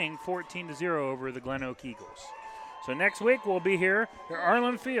winning 14-0 over the Glen Oak Eagles. So next week we'll be here at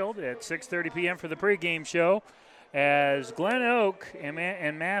Arlen Field at 6:30 p.m. for the pregame show, as Glen Oak and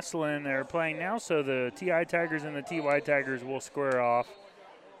Massillon are playing now, so the TI Tigers and the TY Tigers will square off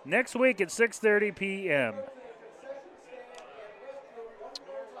next week at 6:30 p.m.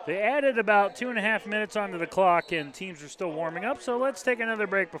 They added about 2.5 minutes onto the clock, and teams are still warming up, so let's take another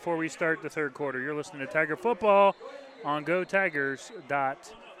break before we start the third quarter. You're listening to Tiger Football on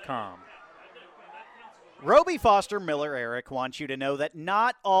GoTigers.com. Roby Foster Miller Eric wants you to know that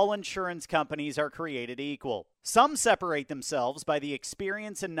not all insurance companies are created equal. Some separate themselves by the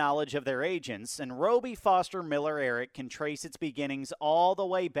experience and knowledge of their agents, and Roby Foster Miller Eric can trace its beginnings all the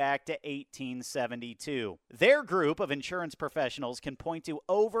way back to 1872. Their group of insurance professionals can point to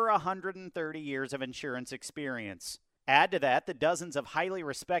over 130 years of insurance experience. Add to that the dozens of highly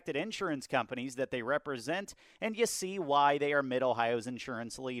respected insurance companies that they represent, and you see why they are Mid-Ohio's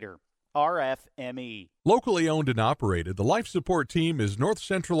insurance leader. RFME. Locally owned and operated, the Life Support Team is North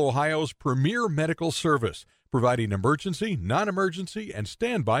Central Ohio's premier medical service, providing emergency, non-emergency, and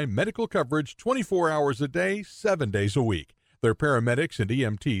standby medical coverage 24 hours a day, 7 days a week. Their paramedics and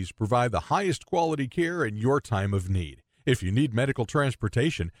EMTs provide the highest quality care in your time of need. If you need medical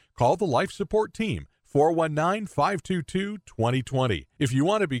transportation, call the Life Support Team, 419-522-2020. If you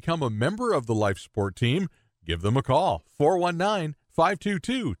want to become a member of the Life Support Team, give them a call,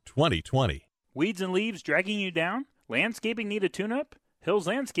 419-522-2020. Weeds and leaves dragging you down? Landscaping need a tune-up? Hills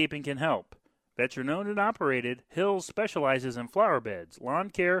Landscaping can help. Veteran-owned and operated, Hills specializes in flower beds, lawn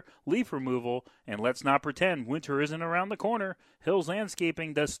care, leaf removal, and let's not pretend winter isn't around the corner. Hills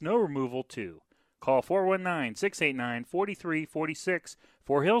Landscaping does snow removal too. Call 419-689-4346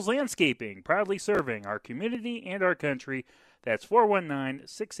 for Hills Landscaping, proudly serving our community and our country. That's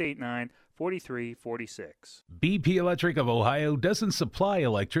 419-689-4346. BP Electric of Ohio doesn't supply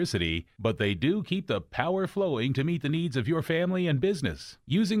electricity, but they do keep the power flowing to meet the needs of your family and business.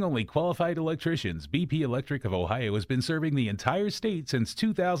 Using only qualified electricians, BP Electric of Ohio has been serving the entire state since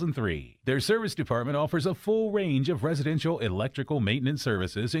 2003. Their service department offers a full range of residential electrical maintenance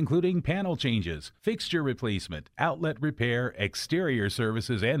services, including panel changes, fixture replacement, outlet repair, exterior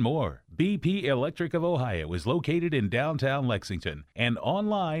services, and more. BP Electric of Ohio is located in downtown Lexington and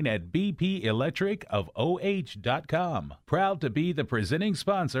online at bpelectricofoh.com. Proud to be the presenting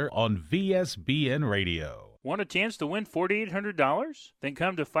sponsor on VSBN Radio. Want a chance to win $4,800? Then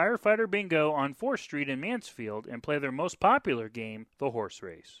come to Firefighter Bingo on 4th Street in Mansfield and play their most popular game, the horse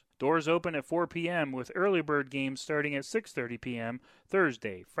race. Doors open at 4 p.m. with early bird games starting at 6:30 p.m.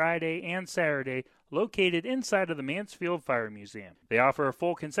 Thursday, Friday, and Saturday, located inside of the Mansfield Fire Museum. They offer a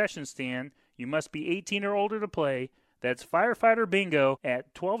full concession stand. You must be 18 or older to play. That's Firefighter Bingo at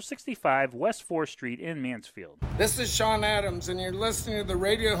 1265 West 4th Street in Mansfield. This is Sean Adams, and you're listening to the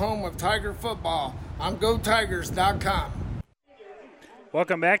radio home of Tiger Football on GoTigers.com.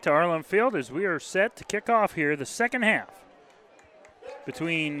 Welcome back to Arlen Field as we are set to kick off here the second half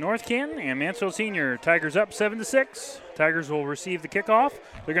between North Canton and Mansfield Senior. Tigers up 7-6. Tigers will receive the kickoff.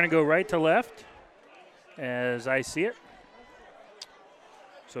 They're going to go right to left as I see it.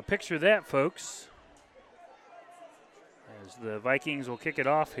 So picture that, folks, as the Vikings will kick it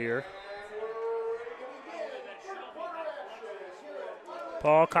off here.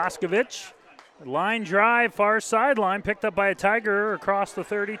 Paul Koskovich, line drive, far sideline, picked up by a Tiger across the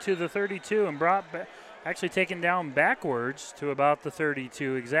 30 to the 32 and brought back, actually taken down backwards to about the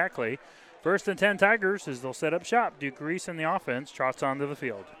 32 exactly. First and 10 Tigers as they'll set up shop. Duke Reese in the offense trots onto the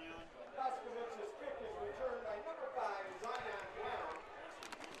field.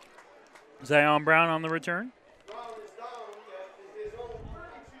 Zion Brown on the return.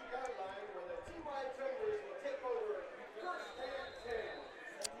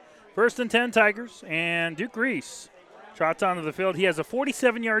 First and 10 Tigers, and Duke Reese trots onto the field. He has a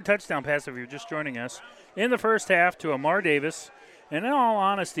 47-yard touchdown pass, if you're just joining us, in the first half to Amar Davis. And in all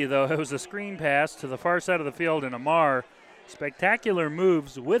honesty, though, it was a screen pass to the far side of the field, and Amar spectacular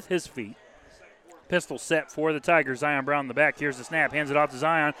moves with his feet. Pistol set for the Tigers. Zion Brown in the back. Here's the snap. Hands it off to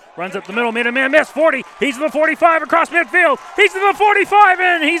Zion. Runs up the middle. Made a man miss. 40. He's to the 45 across midfield. He's to the 45,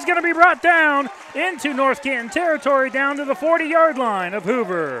 and he's going to be brought down into North Canton territory down to the 40-yard line of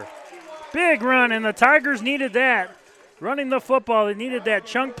Hoover. Big run, and the Tigers needed that. Running the football, they needed that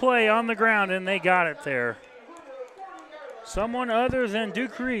chunk play on the ground, and they got it there. Someone other than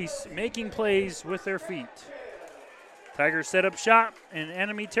Duke Reese making plays with their feet. Tigers set up shop in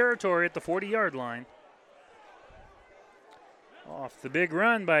enemy territory at the 40-yard line. Off the big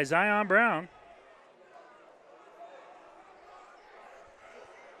run by Zion Brown.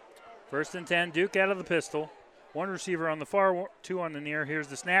 First and 10, Duke out of the pistol. One receiver on the far, two on the near. Here's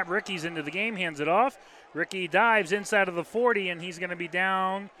the snap. Ricky's into the game, hands it off. Ricky dives inside of the 40, and he's going to be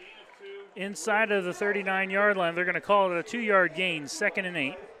down inside of the 39-yard line. They're going to call it a 2-yard gain, 2nd and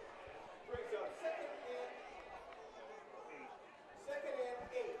 8.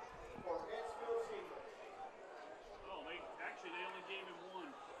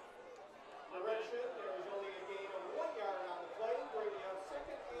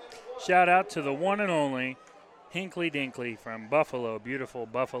 Shout out to the one and only Hinkley Dinkley from Buffalo, beautiful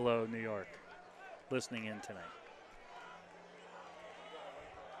Buffalo, New York, listening in tonight.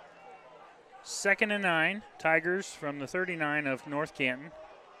 2nd and 9, Tigers from the 39 of North Canton.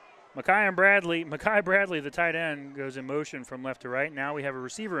 Makai Bradley, the tight end, goes in motion from left to right. Now we have a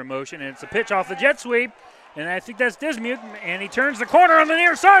receiver in motion, and it's a pitch off the jet sweep, and I think that's Dismuke, and he turns the corner on the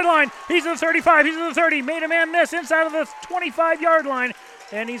near sideline. He's in the 35, he's in the 30, made a man miss inside of the 25-yard line,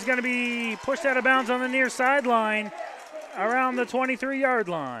 and he's going to be pushed out of bounds on the near sideline around the 23-yard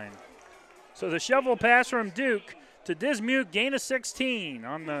line. So the shovel pass from Duke to Dismuke, gain of 16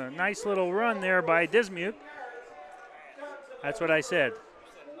 on the nice little run there by Dismuke. That's what I said.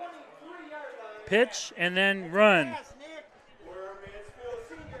 Pitch and then run.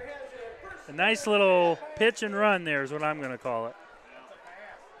 A nice little pitch and run there is what I'm going to call it.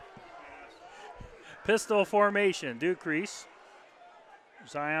 Pistol formation, Duke Reese.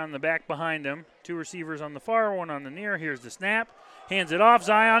 Zion in the back behind him. Two receivers on the far, one on the near. Here's the snap. Hands it off.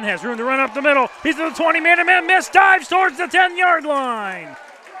 Zion has room to run up the middle. He's to the 20, made a man miss, dives towards the 10-yard line.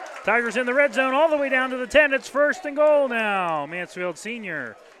 Tigers in the red zone all the way down to the 10. It's 1st and goal now. Mansfield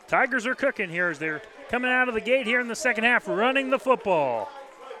Senior. Tigers are cooking here as they're coming out of the gate here in the second half, running the football.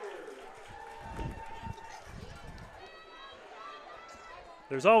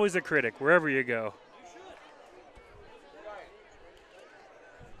 There's always a critic wherever you go.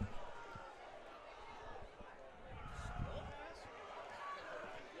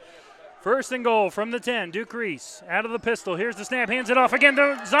 First and goal from the 10, Duke Reese out of the pistol. Here's the snap, hands it off again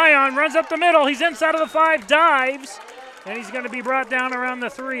to Zion, runs up the middle. He's inside of the 5, dives, and he's going to be brought down around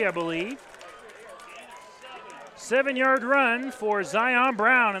the 3, I believe. 7-yard run for Zion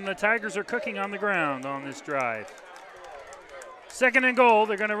Brown, and the Tigers are cooking on the ground on this drive. 2nd and goal.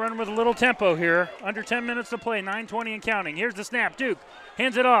 They're going to run with a little tempo here. Under 10 minutes to play, 9:20 and counting. Here's the snap. Duke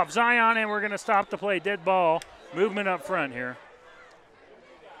hands it off. Zion, and we're going to stop the play. Dead ball. Movement up front here.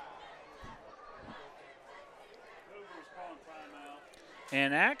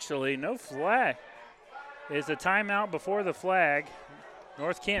 And actually, no flag. It's a timeout before the flag.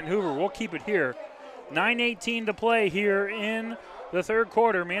 North Canton Hoover will keep it here. 9:18 to play here in the third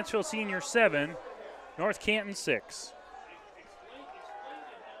quarter. Mansfield Senior 7, North Canton 6.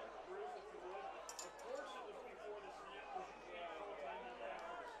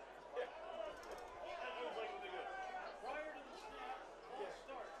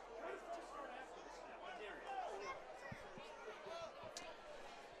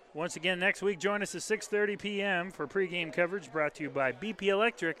 Once again, next week, join us at 6:30 p.m. for pregame coverage brought to you by BP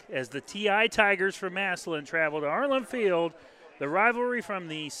Electric as the TI Tigers from Massillon travel to Arlen Field. The rivalry from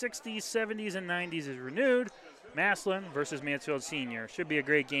the 60s, 70s, and 90s is renewed. Massillon versus Mansfield Senior. Should be a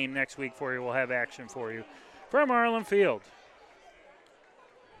great game next week for you. We'll have action for you from Arlen Field.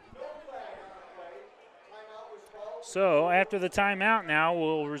 So after the timeout now,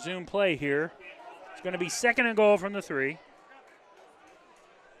 we'll resume play here. It's going to be 2nd and goal from the 3.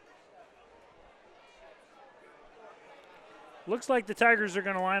 Looks like the Tigers are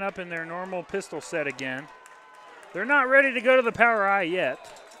going to line up in their normal pistol set again. They're not ready to go to the power I yet.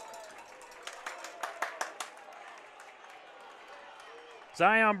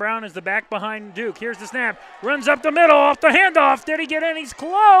 Zion Brown is the back behind Duke. Here's the snap. Runs up the middle off the handoff. Did he get in? He's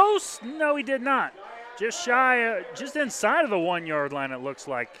close. No, he did not. Just shy, just inside of the 1 yard line, it looks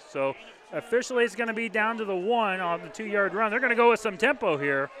like. So officially it's going to be down to the 1 on the 2 yard run. They're going to go with some tempo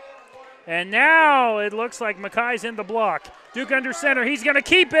here. And now it looks like Mackay's in the block. Duke under center. He's going to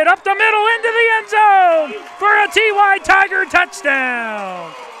keep it up the middle into the end zone for a TY Tiger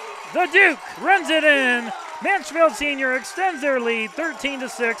touchdown. The Duke runs it in. Mansfield Senior extends their lead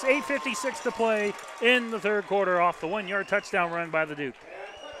 13-6, 8:56 to play in the third quarter off the 1 yard touchdown run by the Duke.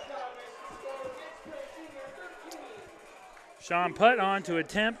 Sean Putt on to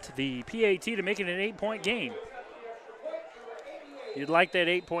attempt the PAT to make it an 8-point game. You'd like that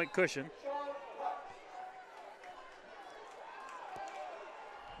 8-point cushion.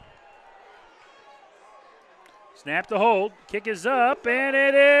 Snap to hold. Kick is up, and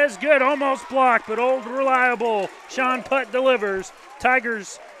it is good. Almost blocked, but old reliable Sean Putt delivers.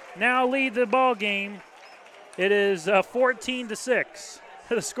 Tigers now lead the ball game. It is 14-6.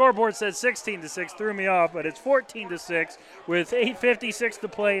 The scoreboard says 16-6, threw me off, but it's 14-6 with 8:56 to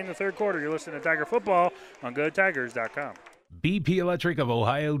play in the third quarter. You're listening to Tiger Football on GoTigers.com. BP Electric of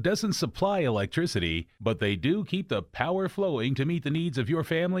Ohio doesn't supply electricity, but they do keep the power flowing to meet the needs of your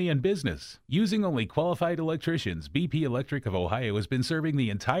family and business. Using only qualified electricians, BP Electric of Ohio has been serving the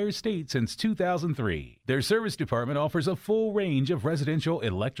entire state since 2003. Their service department offers a full range of residential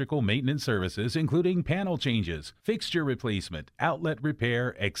electrical maintenance services, including panel changes, fixture replacement, outlet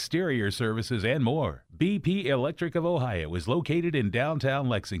repair, exterior services, and more. BP Electric of Ohio is located in downtown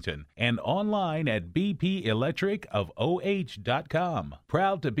Lexington and online at bpelectricofoh.com.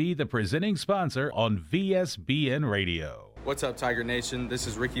 Proud to be the presenting sponsor on VSBN Radio. What's up, Tiger Nation? This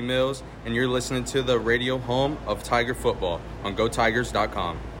is Ricky Mills, and you're listening to the radio home of Tiger Football on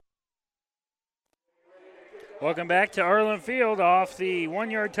GoTigers.com. Welcome back to Arlen Field off the 1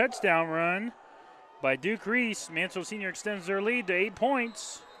 yard touchdown run by Duke Reese. Mansfield Senior extends their lead to 8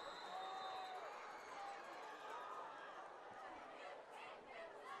 points.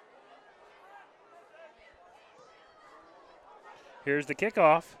 Here's the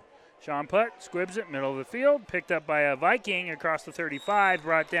kickoff. Sean Putt squibs it, middle of the field, picked up by a Viking across the 35,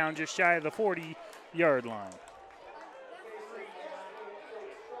 brought down just shy of the 40-yard line.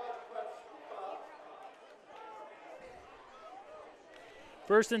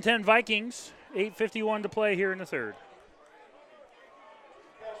 First and 10 Vikings, 8:51 to play here in the third.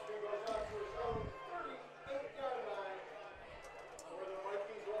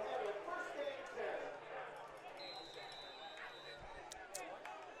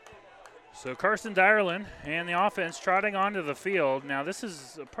 So Carson Dyerland and the offense trotting onto the field. Now this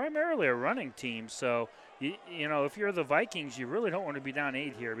is primarily a running team, so you know, if you're the Vikings, you really don't want to be down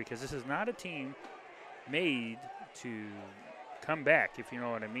 8 here because this is not a team made to come back, if you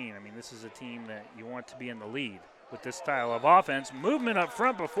know what I mean. I mean, this is a team that you want to be in the lead with this style of offense. Movement up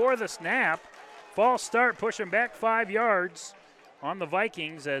front before the snap. False start, pushing back 5 yards on the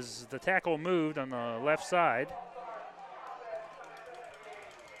Vikings as the tackle moved on the left side.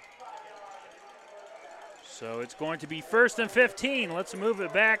 So it's going to be first and 15. Let's move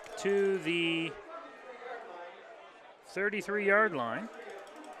it back to the 33-yard line.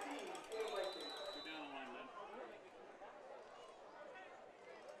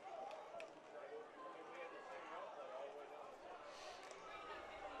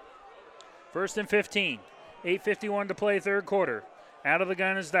 First and 15. 8:51 to play, third quarter. Out of the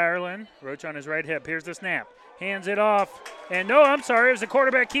gun is Dyerland. Roach on his right hip. Here's the snap. Hands it off. And no, I'm sorry, it was the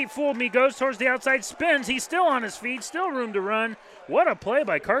quarterback keep fooled me. Goes towards the outside, spins. He's still on his feet, still room to run. What a play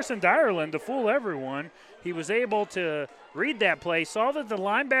by Carson Dyerland to fool everyone. He was able to read that play, saw that the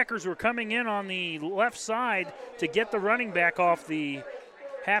linebackers were coming in on the left side to get the running back off the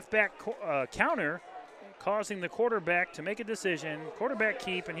halfback counter, causing the quarterback to make a decision. Quarterback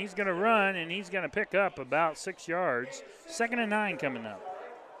keep, and he's going to run, and he's going to pick up about 6 yards. 2nd and 9 coming up.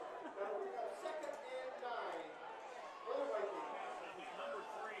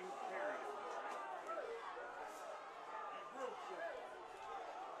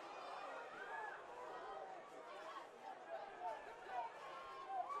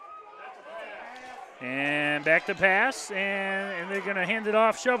 And back to pass, and they're going to hand it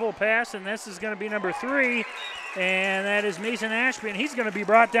off, shovel pass, and this is going to be number 3, and that is Mason Ashby, and he's going to be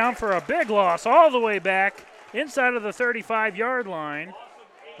brought down for a big loss all the way back inside of the 35-yard line.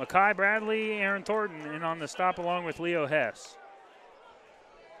 Mackay Bradley, Aaron Thornton in on the stop along with Leo Hess.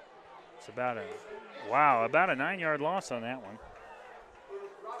 It's about a 9-yard loss on that one.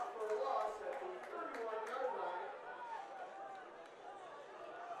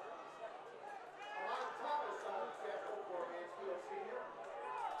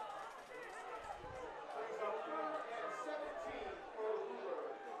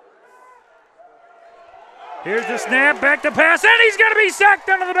 Here's the snap, back to pass, and he's going to be sacked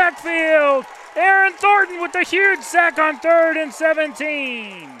out of the backfield. Aaron Thornton with the huge sack on 3rd and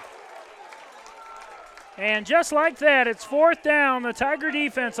 17. And just like that, it's 4th down. The Tiger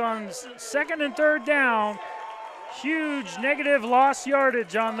defense on 2nd and 3rd down. Huge negative lost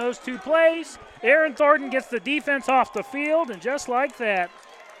yardage on those 2 plays. Aaron Thornton gets the defense off the field, and just like that,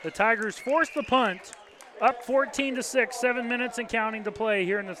 the Tigers force the punt, up 14-6, 7 minutes and counting to play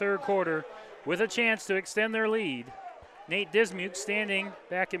here in the 3rd quarter, with a chance to extend their lead. Nate Dismuke standing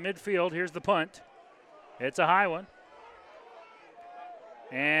back at midfield. Here's the punt. It's a high one.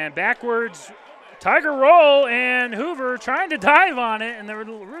 And backwards, Tiger roll, and Hoover trying to dive on it, and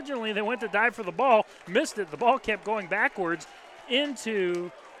originally they went to dive for the ball, missed it. The ball kept going backwards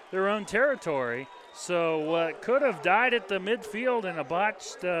into their own territory. So what could have died at the midfield in a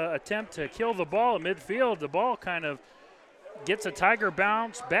botched attempt to kill the ball at midfield, the ball kind of gets a Tiger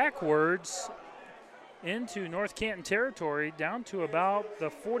bounce backwards into North Canton territory down to about the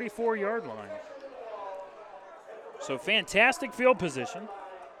 44-yard line. So fantastic field position.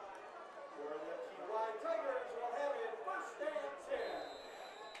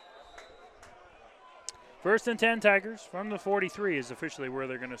 First and 10 Tigers from the 43 is officially where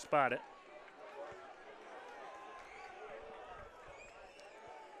they're going to spot it.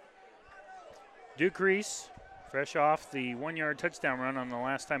 Duke Reese, fresh off the 1-yard touchdown run on the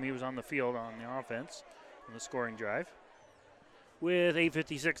last time he was on the field on the offense on the scoring drive. With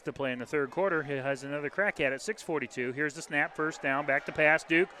 8:56 to play in the 3rd quarter, he has another crack at it, 6:42. Here's the snap, first down, back to pass.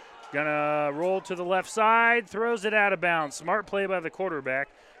 Duke gonna roll to the left side, throws it out of bounds. Smart play by the quarterback,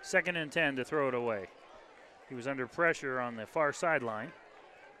 2nd and 10 to throw it away. He was under pressure on the far sideline.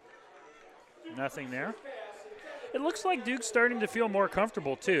 Nothing there. It looks like Duke's starting to feel more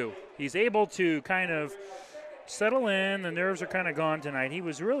comfortable too. He's able to kind of settle in. The nerves are kind of gone tonight. He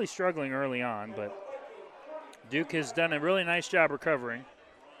was really struggling early on, but Duke has done a really nice job recovering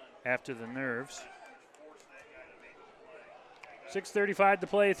after the nerves. 6:35 to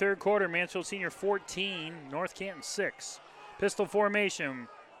play, 3rd quarter. Mansfield Senior 14, North Canton 6. Pistol formation.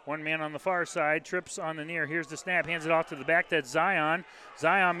 One man on the far side, trips on the near. Here's the snap, hands it off to the back. That's Zion.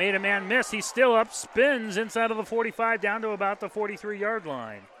 Zion made a man miss. He's still up, spins inside of the 45 down to about the 43-yard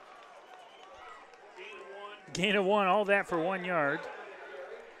line. Gain of 1, all that for 1 yard.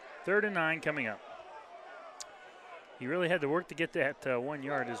 3rd and 9 coming up. He really had to work to get that 1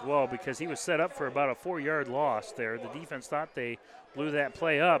 yard as well because he was set up for about a 4-yard loss there. The defense thought they blew that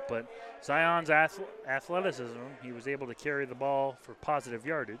play up, but Zion's athleticism, he was able to carry the ball for positive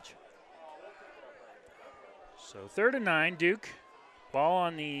yardage. So 3rd and 9, Duke. Ball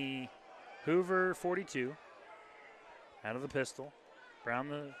on the Hoover 42. Out of the pistol. Brown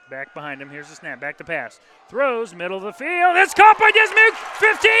the back behind him. Here's the snap. Back to pass. Throws, middle of the field. It's caught by Dismuke.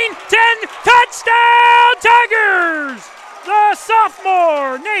 15, 10, touchdown Tigers! The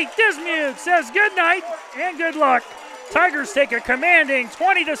sophomore, Nate Dismuke, says good night and good luck. Tigers take a commanding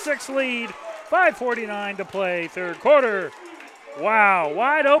 20-6 lead. 5:49 to play, 3rd quarter. Wow,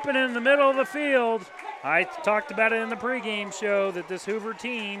 wide open in the middle of the field. I talked about it in the pregame show that this Hoover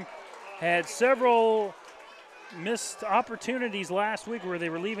team had several missed opportunities last week where they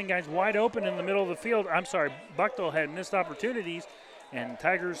were leaving guys wide open in the middle of the field. I'm sorry, Bucknell had missed opportunities, and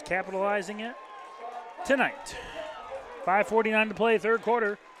Tigers capitalizing it tonight. 5:49 to play, 3rd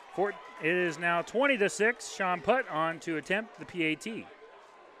quarter. It is now 20-6. Sean Putt on to attempt the PAT.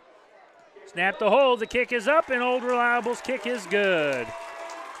 Snap to hold. The kick is up, and Old Reliable's kick is good.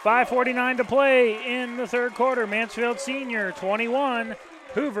 5:49 to play in the 3rd quarter. Mansfield Senior 21,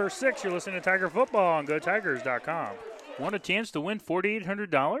 Hoover 6. You're listening to Tiger Football on GoTigers.com. Want a chance to win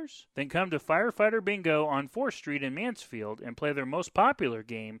 $4,800? Then come to Firefighter Bingo on 4th Street in Mansfield and play their most popular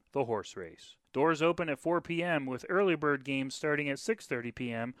game, the horse race. Doors open at 4 p.m. with early bird games starting at 6:30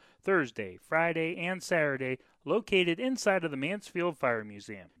 p.m. Thursday, Friday, and Saturday, located inside of the Mansfield Fire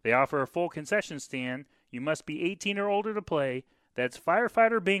Museum. They offer a full concession stand. You must be 18 or older to play. That's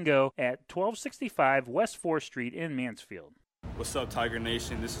Firefighter Bingo at 1265 West 4th Street in Mansfield. What's up, Tiger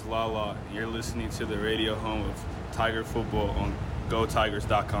Nation? This is Lala, and you're listening to the radio home of Tiger Football on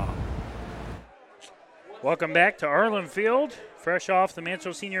GoTigers.com. Welcome back to Arlen Field. Fresh off the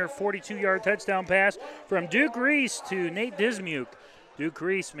Mansfield Senior 42-yard touchdown pass from Duke Reese to Nate Dismuke. Duke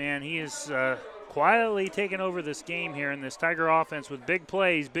Reese, man, he has quietly taken over this game here in this Tiger offense with big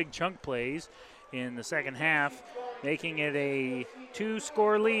plays, big chunk plays in the second half, making it a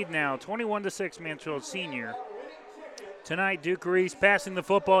 2-score lead now, 21-6 Mansfield Senior. Tonight, Duke Reese passing the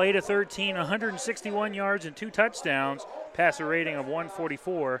football 8 of 13, 161 yards and 2 touchdowns, passer rating of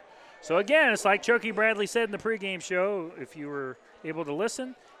 144. So again, it's like Choky Bradley said in the pregame show, if you were able to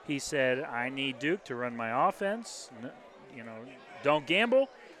listen, he said, I need Duke to run my offense. You know, don't gamble,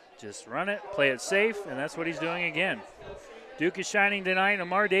 just run it, play it safe, and that's what he's doing again. Duke is shining tonight.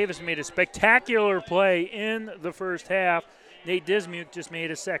 Amar Davis made a spectacular play in the first half. Nate Dismuke just made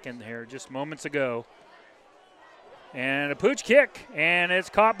a second here just moments ago. And a pooch kick, and it's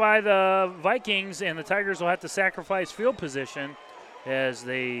caught by the Vikings, and the Tigers will have to sacrifice field position as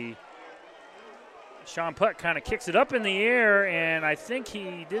Sean Putt kind of kicks it up in the air, and I think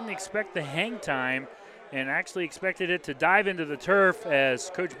he didn't expect the hang time and actually expected it to dive into the turf, as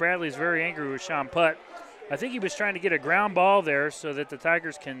Coach Bradley is very angry with Sean Putt. I think he was trying to get a ground ball there so that the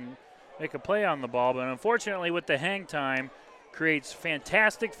Tigers can make a play on the ball, but unfortunately with the hang time, creates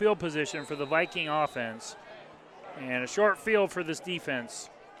fantastic field position for the Viking offense. And a short field for this defense.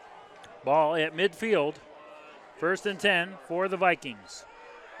 Ball at midfield. 1st and 10 for the Vikings.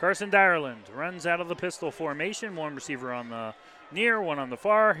 Carson Dyerland runs out of the pistol formation. One receiver on the near, one on the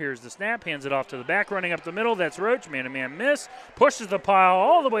far. Here's the snap. Hands it off to the back. Running up the middle. That's Roach. Man-to-man miss. Pushes the pile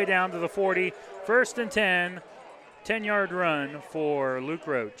all the way down to the 40. 1st and 10. 10-yard run for Luke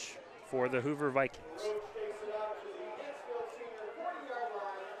Roach for the Hoover Vikings.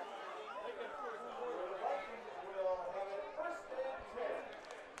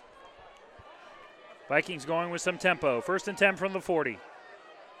 Vikings going with some tempo. 1st and 10 from the 40.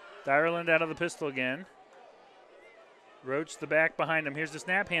 Dyerland out of the pistol again. Roach the back behind him. Here's the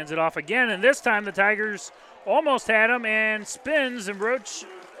snap. Hands it off again. And this time the Tigers almost had him and spins. And Roach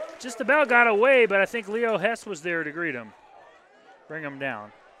just about got away, but I think Leo Hess was there to greet him. Bring him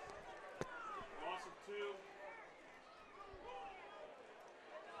down.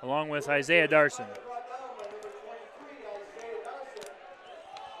 Along with Isaiah Darson.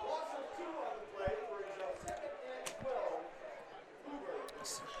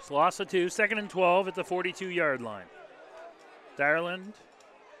 Loss of 2, 2nd and 12 at the 42-yard line. Dyerland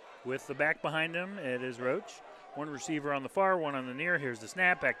with the back behind him. It is Roach. One receiver on the far, one on the near. Here's the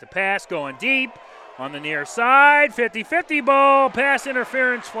snap, back to pass, going deep on the near side. 50-50 ball, pass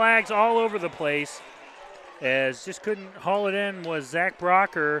interference flags all over the place. As just couldn't haul it in was Zach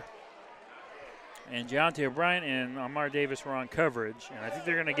Brocker, and Deontay O'Brien and Amar Davis were on coverage. And I think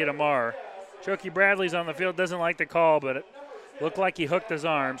they're going to get Amar. Choky Bradley's on the field, doesn't like the call, but looked like he hooked his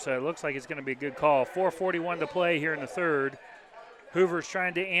arm, so it looks like it's going to be a good call. 4:41 to play here in the third. Hoover's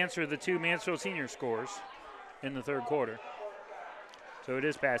trying to answer the 2 Mansfield Senior scores in the third quarter. So it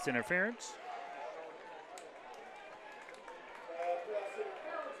is pass interference.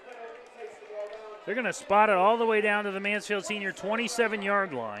 They're going to spot it all the way down to the Mansfield Senior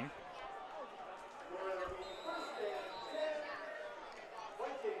 27-yard line.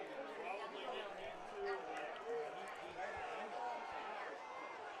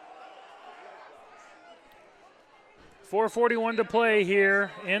 .441 to play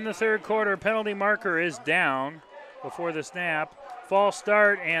here in the third quarter. Penalty marker is down before the snap. False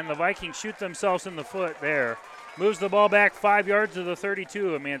start, and the Vikings shoot themselves in the foot there. Moves the ball back 5 yards to the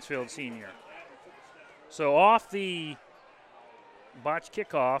 32 of Mansfield Senior. So off the botched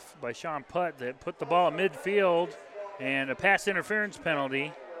kickoff by Sean Putt that put the ball at midfield, and a pass interference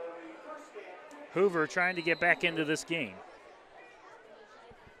penalty. Hoover trying to get back into this game.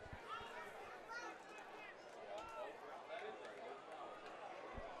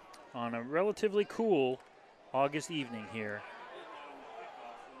 On a relatively cool August evening here.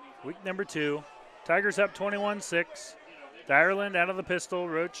 Week number 2. Tigers up 21-6. Dyerland out of the pistol.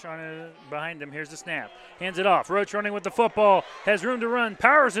 Roach behind him. Here's the snap. Hands it off. Roach running with the football. Has room to run.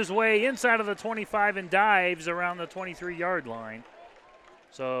 Powers his way inside of the 25 and dives around the 23-yard line.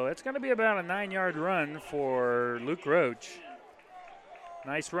 So it's going to be about a 9-yard run for Luke Roach.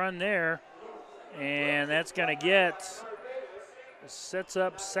 Nice run there. And that's going to get... sets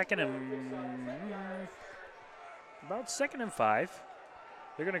up about second and 5.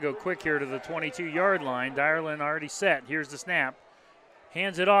 They're going to go quick here to the 22-yard line. Dyerland already set. Here's the snap.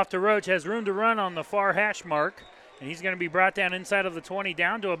 Hands it off to Roach. Has room to run on the far hash mark. And he's going to be brought down inside of the 20,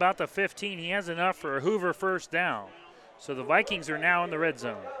 down to about the 15. He has enough for a Hoover first down. So the Vikings are now in the red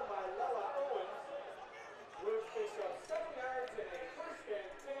zone.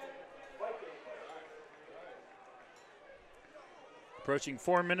 Approaching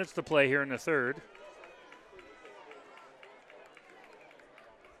 4 minutes to play here in the third.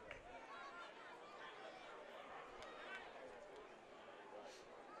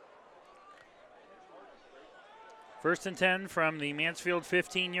 First and 10 from the Mansfield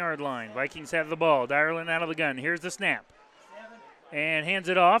 15-yard line. Vikings have the ball. Dyerland out of the gun. Here's the snap. And hands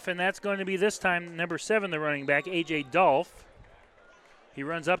it off, and that's going to be this time number 7, the running back, A.J. Dolph. He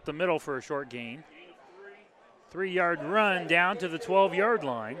runs up the middle for a short gain. 3-yard run down to the 12-yard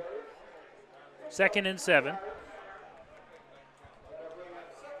line. 2nd and 7.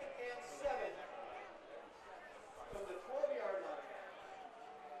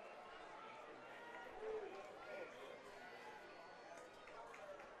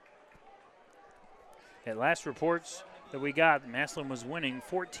 At last reports that we got, Massillon was winning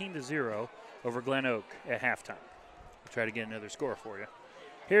 14-0 over Glen Oak at halftime. We'll try to get another score for you.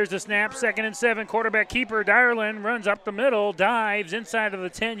 Here's the snap, 2nd and 7. Quarterback keeper Dyerland runs up the middle, dives inside of the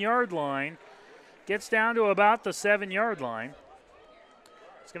 10-yard line, gets down to about the 7-yard line.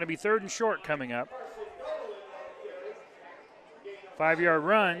 It's going to be 3rd and short coming up. 5-yard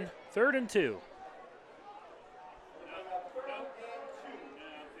run, 3rd and 2.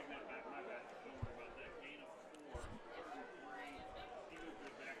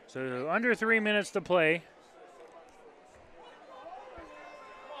 So under 3 minutes to play.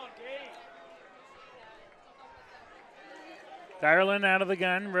 Dyerland out of the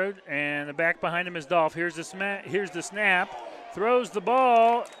gun, and the back behind him is Dolph. Here's the snap, throws the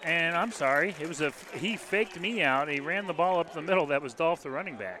ball, and I'm sorry, he faked me out. He ran the ball up the middle. That was Dolph, the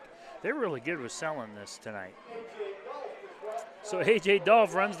running back. They're really good with selling this tonight. So A.J.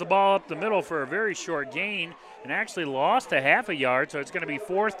 Dolph runs the ball up the middle for a very short gain and actually lost a half a yard, so it's going to be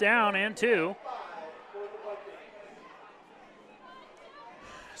 4th down and 2.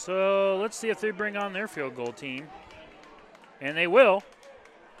 So let's see if they bring on their field goal team. And they will.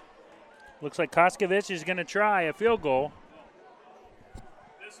 Looks like Koskovich is going to try a field goal.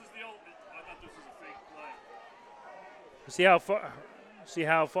 This is the old. I thought this was a fake play. See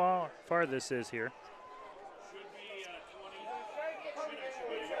how far this is here.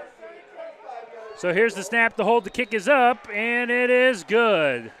 So here's the snap, the hold, the kick is up, and it is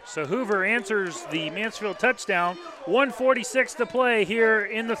good. So Hoover answers the Mansfield touchdown. 1:46 to play here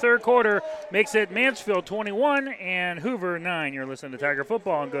in the third quarter. Makes it Mansfield 21 and Hoover 9. You're listening to Tiger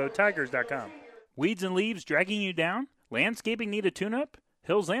Football on GoTigers.com. Weeds and leaves dragging you down? Landscaping need a tune-up?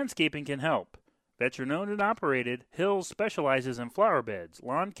 Hills Landscaping can help. Veteran-owned and operated, Hills specializes in flower beds,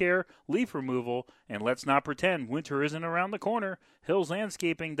 lawn care, leaf removal, and let's not pretend winter isn't around the corner. Hills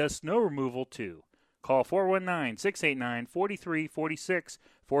Landscaping does snow removal too. Call 419-689-4346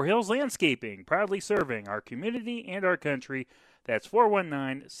 for Hills Landscaping, proudly serving our community and our country. That's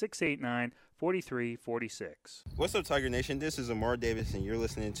 419-689-4346. What's up, Tiger Nation? This is Amar Davis, and you're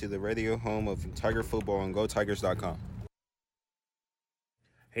listening to the radio home of Tiger Football on GoTigers.com.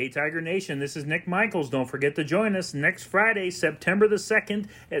 Hey, Tiger Nation, this is Nick Michaels. Don't forget to join us next Friday, September the 2nd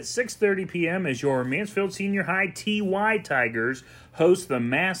at 6:30 p.m. as your Mansfield Senior High TY Tigers host the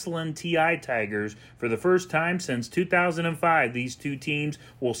Massillon TI Tigers for the first time since 2005. These two teams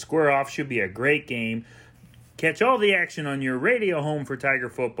will square off. Should be a great game. Catch all the action on your radio home for Tiger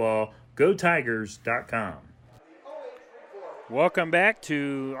Football, GoTigers.com. Welcome back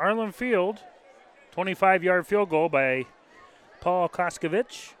to Arlen Field. 25-yard field goal by Paul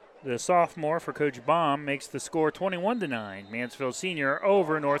Koskovich, the sophomore for Coach Baum, makes the score 21-9. Mansfield Senior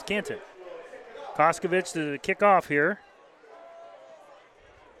over North Canton. Koskovich to kick off here.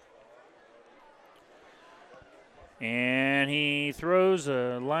 And he throws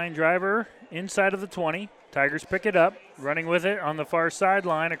a line driver inside of the 20. Tigers pick it up, running with it on the far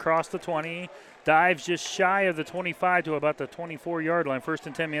sideline across the 20. Dives just shy of the 25 to about the 24-yard line. 1st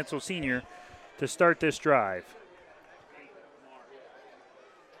and 10 Mansfield Senior to start this drive.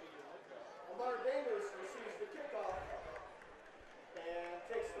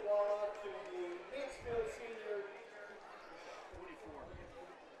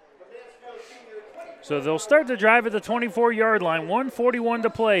 So they'll start the drive at the 24-yard line. 1:41 to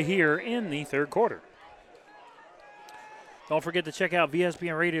play here in the third quarter. Don't forget to check out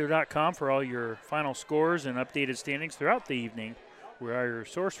VSBNradio.com for all your final scores and updated standings throughout the evening. We are your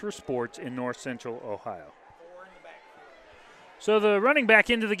source for sports in North Central Ohio. So the running back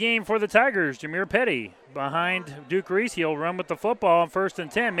into the game for the Tigers, Jameer Petty, behind Duke Reese. He'll run with the football on 1st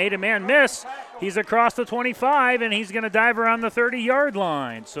and 10. Made a man miss. He's across the 25, and he's going to dive around the 30-yard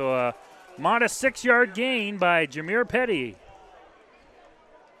line. So a modest 6-yard gain by Jameer Petty.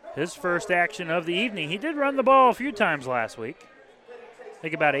 His first action of the evening. He did run the ball a few times last week. I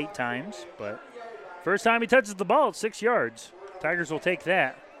think about 8 times, but first time he touches the ball, it's 6 yards. Tigers will take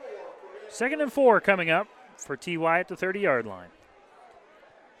that. 2nd and 4 coming up for TY at the 30-yard line.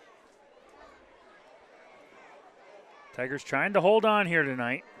 Tigers trying to hold on here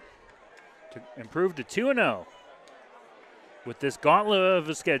tonight to improve to 2-0. with this gauntlet of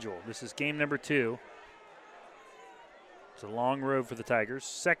a schedule. This is game number 2. It's a long road for the Tigers.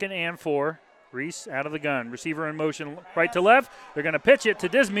 2nd and 4. Reese out of the gun. Receiver in motion right to left. They're going to pitch it to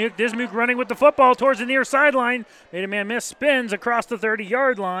Dismuke. Dismuke running with the football towards the near sideline. Made a man miss. Spins across the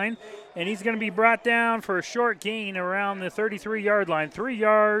 30-yard line. And he's going to be brought down for a short gain around the 33-yard line. 3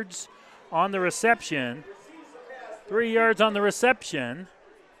 yards on the reception. 3 yards on the reception.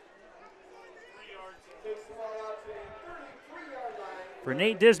 For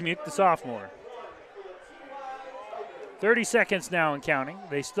Nate Dismuke, the sophomore. 30 seconds now and counting.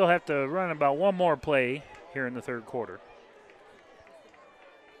 They still have to run about one more play here in the third quarter.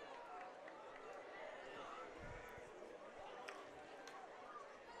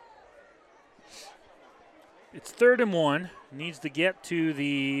 It's 3rd and 1. Needs to get to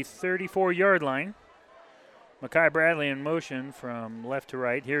the 34-yard line. Makai Bradley in motion from left to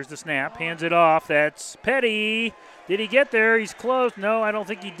right. Here's the snap. Hands it off. That's Petty. Did he get there? He's close. No, I don't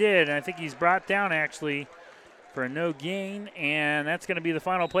think he did. I think he's brought down, actually, for a no gain. And that's going to be the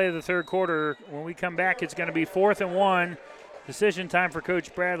final play of the third quarter. When we come back, it's going to be 4th and 1. Decision time for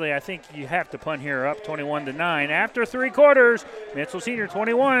Coach Bradley. I think you have to punt here, up 21-9. After 3 quarters, Mansfield Senior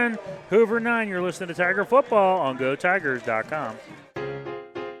 21, Hoover 9. You're listening to Tiger Football on GoTigers.com.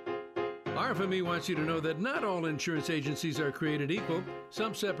 RFME wants you to know that not all insurance agencies are created equal.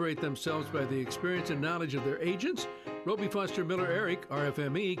 Some separate themselves by the experience and knowledge of their agents. Roby Foster Miller Eric,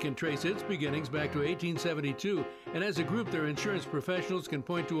 RFME, can trace its beginnings back to 1872, and as a group, their insurance professionals can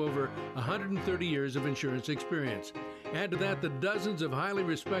point to over 130 years of insurance experience. Add to that the dozens of highly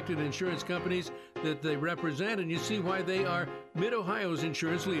respected insurance companies that they represent, and you see why they are Mid-Ohio's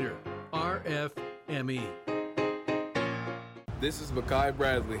insurance leader, RFME. This is Makai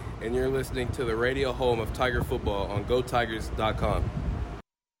Bradley, and you're listening to the radio home of Tiger Football on GoTigers.com.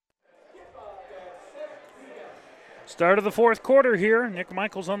 Start of the fourth quarter here. Nick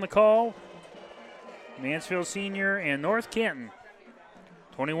Michaels on the call. Mansfield Senior and North Canton.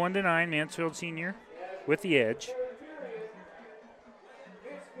 21-9, Mansfield Senior with the edge.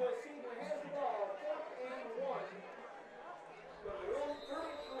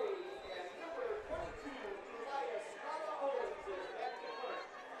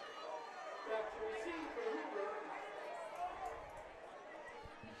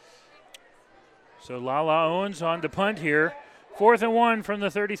 So Lala Owens on to punt here. 4th and 1 from the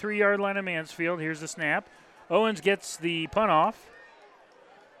 33-yard line of Mansfield. Here's the snap. Owens gets the punt off.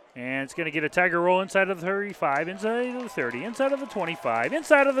 And it's going to get a Tiger roll inside of the 35, inside of the 30, inside of the 25,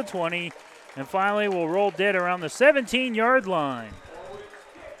 inside of the 20, and finally will roll dead around the 17-yard line.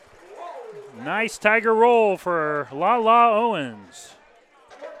 Nice Tiger roll for Lala Owens.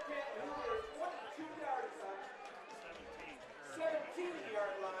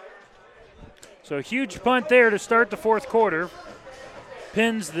 So a huge punt there to start the fourth quarter.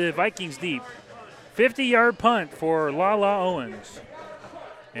 Pins the Vikings deep. 50-yard punt for Lala Owens.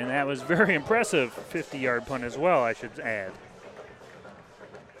 And that was very impressive 50-yard punt as well, I should add.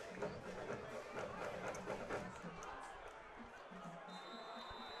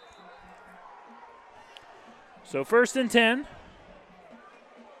 So 1st and 10.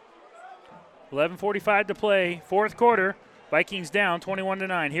 11:45 to play, fourth quarter. Vikings down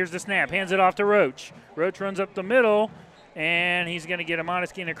 21-9. Here's the snap. Hands it off to Roach. Roach runs up the middle, and he's going to get a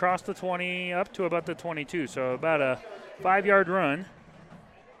modest gain across the 20 up to about the 22. So about a 5-yard run.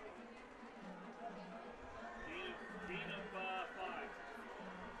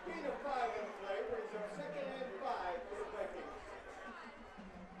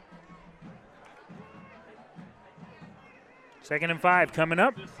 Second and 5 coming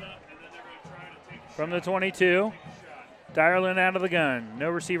up from the 22. Dyerlin out of the gun. No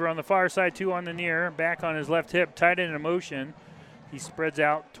receiver on the far side, 2 on the near. Back on his left hip, tight end in motion. He spreads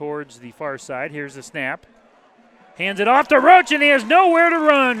out towards the far side. Here's the snap. Hands it off to Roach, and he has nowhere to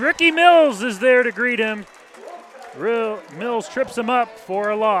run. Ricky Mills is there to greet him. Mills trips him up for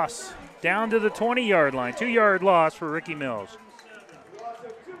a loss. Down to the 20-yard line. 2-yard loss for Ricky Mills.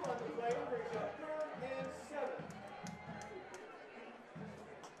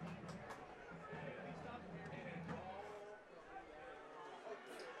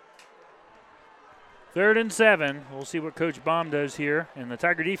 Third and 7. We'll see what Coach Baum does here. And the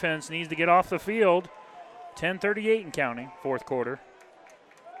Tiger defense needs to get off the field. 10:38 and counting, fourth quarter.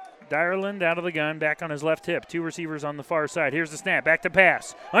 Dyerland out of the gun, back on his left hip. 2 receivers on the far side. Here's the snap, back to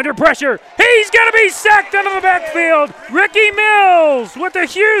pass. Under pressure. He's going to be sacked out of the backfield. Ricky Mills with a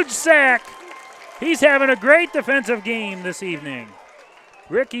huge sack. He's having a great defensive game this evening.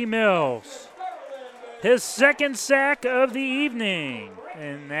 Ricky Mills. His second sack of the evening.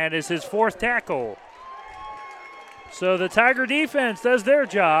 And that is his 4th tackle. So the Tiger defense does their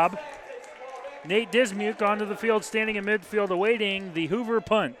job. Nate Dismuke onto the field, standing in midfield, awaiting the Hoover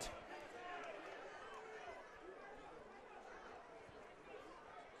punt.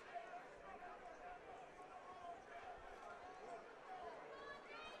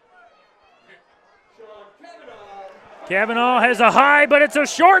 Kavanaugh has a high, but it's a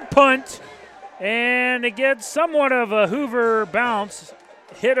short punt. And it gets somewhat of a Hoover bounce,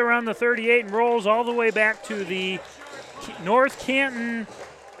 hit around the 38 and rolls all the way back to the North Canton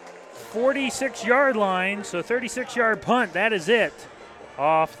 46-yard line. So 36-yard punt, that is it.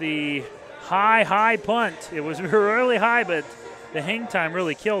 Off the high punt. It was really high, but the hang time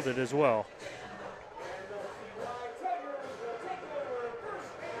really killed it as well.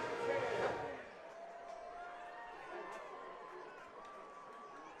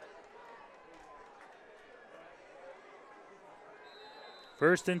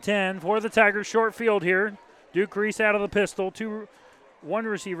 First and 10 for the Tigers, short field here. Duke Reese out of the pistol. One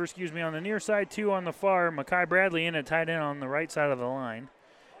receiver, on the near side, two on the far. Makai Bradley in at tight end on the right side of the line.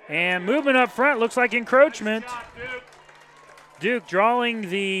 And movement up front, looks like encroachment. Duke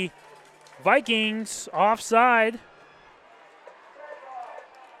drawing the Vikings offside.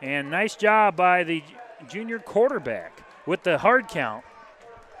 And nice job by the junior quarterback with the hard count,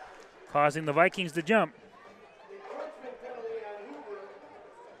 causing the Vikings to jump.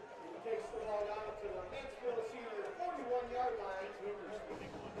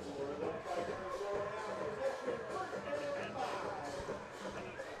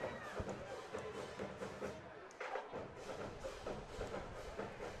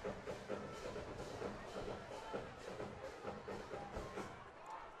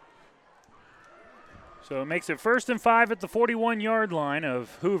 So it makes it 1st and 5 at the 41-yard line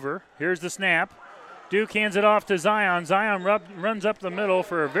of Hoover. Here's the snap. Duke hands it off to Zion. Zion runs up the middle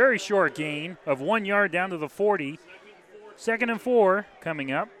for a very short gain of 1 yard down to the 40. 2nd and 4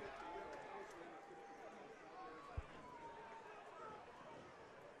 coming up.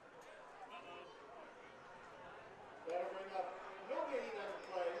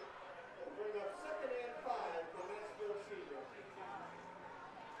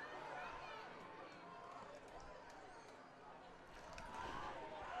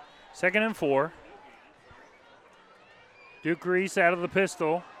 Second and 4. Duke Reese out of the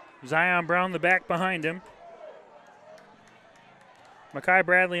pistol. Zion Brown the back behind him. Makai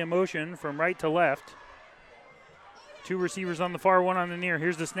Bradley in motion from right to left. Two receivers on the far, one on the near.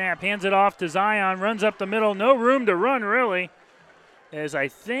 Here's the snap. Hands it off to Zion. Runs up the middle. No room to run, really, as I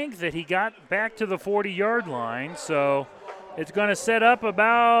think that he got back to the 40-yard line. So it's going to set up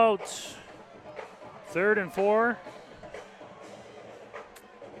about 3rd and 4.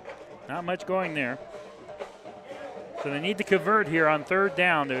 Not much going there. So they need to convert here on 3rd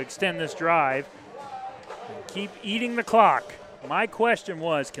down to extend this drive and keep eating the clock. My question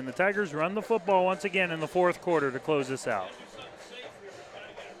was, can the Tigers run the football once again in the 4th quarter to close this out?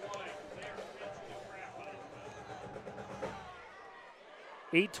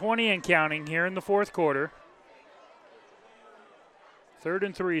 .8:20 and counting here in the 4th quarter. 3rd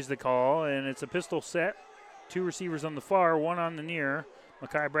and 3 is the call, and it's a pistol set. Two receivers on the far, one on the near.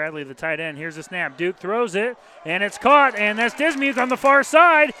 Makai Bradley, the tight end. Here's the snap. Duke throws it, and it's caught, and that's Dismuke on the far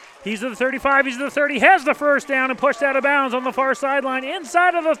side. He's at the 35, he's at the 30, has the first down and pushed out of bounds on the far sideline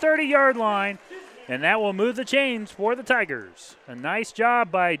inside of the 30-yard line, and that will move the chains for the Tigers. A nice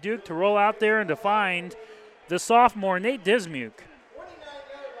job by Duke to roll out there and to find the sophomore, Nate Dismuke.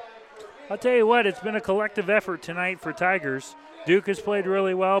 I'll tell you what, it's been a collective effort tonight for Tigers. Duke has played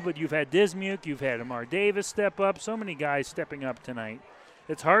really well, but you've had Dismuke, you've had Amar Davis step up, so many guys stepping up tonight.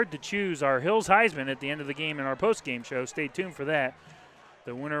 It's hard to choose our Hills Heisman at the end of the game in our post-game show. Stay tuned for that.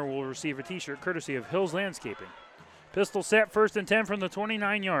 The winner will receive a T-shirt courtesy of Hills Landscaping. Pistol set, 1st and 10 from the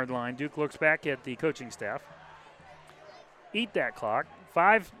 29-yard line. Duke looks back at the coaching staff. Eat that clock.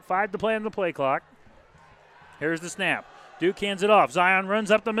 Five to play on the play clock. Here's the snap. Duke hands it off. Zion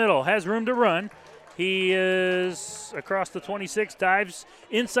runs up the middle, has room to run. He is across the 26, dives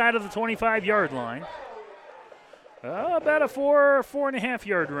inside of the 25-yard line. About a 4.5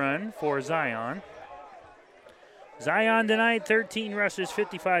 yard run for Zion. Zion tonight, 13 rushes,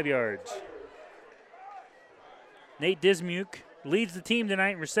 55 yards. Nate Dismuke leads the team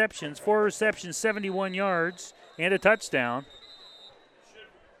tonight in receptions. 4 receptions, 71 yards, and a touchdown.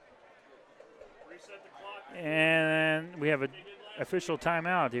 And we have an official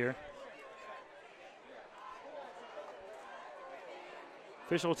timeout here.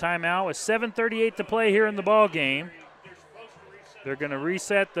 Official timeout with 7:38 to play here in the ball game. They're going to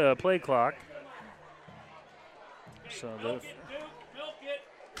reset the play clock. So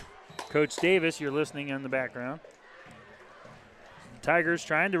Coach Davis, you're listening in the background. Tigers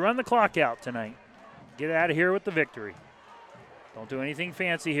trying to run the clock out tonight. Get out of here with the victory. Don't do anything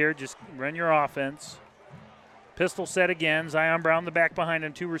fancy here. Just run your offense. Pistol set again. Zion Brown the back behind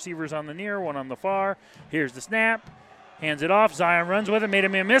him. 2 receivers on the near, 1 on the far. Here's the snap. Hands it off. Zion runs with it. Made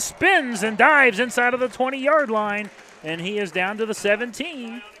him a miss. Spins and dives inside of the 20-yard line. And he is down to the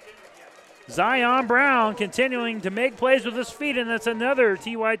 17. Zion Brown continuing to make plays with his feet, and that's another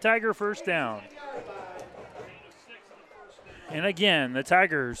TY Tiger first down. And again, the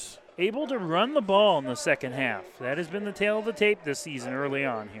Tigers able to run the ball in the second half. That has been the tail of the tape this season early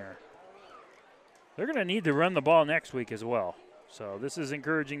on here. They're going to need to run the ball next week as well. So this is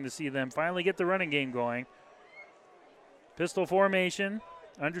encouraging to see them finally get the running game going. Pistol formation,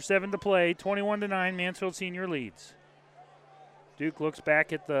 under 7 to play, 21-9, Mansfield Senior leads. Duke looks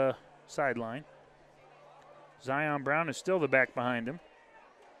back at the sideline. Zion Brown is still the back behind him.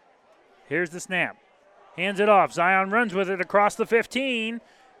 Here's the snap. Hands it off. Zion runs with it across the 15,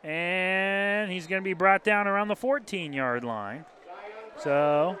 and he's going to be brought down around the 14-yard line.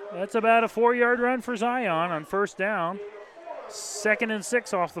 So that's about a 4-yard run for Zion on first down. 2nd and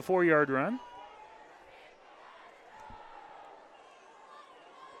 6 off the 4-yard run.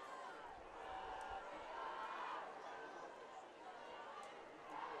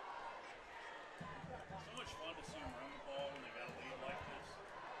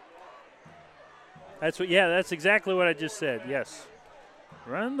 That's exactly what I just said. Yes.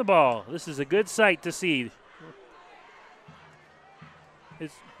 Run the ball. This is a good sight to see.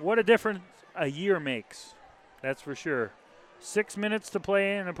 It's what a difference a year makes. That's for sure. 6 minutes to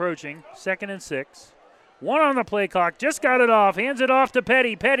play and approaching. 2nd and 6. 1 on the play clock. Just got it off. Hands it off to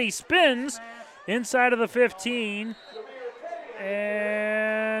Petty. Petty spins inside of the 15.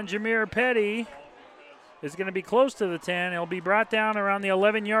 And Jameer Petty is going to be close to the 10. He'll be brought down around the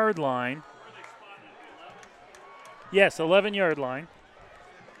 11-yard line. Yes, 11-yard line.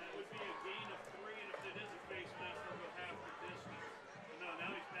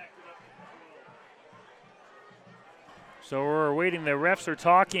 So we're waiting. The refs are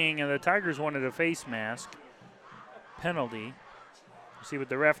talking, and the Tigers wanted a face mask penalty. See what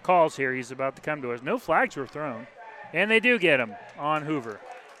the ref calls here. He's about to come to us. No flags were thrown, and they do get him on Hoover.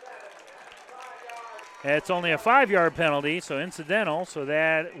 It's only a 5-yard penalty, so incidental, so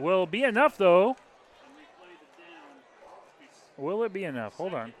that will be enough, though. Will it be enough?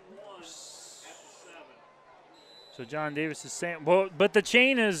 Hold on. So John Davis is saying, well, but the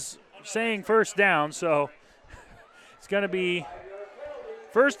chain is saying first down, so it's going to be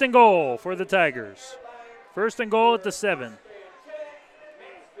 1st and goal for the Tigers. 1st and goal at the 7.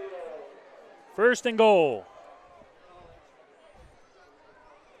 1st and goal.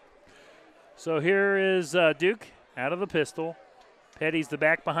 So here is Duke out of the pistol. Petty's the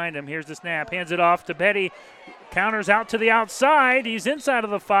back behind him. Here's the snap. Hands it off to Petty. Counters out to the outside. He's inside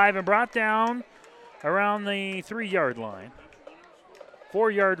of the 5 and brought down around the 3-yard line.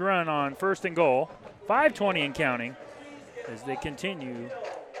 4-yard run on 1st and goal. 5:20 and counting as they continue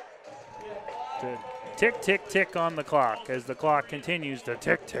to tick, tick, tick on the clock as the clock continues to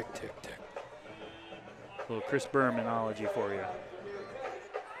tick, tick, tick, tick. A little Chris Bermanology for you.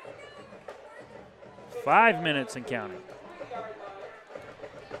 5 minutes and counting.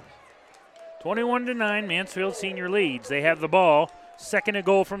 21-9, Mansfield Senior leads. They have the ball. 2nd and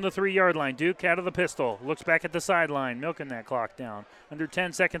goal from the 3-yard line. Duke out of the pistol. Looks back at the sideline, milking that clock down. Under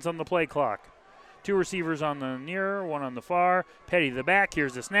 10 seconds on the play clock. 2 receivers on the near, 1 on the far. Petty the back.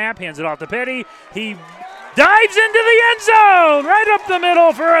 Here's the snap. Hands it off to Petty. He dives into the end zone. Right up the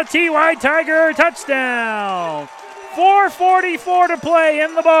middle for a TY Tiger touchdown. 4:44 to play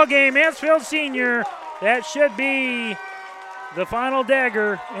in the ballgame. Mansfield Senior. That should be the final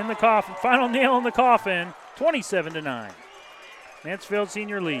dagger in the coffin, final nail in the coffin, 27-9. Mansfield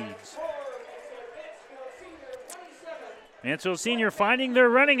Senior leads. Mansfield Senior finding their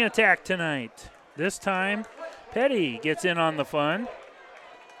running attack tonight. This time, Petty gets in on the fun.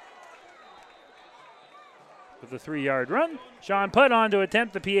 With a 3-yard run, Sean Putt on to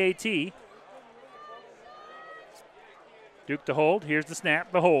attempt the PAT. Duke to hold. Here's the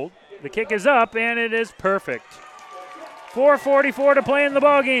snap, the hold. The kick is up, and it is perfect. 4:44 to play in the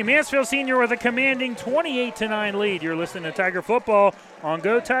ballgame. Mansfield Senior with a commanding 28-9 lead. You're listening to Tiger Football on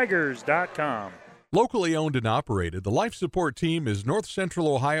GoTigers.com. Locally owned and operated, the Life Support Team is North Central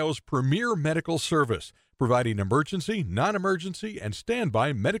Ohio's premier medical service, providing emergency, non-emergency, and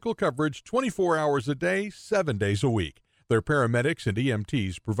standby medical coverage 24 hours a day, 7 days a week. Their paramedics and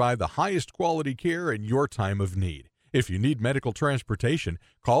EMTs provide the highest quality care in your time of need. If you need medical transportation,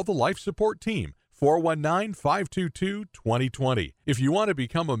 call the Life Support Team, 419-522-2020. If you want to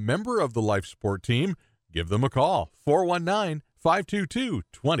become a member of the Life Support Team, give them a call, 419-522-2020.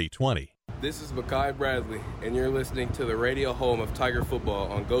 522-2020. This is Mekhi Bradley, and you're listening to the radio home of Tiger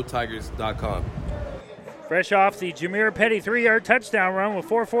Football on GoTigers.com. Fresh off the Jameer Petty 3-yard touchdown run with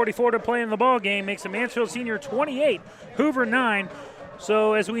 4:44 to play in the ball game makes a Mansfield Senior 28, Hoover 9.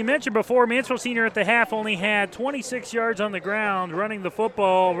 So as we mentioned before, Mansfield Senior at the half only had 26 yards on the ground running the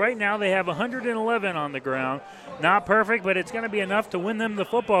football. Right now they have 111 on the ground. Not perfect, but it's going to be enough to win them the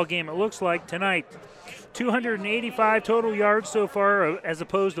football game, it looks like, tonight. 285 total yards so far as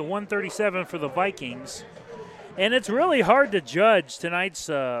opposed to 137 for the Vikings. And it's really hard to judge tonight's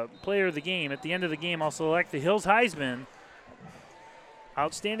player of the game. At the end of the game, I'll select the Hills Heisman.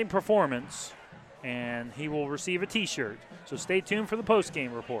 Outstanding performance. And he will receive a T-shirt. So stay tuned for the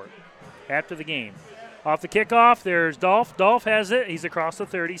post-game report after the game. Off the kickoff, there's Dolph. Dolph has it. He's across the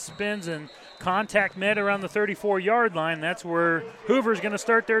 30, spins and contact met around the 34-yard line. That's where Hoover's going to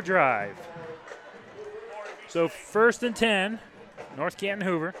start their drive. So 1st and 10, North Canton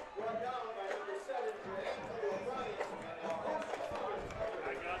Hoover.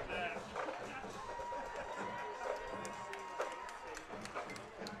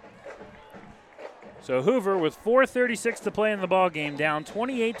 So Hoover with 4:36 to play in the ball game, down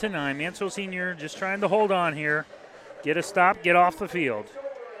 28-9. Mansfield Senior just trying to hold on here, get a stop, get off the field.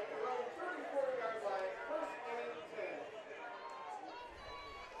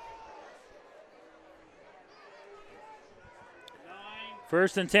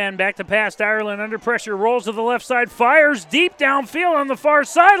 First and 10, back to pass. Ireland under pressure, rolls to the left side, fires deep downfield on the far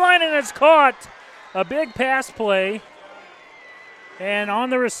sideline, and it's caught. A big pass play. And on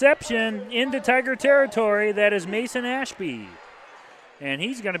the reception into Tiger territory, that is Mason Ashby. And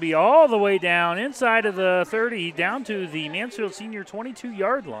he's going to be all the way down inside of the 30, down to the Mansfield Senior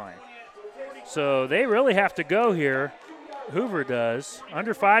 22-yard line. So they really have to go here. Hoover does.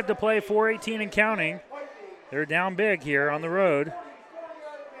 Under 5 to play, 4:18 and counting. They're down big here on the road.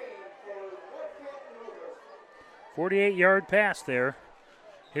 48-yard pass there.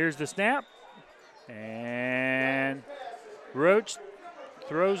 Here's the snap. And Roach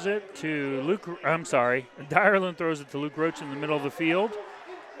throws it to Luke, Dyerland throws it to Luke Roach in the middle of the field.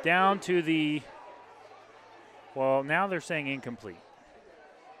 Down to the, well, now they're saying incomplete.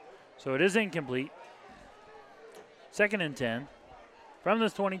 So it is incomplete. 2nd and 10 from the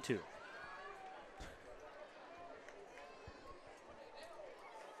 22.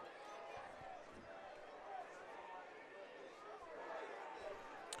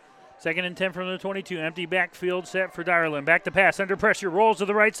 Second and 10 from the 22. Empty backfield set for Dyerland. Back to pass. Under pressure. Rolls to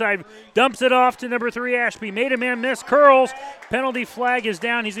the right side. Dumps it off to number 3, Ashby. Made a man miss. Curls. Penalty flag is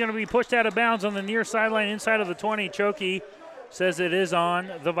down. He's going to be pushed out of bounds on the near sideline inside of the 20. Chokey says it is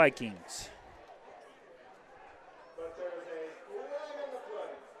on the Vikings.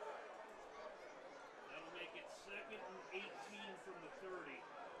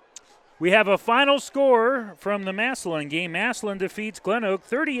 We have a final score from the Massillon game. Massillon defeats Glen Oak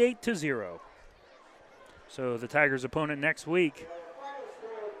 38-0. So the Tigers' opponent next week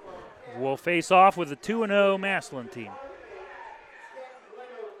will face off with a 2-0 Massillon team.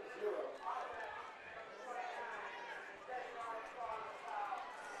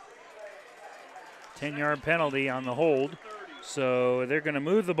 Ten-yard penalty on the hold. So they're going to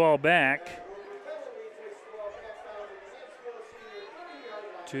move the ball back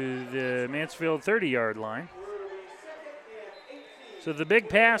to the Mansfield 30-yard line. So the big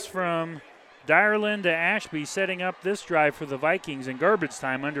pass from Dyerland to Ashby setting up this drive for the Vikings in garbage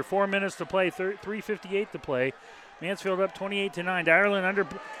time. Under 4 minutes to play, 3:58 to play. Mansfield up 28-9. Dyerland under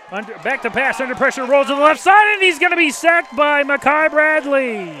back to pass, under pressure, rolls to the left side, and he's going to be sacked by Mekhi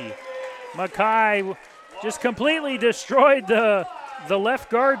Bradley. Mekhi just completely destroyed the left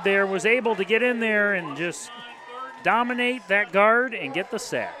guard there, was able to get in there and just dominate that guard and get the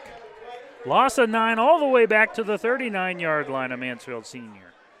sack. Loss of 9 all the way back to the 39-yard line of Mansfield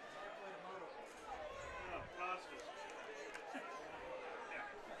Senior.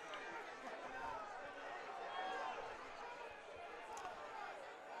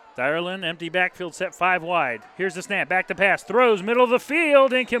 Dyerland, empty backfield set 5 wide. Here's the snap, back to pass, throws, middle of the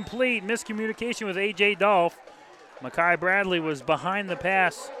field, incomplete. Miscommunication with A.J. Dolph. Mekhi Bradley was behind the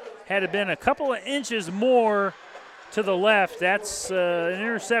pass. Had it been a couple of inches more to the left, that's an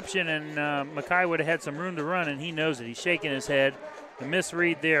interception, and Mekhi would have had some room to run, and he knows it. He's shaking his head. A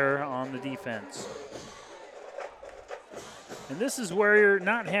misread there on the defense. And this is where you're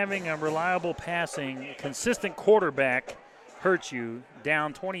not having a reliable passing, consistent quarterback hurts you,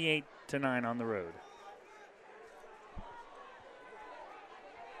 down 28-9 on the road.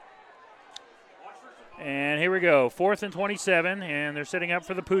 And here we go, 4th and 27, and they're setting up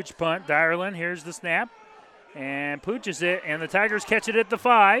for the pooch punt. Dyerland, here's the snap. and pooches it, and the Tigers catch it at the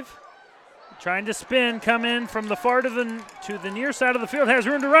 5. Trying to spin, come in from the far to the near side of the field, has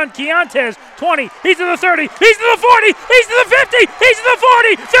room to run. Keontae, 20, he's to the 30, he's to the 40, he's to the 50, he's to the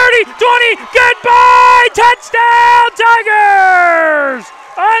 40, 30, 20, goodbye! Touchdown, Tigers!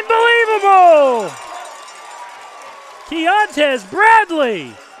 Unbelievable! Keontae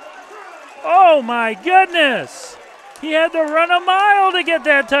Bradley. Oh my goodness. He had to run a mile to get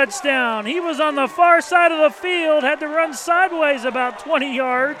that touchdown. He was on the far side of the field, had to run sideways about 20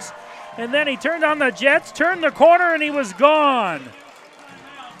 yards. And then he turned on the jets, turned the corner, and he was gone.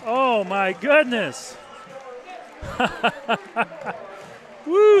 Oh, my goodness.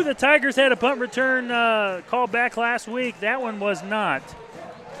 Woo, the Tigers had a punt return called back last week. That one was not.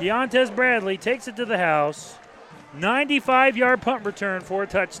 Keontae Bradley takes it to the house. 95-yard punt return for a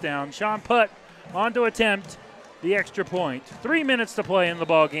touchdown. Sean Putt on to attempt the extra point. 3 minutes to play in the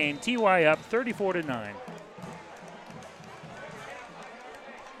ball game. TY up 34-9.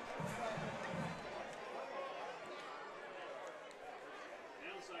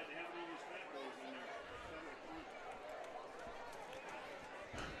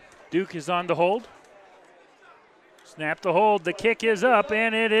 Duke is on the hold. Snap the hold. The kick is up,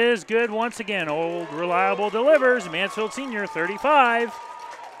 and it is good once again. Old Reliable delivers. Mansfield Senior 35.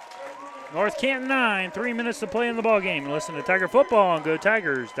 North Canton 9. 3 minutes to play in the ballgame. Listen to Tiger Football on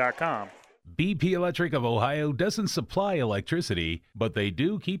GoTigers.com. BP Electric of Ohio doesn't supply electricity, but they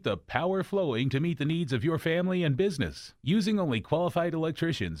do keep the power flowing to meet the needs of your family and business. Using only qualified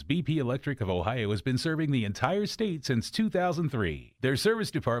electricians, BP Electric of Ohio has been serving the entire state since 2003. Their service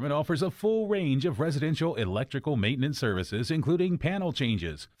department offers a full range of residential electrical maintenance services, including panel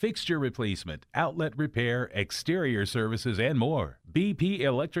changes, fixture replacement, outlet repair, exterior services, and more. BP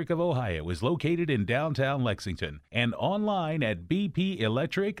Electric of Ohio is located in downtown Lexington and online at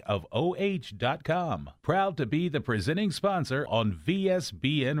bpelectricofoh.com. Proud to be the presenting sponsor on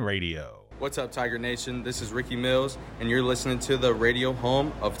VSBN Radio. What's up, Tiger Nation? This is Ricky Mills, and you're listening to the radio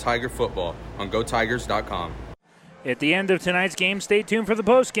home of Tiger Football on GoTigers.com. At the end of tonight's game, stay tuned for the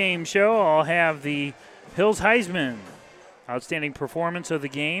post-game show. I'll have the Hills Heisman outstanding performance of the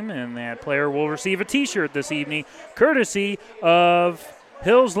game, and that player will receive a T-shirt this evening, courtesy of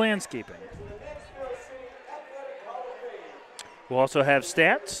Hills Landscaping. We'll also have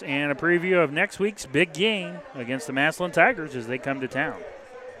stats and a preview of next week's big game against the Massillon Tigers as they come to town.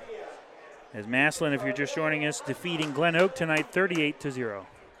 As Massillon, if you're just joining us, defeating Glen Oak tonight 38-0.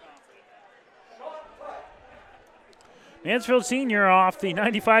 Mansfield Senior off the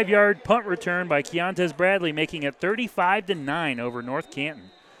 95-yard punt return by Keontae Bradley, making it 35-9 over North Canton.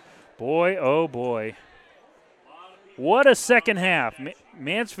 Boy, oh boy. What a second half.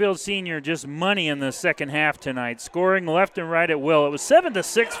 Mansfield Senior just money in the second half tonight, scoring left and right at will. It was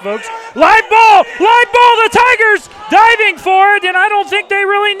 7-6, folks. Live ball! Live ball! The Tigers diving for it, and I don't think they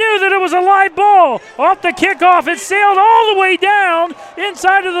really knew that it was a live ball. Off the kickoff, it sailed all the way down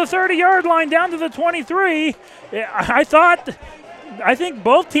inside of the 30-yard line, down to the 23. I think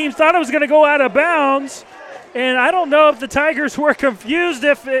both teams thought it was going to go out of bounds, and I don't know if the Tigers were confused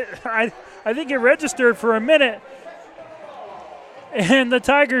I think it registered for a minute. And the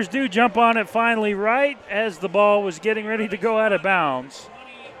Tigers do jump on it finally right as the ball was getting ready to go out of bounds.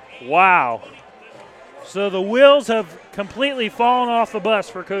 Wow. So the wheels have completely fallen off the bus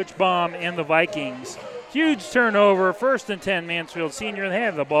for Coach Baum and the Vikings. Huge turnover, 1st and 10, Mansfield Senior. They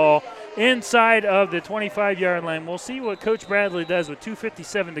have the ball inside of the 25-yard line. We'll see what Coach Bradley does with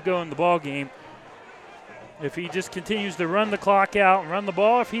 2:57 to go in the ball game. If he just continues to run the clock out and run the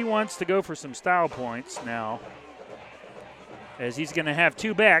ball, if he wants to go for some style points now, as he's going to have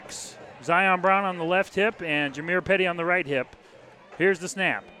two backs, Zion Brown on the left hip and Jameer Petty on the right hip. Here's the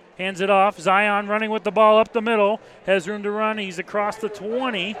snap. Hands it off. Zion running with the ball up the middle. Has room to run. He's across the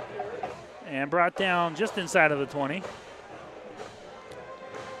 20 and brought down just inside of the 20.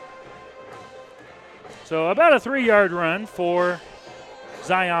 So about a 3-yard run for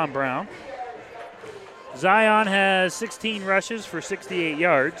Zion Brown. Zion has 16 rushes for 68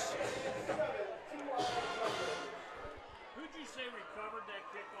 yards.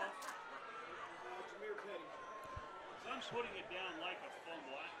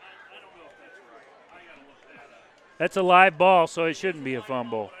 That's a live ball, so it shouldn't be a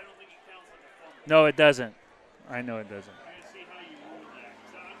fumble. No, it doesn't. I know it doesn't.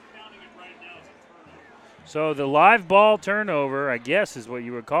 So the live ball turnover, I guess, is what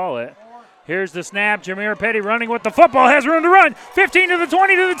you would call it. Here's the snap. Jameer Petty running with the football. Has room to run. 15 to the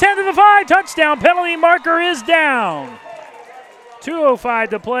 20 to the 10 to the 5. Touchdown. Penalty marker is down.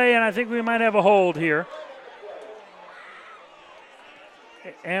 2:05 to play, and I think we might have a hold here.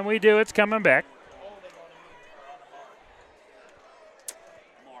 And we do. It's coming back.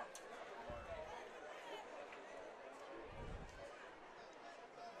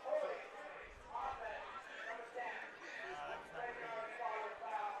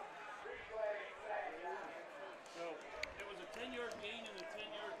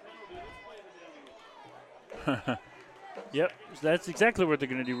 Yep, that's exactly what they're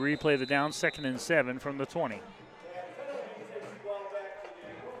going to do. Replay the down, 2nd and 7 from the 20.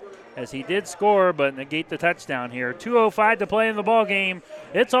 As he did score, but negate the touchdown here. 2:05 to play in the ball game.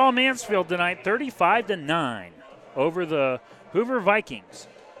 It's all Mansfield tonight, 35-9 over the Hoover Vikings.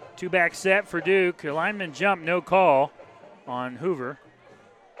 Two-back set for Duke. Your lineman jump, no call on Hoover.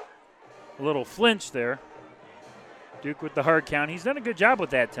 A little flinch there. Duke with the hard count. He's done a good job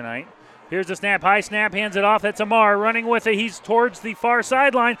with that tonight. Here's the snap, high snap, hands it off. That's Amar running with it. He's towards the far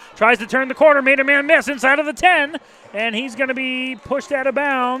sideline, tries to turn the corner, made a man miss inside of the 10, and he's going to be pushed out of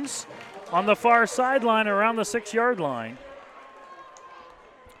bounds on the far sideline around the 6-yard line.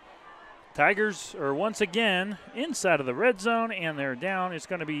 Tigers are once again inside of the red zone, and they're down. It's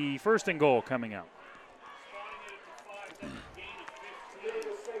going to be 1st and goal coming up.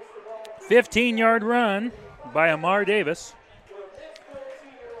 15-yard run by Amar Davis.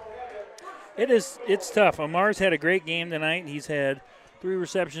 It's tough. Amar's had a great game tonight. He's had 3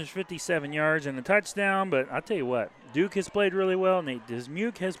 receptions, 57 yards, and a touchdown. But I'll tell you what, Duke has played really well. Nate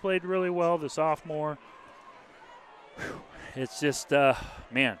Dismuke has played really well, the sophomore. Whew. It's just,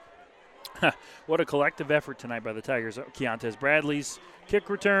 man, what a collective effort tonight by the Tigers. Keontae Bradley's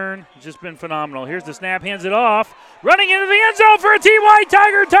kick return has just been phenomenal. Here's the snap, hands it off. Running into the end zone for a T.Y.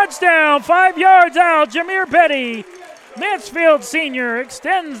 Tiger touchdown. 5 yards out, Jameer Petty. Mansfield Senior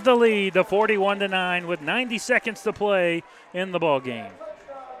extends the lead to 41-9 with 90 seconds to play in the ball game.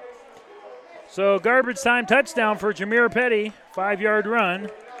 So garbage time touchdown for Jameer Petty, 5-yard run.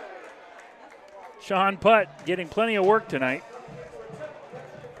 Sean Putt getting plenty of work tonight.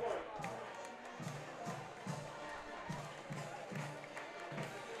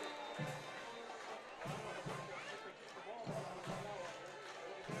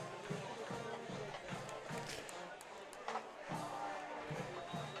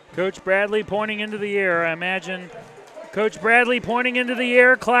 Coach Bradley pointing into the air. I imagine Coach Bradley pointing into the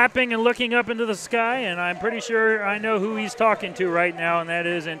air, clapping and looking up into the sky, and I'm pretty sure I know who he's talking to right now, and that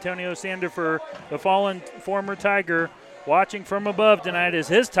is Antonio Sandifer, the fallen former Tiger, watching from above tonight as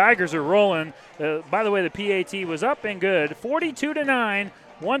his Tigers are rolling. By the way, the PAT was up and good. 42-9,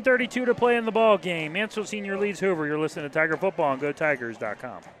 1:32 to play in the ball game. Mansfield Senior leads Hoover. You're listening to Tiger Football on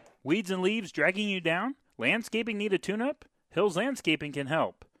GoTigers.com. Weeds and leaves dragging you down? Landscaping need a tune-up? Hills Landscaping can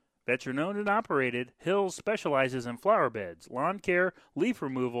help. Veteran-owned and operated, Hills specializes in flower beds, lawn care, leaf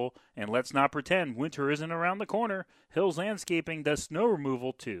removal, and let's not pretend winter isn't around the corner. Hills Landscaping does snow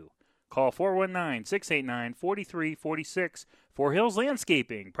removal, too. Call 419-689-4346 for Hills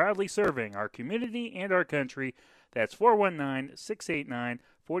Landscaping, proudly serving our community and our country. That's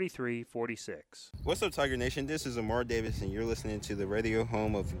 419-689-4346. What's up, Tiger Nation? This is Amar Davis, and you're listening to the radio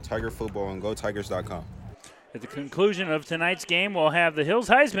home of Tiger Football on GoTigers.com. At the conclusion of tonight's game, we'll have the Hills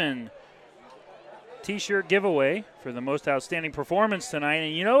Heisman T-shirt giveaway for the most outstanding performance tonight.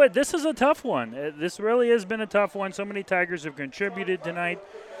 And you know what? This is a tough one. This really has been a tough one. So many Tigers have contributed tonight.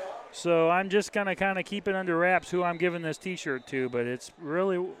 So I'm just going to kind of keep it under wraps who I'm giving this T-shirt to. But it's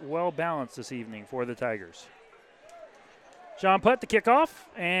really well balanced this evening for the Tigers. Sean Putt to kick off,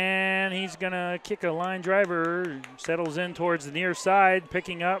 and he's going to kick a line driver, settles in towards the near side.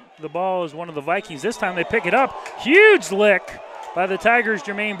 Picking up the ball is one of the Vikings. This time they pick it up. Huge lick by the Tigers,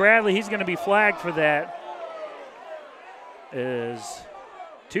 Jermaine Bradley. He's going to be flagged for that. As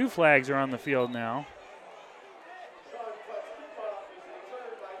 2 flags are on the field now.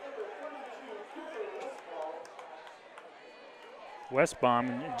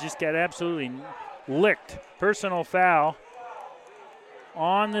 Westbaum just got absolutely licked. Personal foul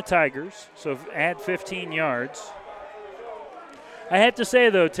on the Tigers, so add 15 yards. I have to say,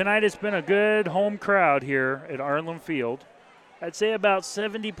 though, tonight it's been a good home crowd here at Arlen Field. I'd say about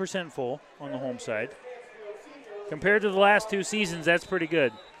 70% full on the home side. Compared to the last 2 seasons, that's pretty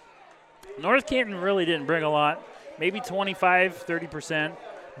good. North Canton really didn't bring a lot, maybe 25, 30%,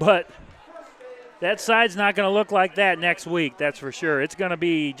 but that side's not going to look like that next week, that's for sure. It's going to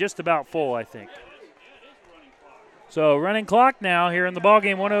be just about full, I think. So running clock now here in the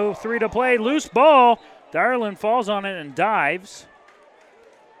ballgame, 1:03 to play. Loose ball. Dyerland falls on it and dives.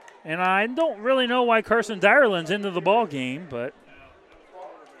 And I don't really know why Carson Dyerland's into the ballgame, but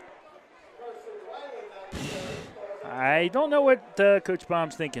I don't know what Coach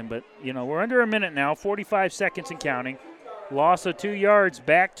Baum's thinking. But, you know, we're under a minute now, 45 seconds and counting. Loss of 2 yards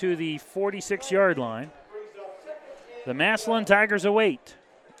back to the 46-yard line. The Massillon Tigers await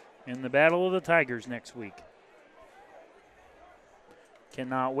in the Battle of the Tigers next week.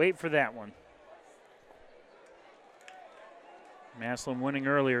 Cannot wait for that one. Massillon winning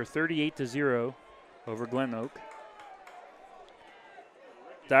earlier, 38-0 over Glen Oak.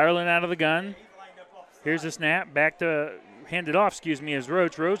 Dyerland out of the gun. Here's the snap. Handed off, as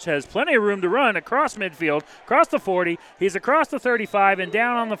Roach. Roach has plenty of room to run across midfield, across the 40. He's across the 35 and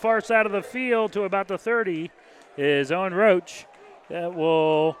down on the far side of the field to about the 30 is Owen Roach. That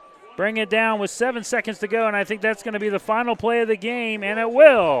will bring it down with 7 seconds to go, and I think that's going to be the final play of the game, and it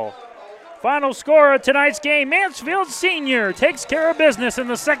will. Final score of tonight's game, Mansfield Senior takes care of business in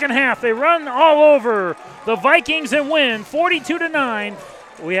the second half. They run all over the Vikings and win 42-9.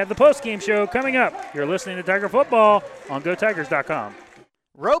 We have the postgame show coming up. You're listening to Tiger Football on GoTigers.com.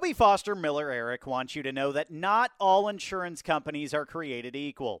 Roby Foster Miller Eric wants you to know that not all insurance companies are created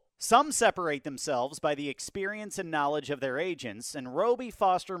equal. Some separate themselves by the experience and knowledge of their agents, and Roby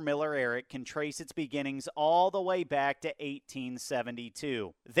Foster Miller Eric can trace its beginnings all the way back to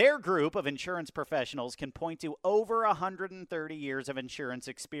 1872. Their group of insurance professionals can point to over 130 years of insurance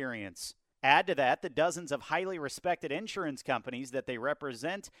experience. Add to that the dozens of highly respected insurance companies that they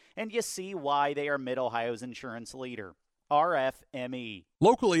represent, and you see why they are Mid-Ohio's insurance leader. RFME.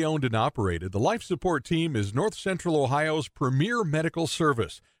 Locally owned and operated, the Life Support Team is North Central Ohio's premier medical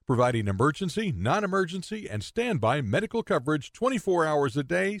service, providing emergency, non-emergency, and standby medical coverage 24 hours a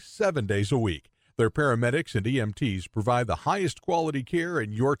day, 7 days a week. Their paramedics and EMTs provide the highest quality care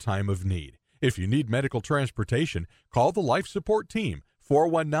in your time of need. If you need medical transportation, call the Life Support Team,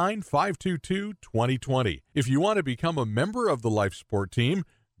 419-522-2020. If you want to become a member of the Life Support Team,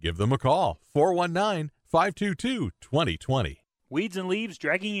 give them a call, 419-522-2020. Weeds and leaves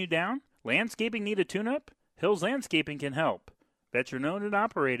dragging you down? Landscaping need a tune-up? Hills Landscaping can help. Veteran owned and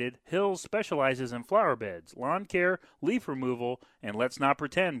operated, Hills specializes in flower beds, lawn care, leaf removal, and let's not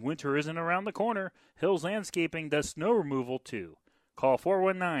pretend winter isn't around the corner. Hills Landscaping does snow removal too. Call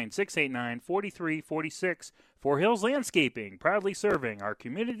 419-689-4346 for Hills Landscaping, proudly serving our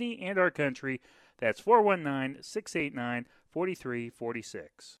community and our country. That's 419-689-4346.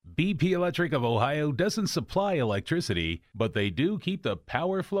 4346. BP Electric of Ohio doesn't supply electricity, but they do keep the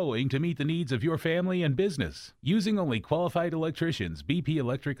power flowing to meet the needs of your family and business. Using only qualified electricians, BP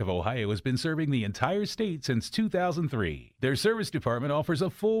Electric of Ohio has been serving the entire state since 2003. Their service department offers a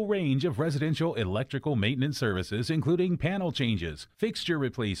full range of residential electrical maintenance services, including panel changes, fixture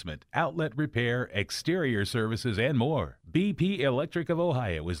replacement, outlet repair, exterior services, and more. BP Electric of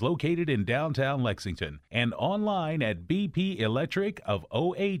Ohio is located in downtown Lexington and online at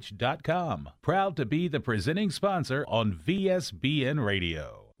bpelectricofoh.com. Proud to be the presenting sponsor on VSBN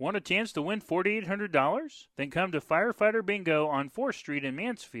Radio. Want a chance to win $4,800? Then come to Firefighter Bingo on 4th Street in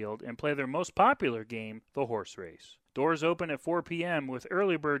Mansfield and play their most popular game, the horse race. Doors open at 4 p.m. with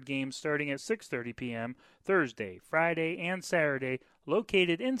early bird games starting at 6:30 p.m. Thursday, Friday, and Saturday,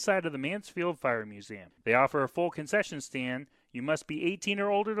 located inside of the Mansfield Fire Museum. They offer a full concession stand. You must be 18 or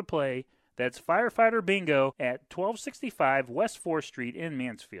older to play. That's Firefighter Bingo at 1265 West 4th Street in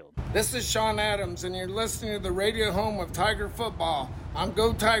Mansfield. This is Sean Adams, and you're listening to the radio home of Tiger Football on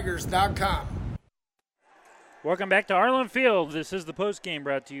GoTigers.com. Welcome back to Arlen Field. This is the postgame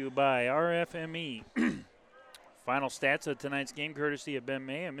brought to you by RFME. Final stats of tonight's game, courtesy of Ben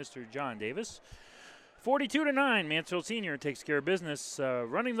May and Mr. John Davis. 42-9, Mansfield Senior takes care of business,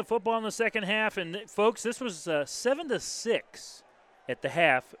 running the football in the second half. And, folks, this was 7-6 at the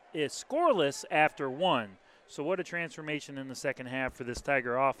half. It's scoreless after one. So what a transformation in the second half for this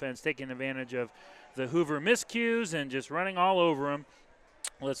Tiger offense, taking advantage of the Hoover miscues and just running all over them.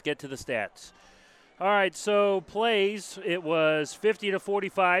 Let's get to the stats. All right, so plays, it was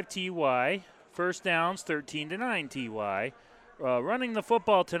 50-45 TY. First downs, 13-9 TY. Running the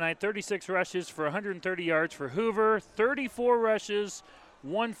football tonight, 36 rushes for 130 yards for Hoover, 34 rushes,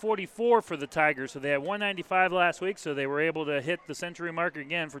 144 for the Tigers. So they had 195 last week, so they were able to hit the century mark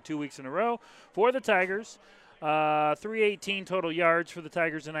again for 2 weeks in a row for the Tigers. 318 total yards for the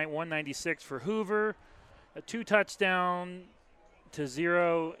Tigers tonight, 196 for Hoover. A 2-touchdown to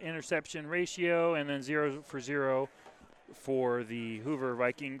 0 interception ratio, and then 0 for 0 for the Hoover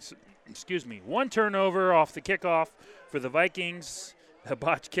Vikings. One turnover off the kickoff for the Vikings, a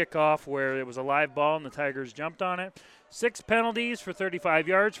botched kickoff where it was a live ball and the Tigers jumped on it. 6 penalties for 35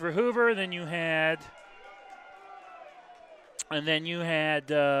 yards for Hoover. And then you had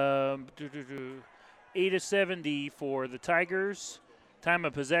 8 of 70 for the Tigers. Time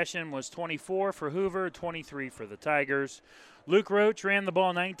of possession was 24 for Hoover, 23 for the Tigers. Luke Roach ran the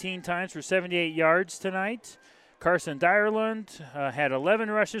ball 19 times for 78 yards tonight. Carson Dyerland had 11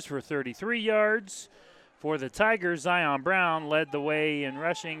 rushes for 33 yards. For the Tigers, Zion Brown led the way in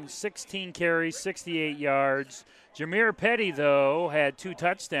rushing, 16 carries, 68 yards. Jameer Petty, though, had 2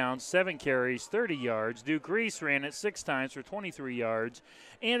 touchdowns, 7 carries, 30 yards. Duke Reese ran it 6 times for 23 yards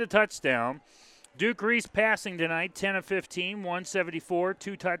and a touchdown. Duke Reese passing tonight, 10 of 15, 174,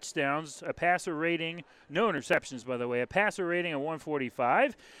 2 touchdowns, a passer rating, no interceptions, by the way, a passer rating of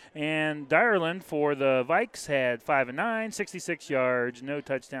 145. And Dyerland for the Vikes had 5 of 9, 66 yards, no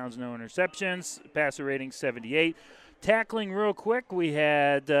touchdowns, no interceptions, passer rating 78. Tackling real quick, we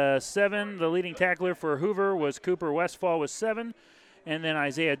had 7. The leading tackler for Hoover was Cooper Westfall with 7. And then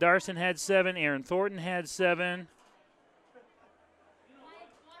Isaiah Darson had 7. Aaron Thornton had 7.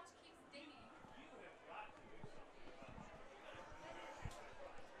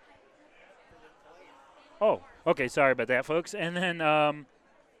 Oh, okay, sorry about that, folks. And then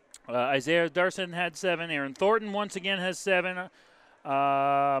Isaiah Darson had 7. Aaron Thornton once again has 7.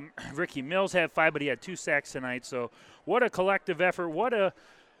 Ricky Mills had 5, but he had 2 sacks tonight. So what a collective effort. What a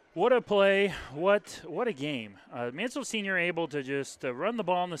play. What a game. Mansfield Senior able to just run the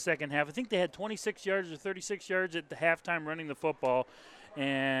ball in the second half. I think they had 26 yards or 36 yards at the halftime running the football,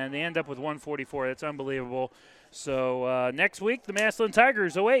 and they end up with 144. That's unbelievable. So next week, the Massillon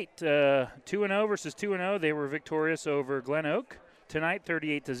Tigers 2-0 versus 2-0. They were victorious over Glen Oak tonight,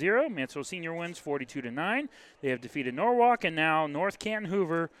 38-0. Mansfield Senior wins 42-9. They have defeated Norwalk and now North Canton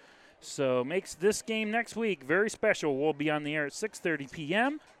Hoover. So makes this game next week very special. We'll be on the air at 6:30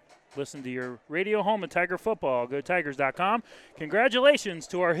 p.m. Listen to your radio home of Tiger Football. Go Tigers.com. Congratulations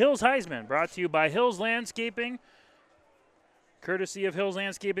to our Hills Heisman, brought to you by Hills Landscaping. Courtesy of Hills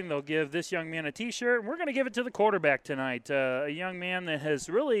Landscaping, they'll give this young man a T-shirt. We're going to give it to the quarterback tonight, a young man that has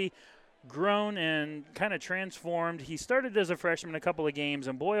really grown and kind of transformed. He started as a freshman a couple of games,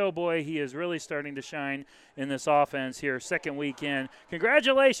 and boy, oh boy, he is really starting to shine in this offense here, second week in.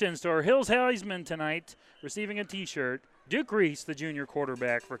 Congratulations to our Hills Heisman tonight, receiving a T-shirt. Duke Reese, the junior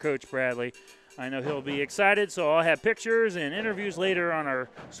quarterback for Coach Bradley. I know he'll be excited, so I'll have pictures and interviews later on our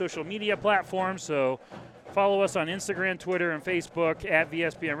social media platforms, so follow us on Instagram, Twitter, and Facebook at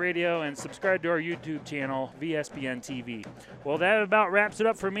VSBN Radio, and subscribe to our YouTube channel, VSBN TV. Well, that about wraps it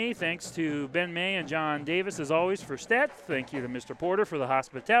up for me. Thanks to Ben May and John Davis, as always, for stats. Thank you to Mr. Porter for the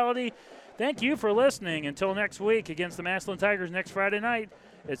hospitality. Thank you for listening. Until next week against the Massillon Tigers next Friday night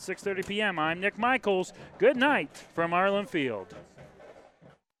at 6:30 p.m., I'm Nick Michaels. Good night from Marlin Field.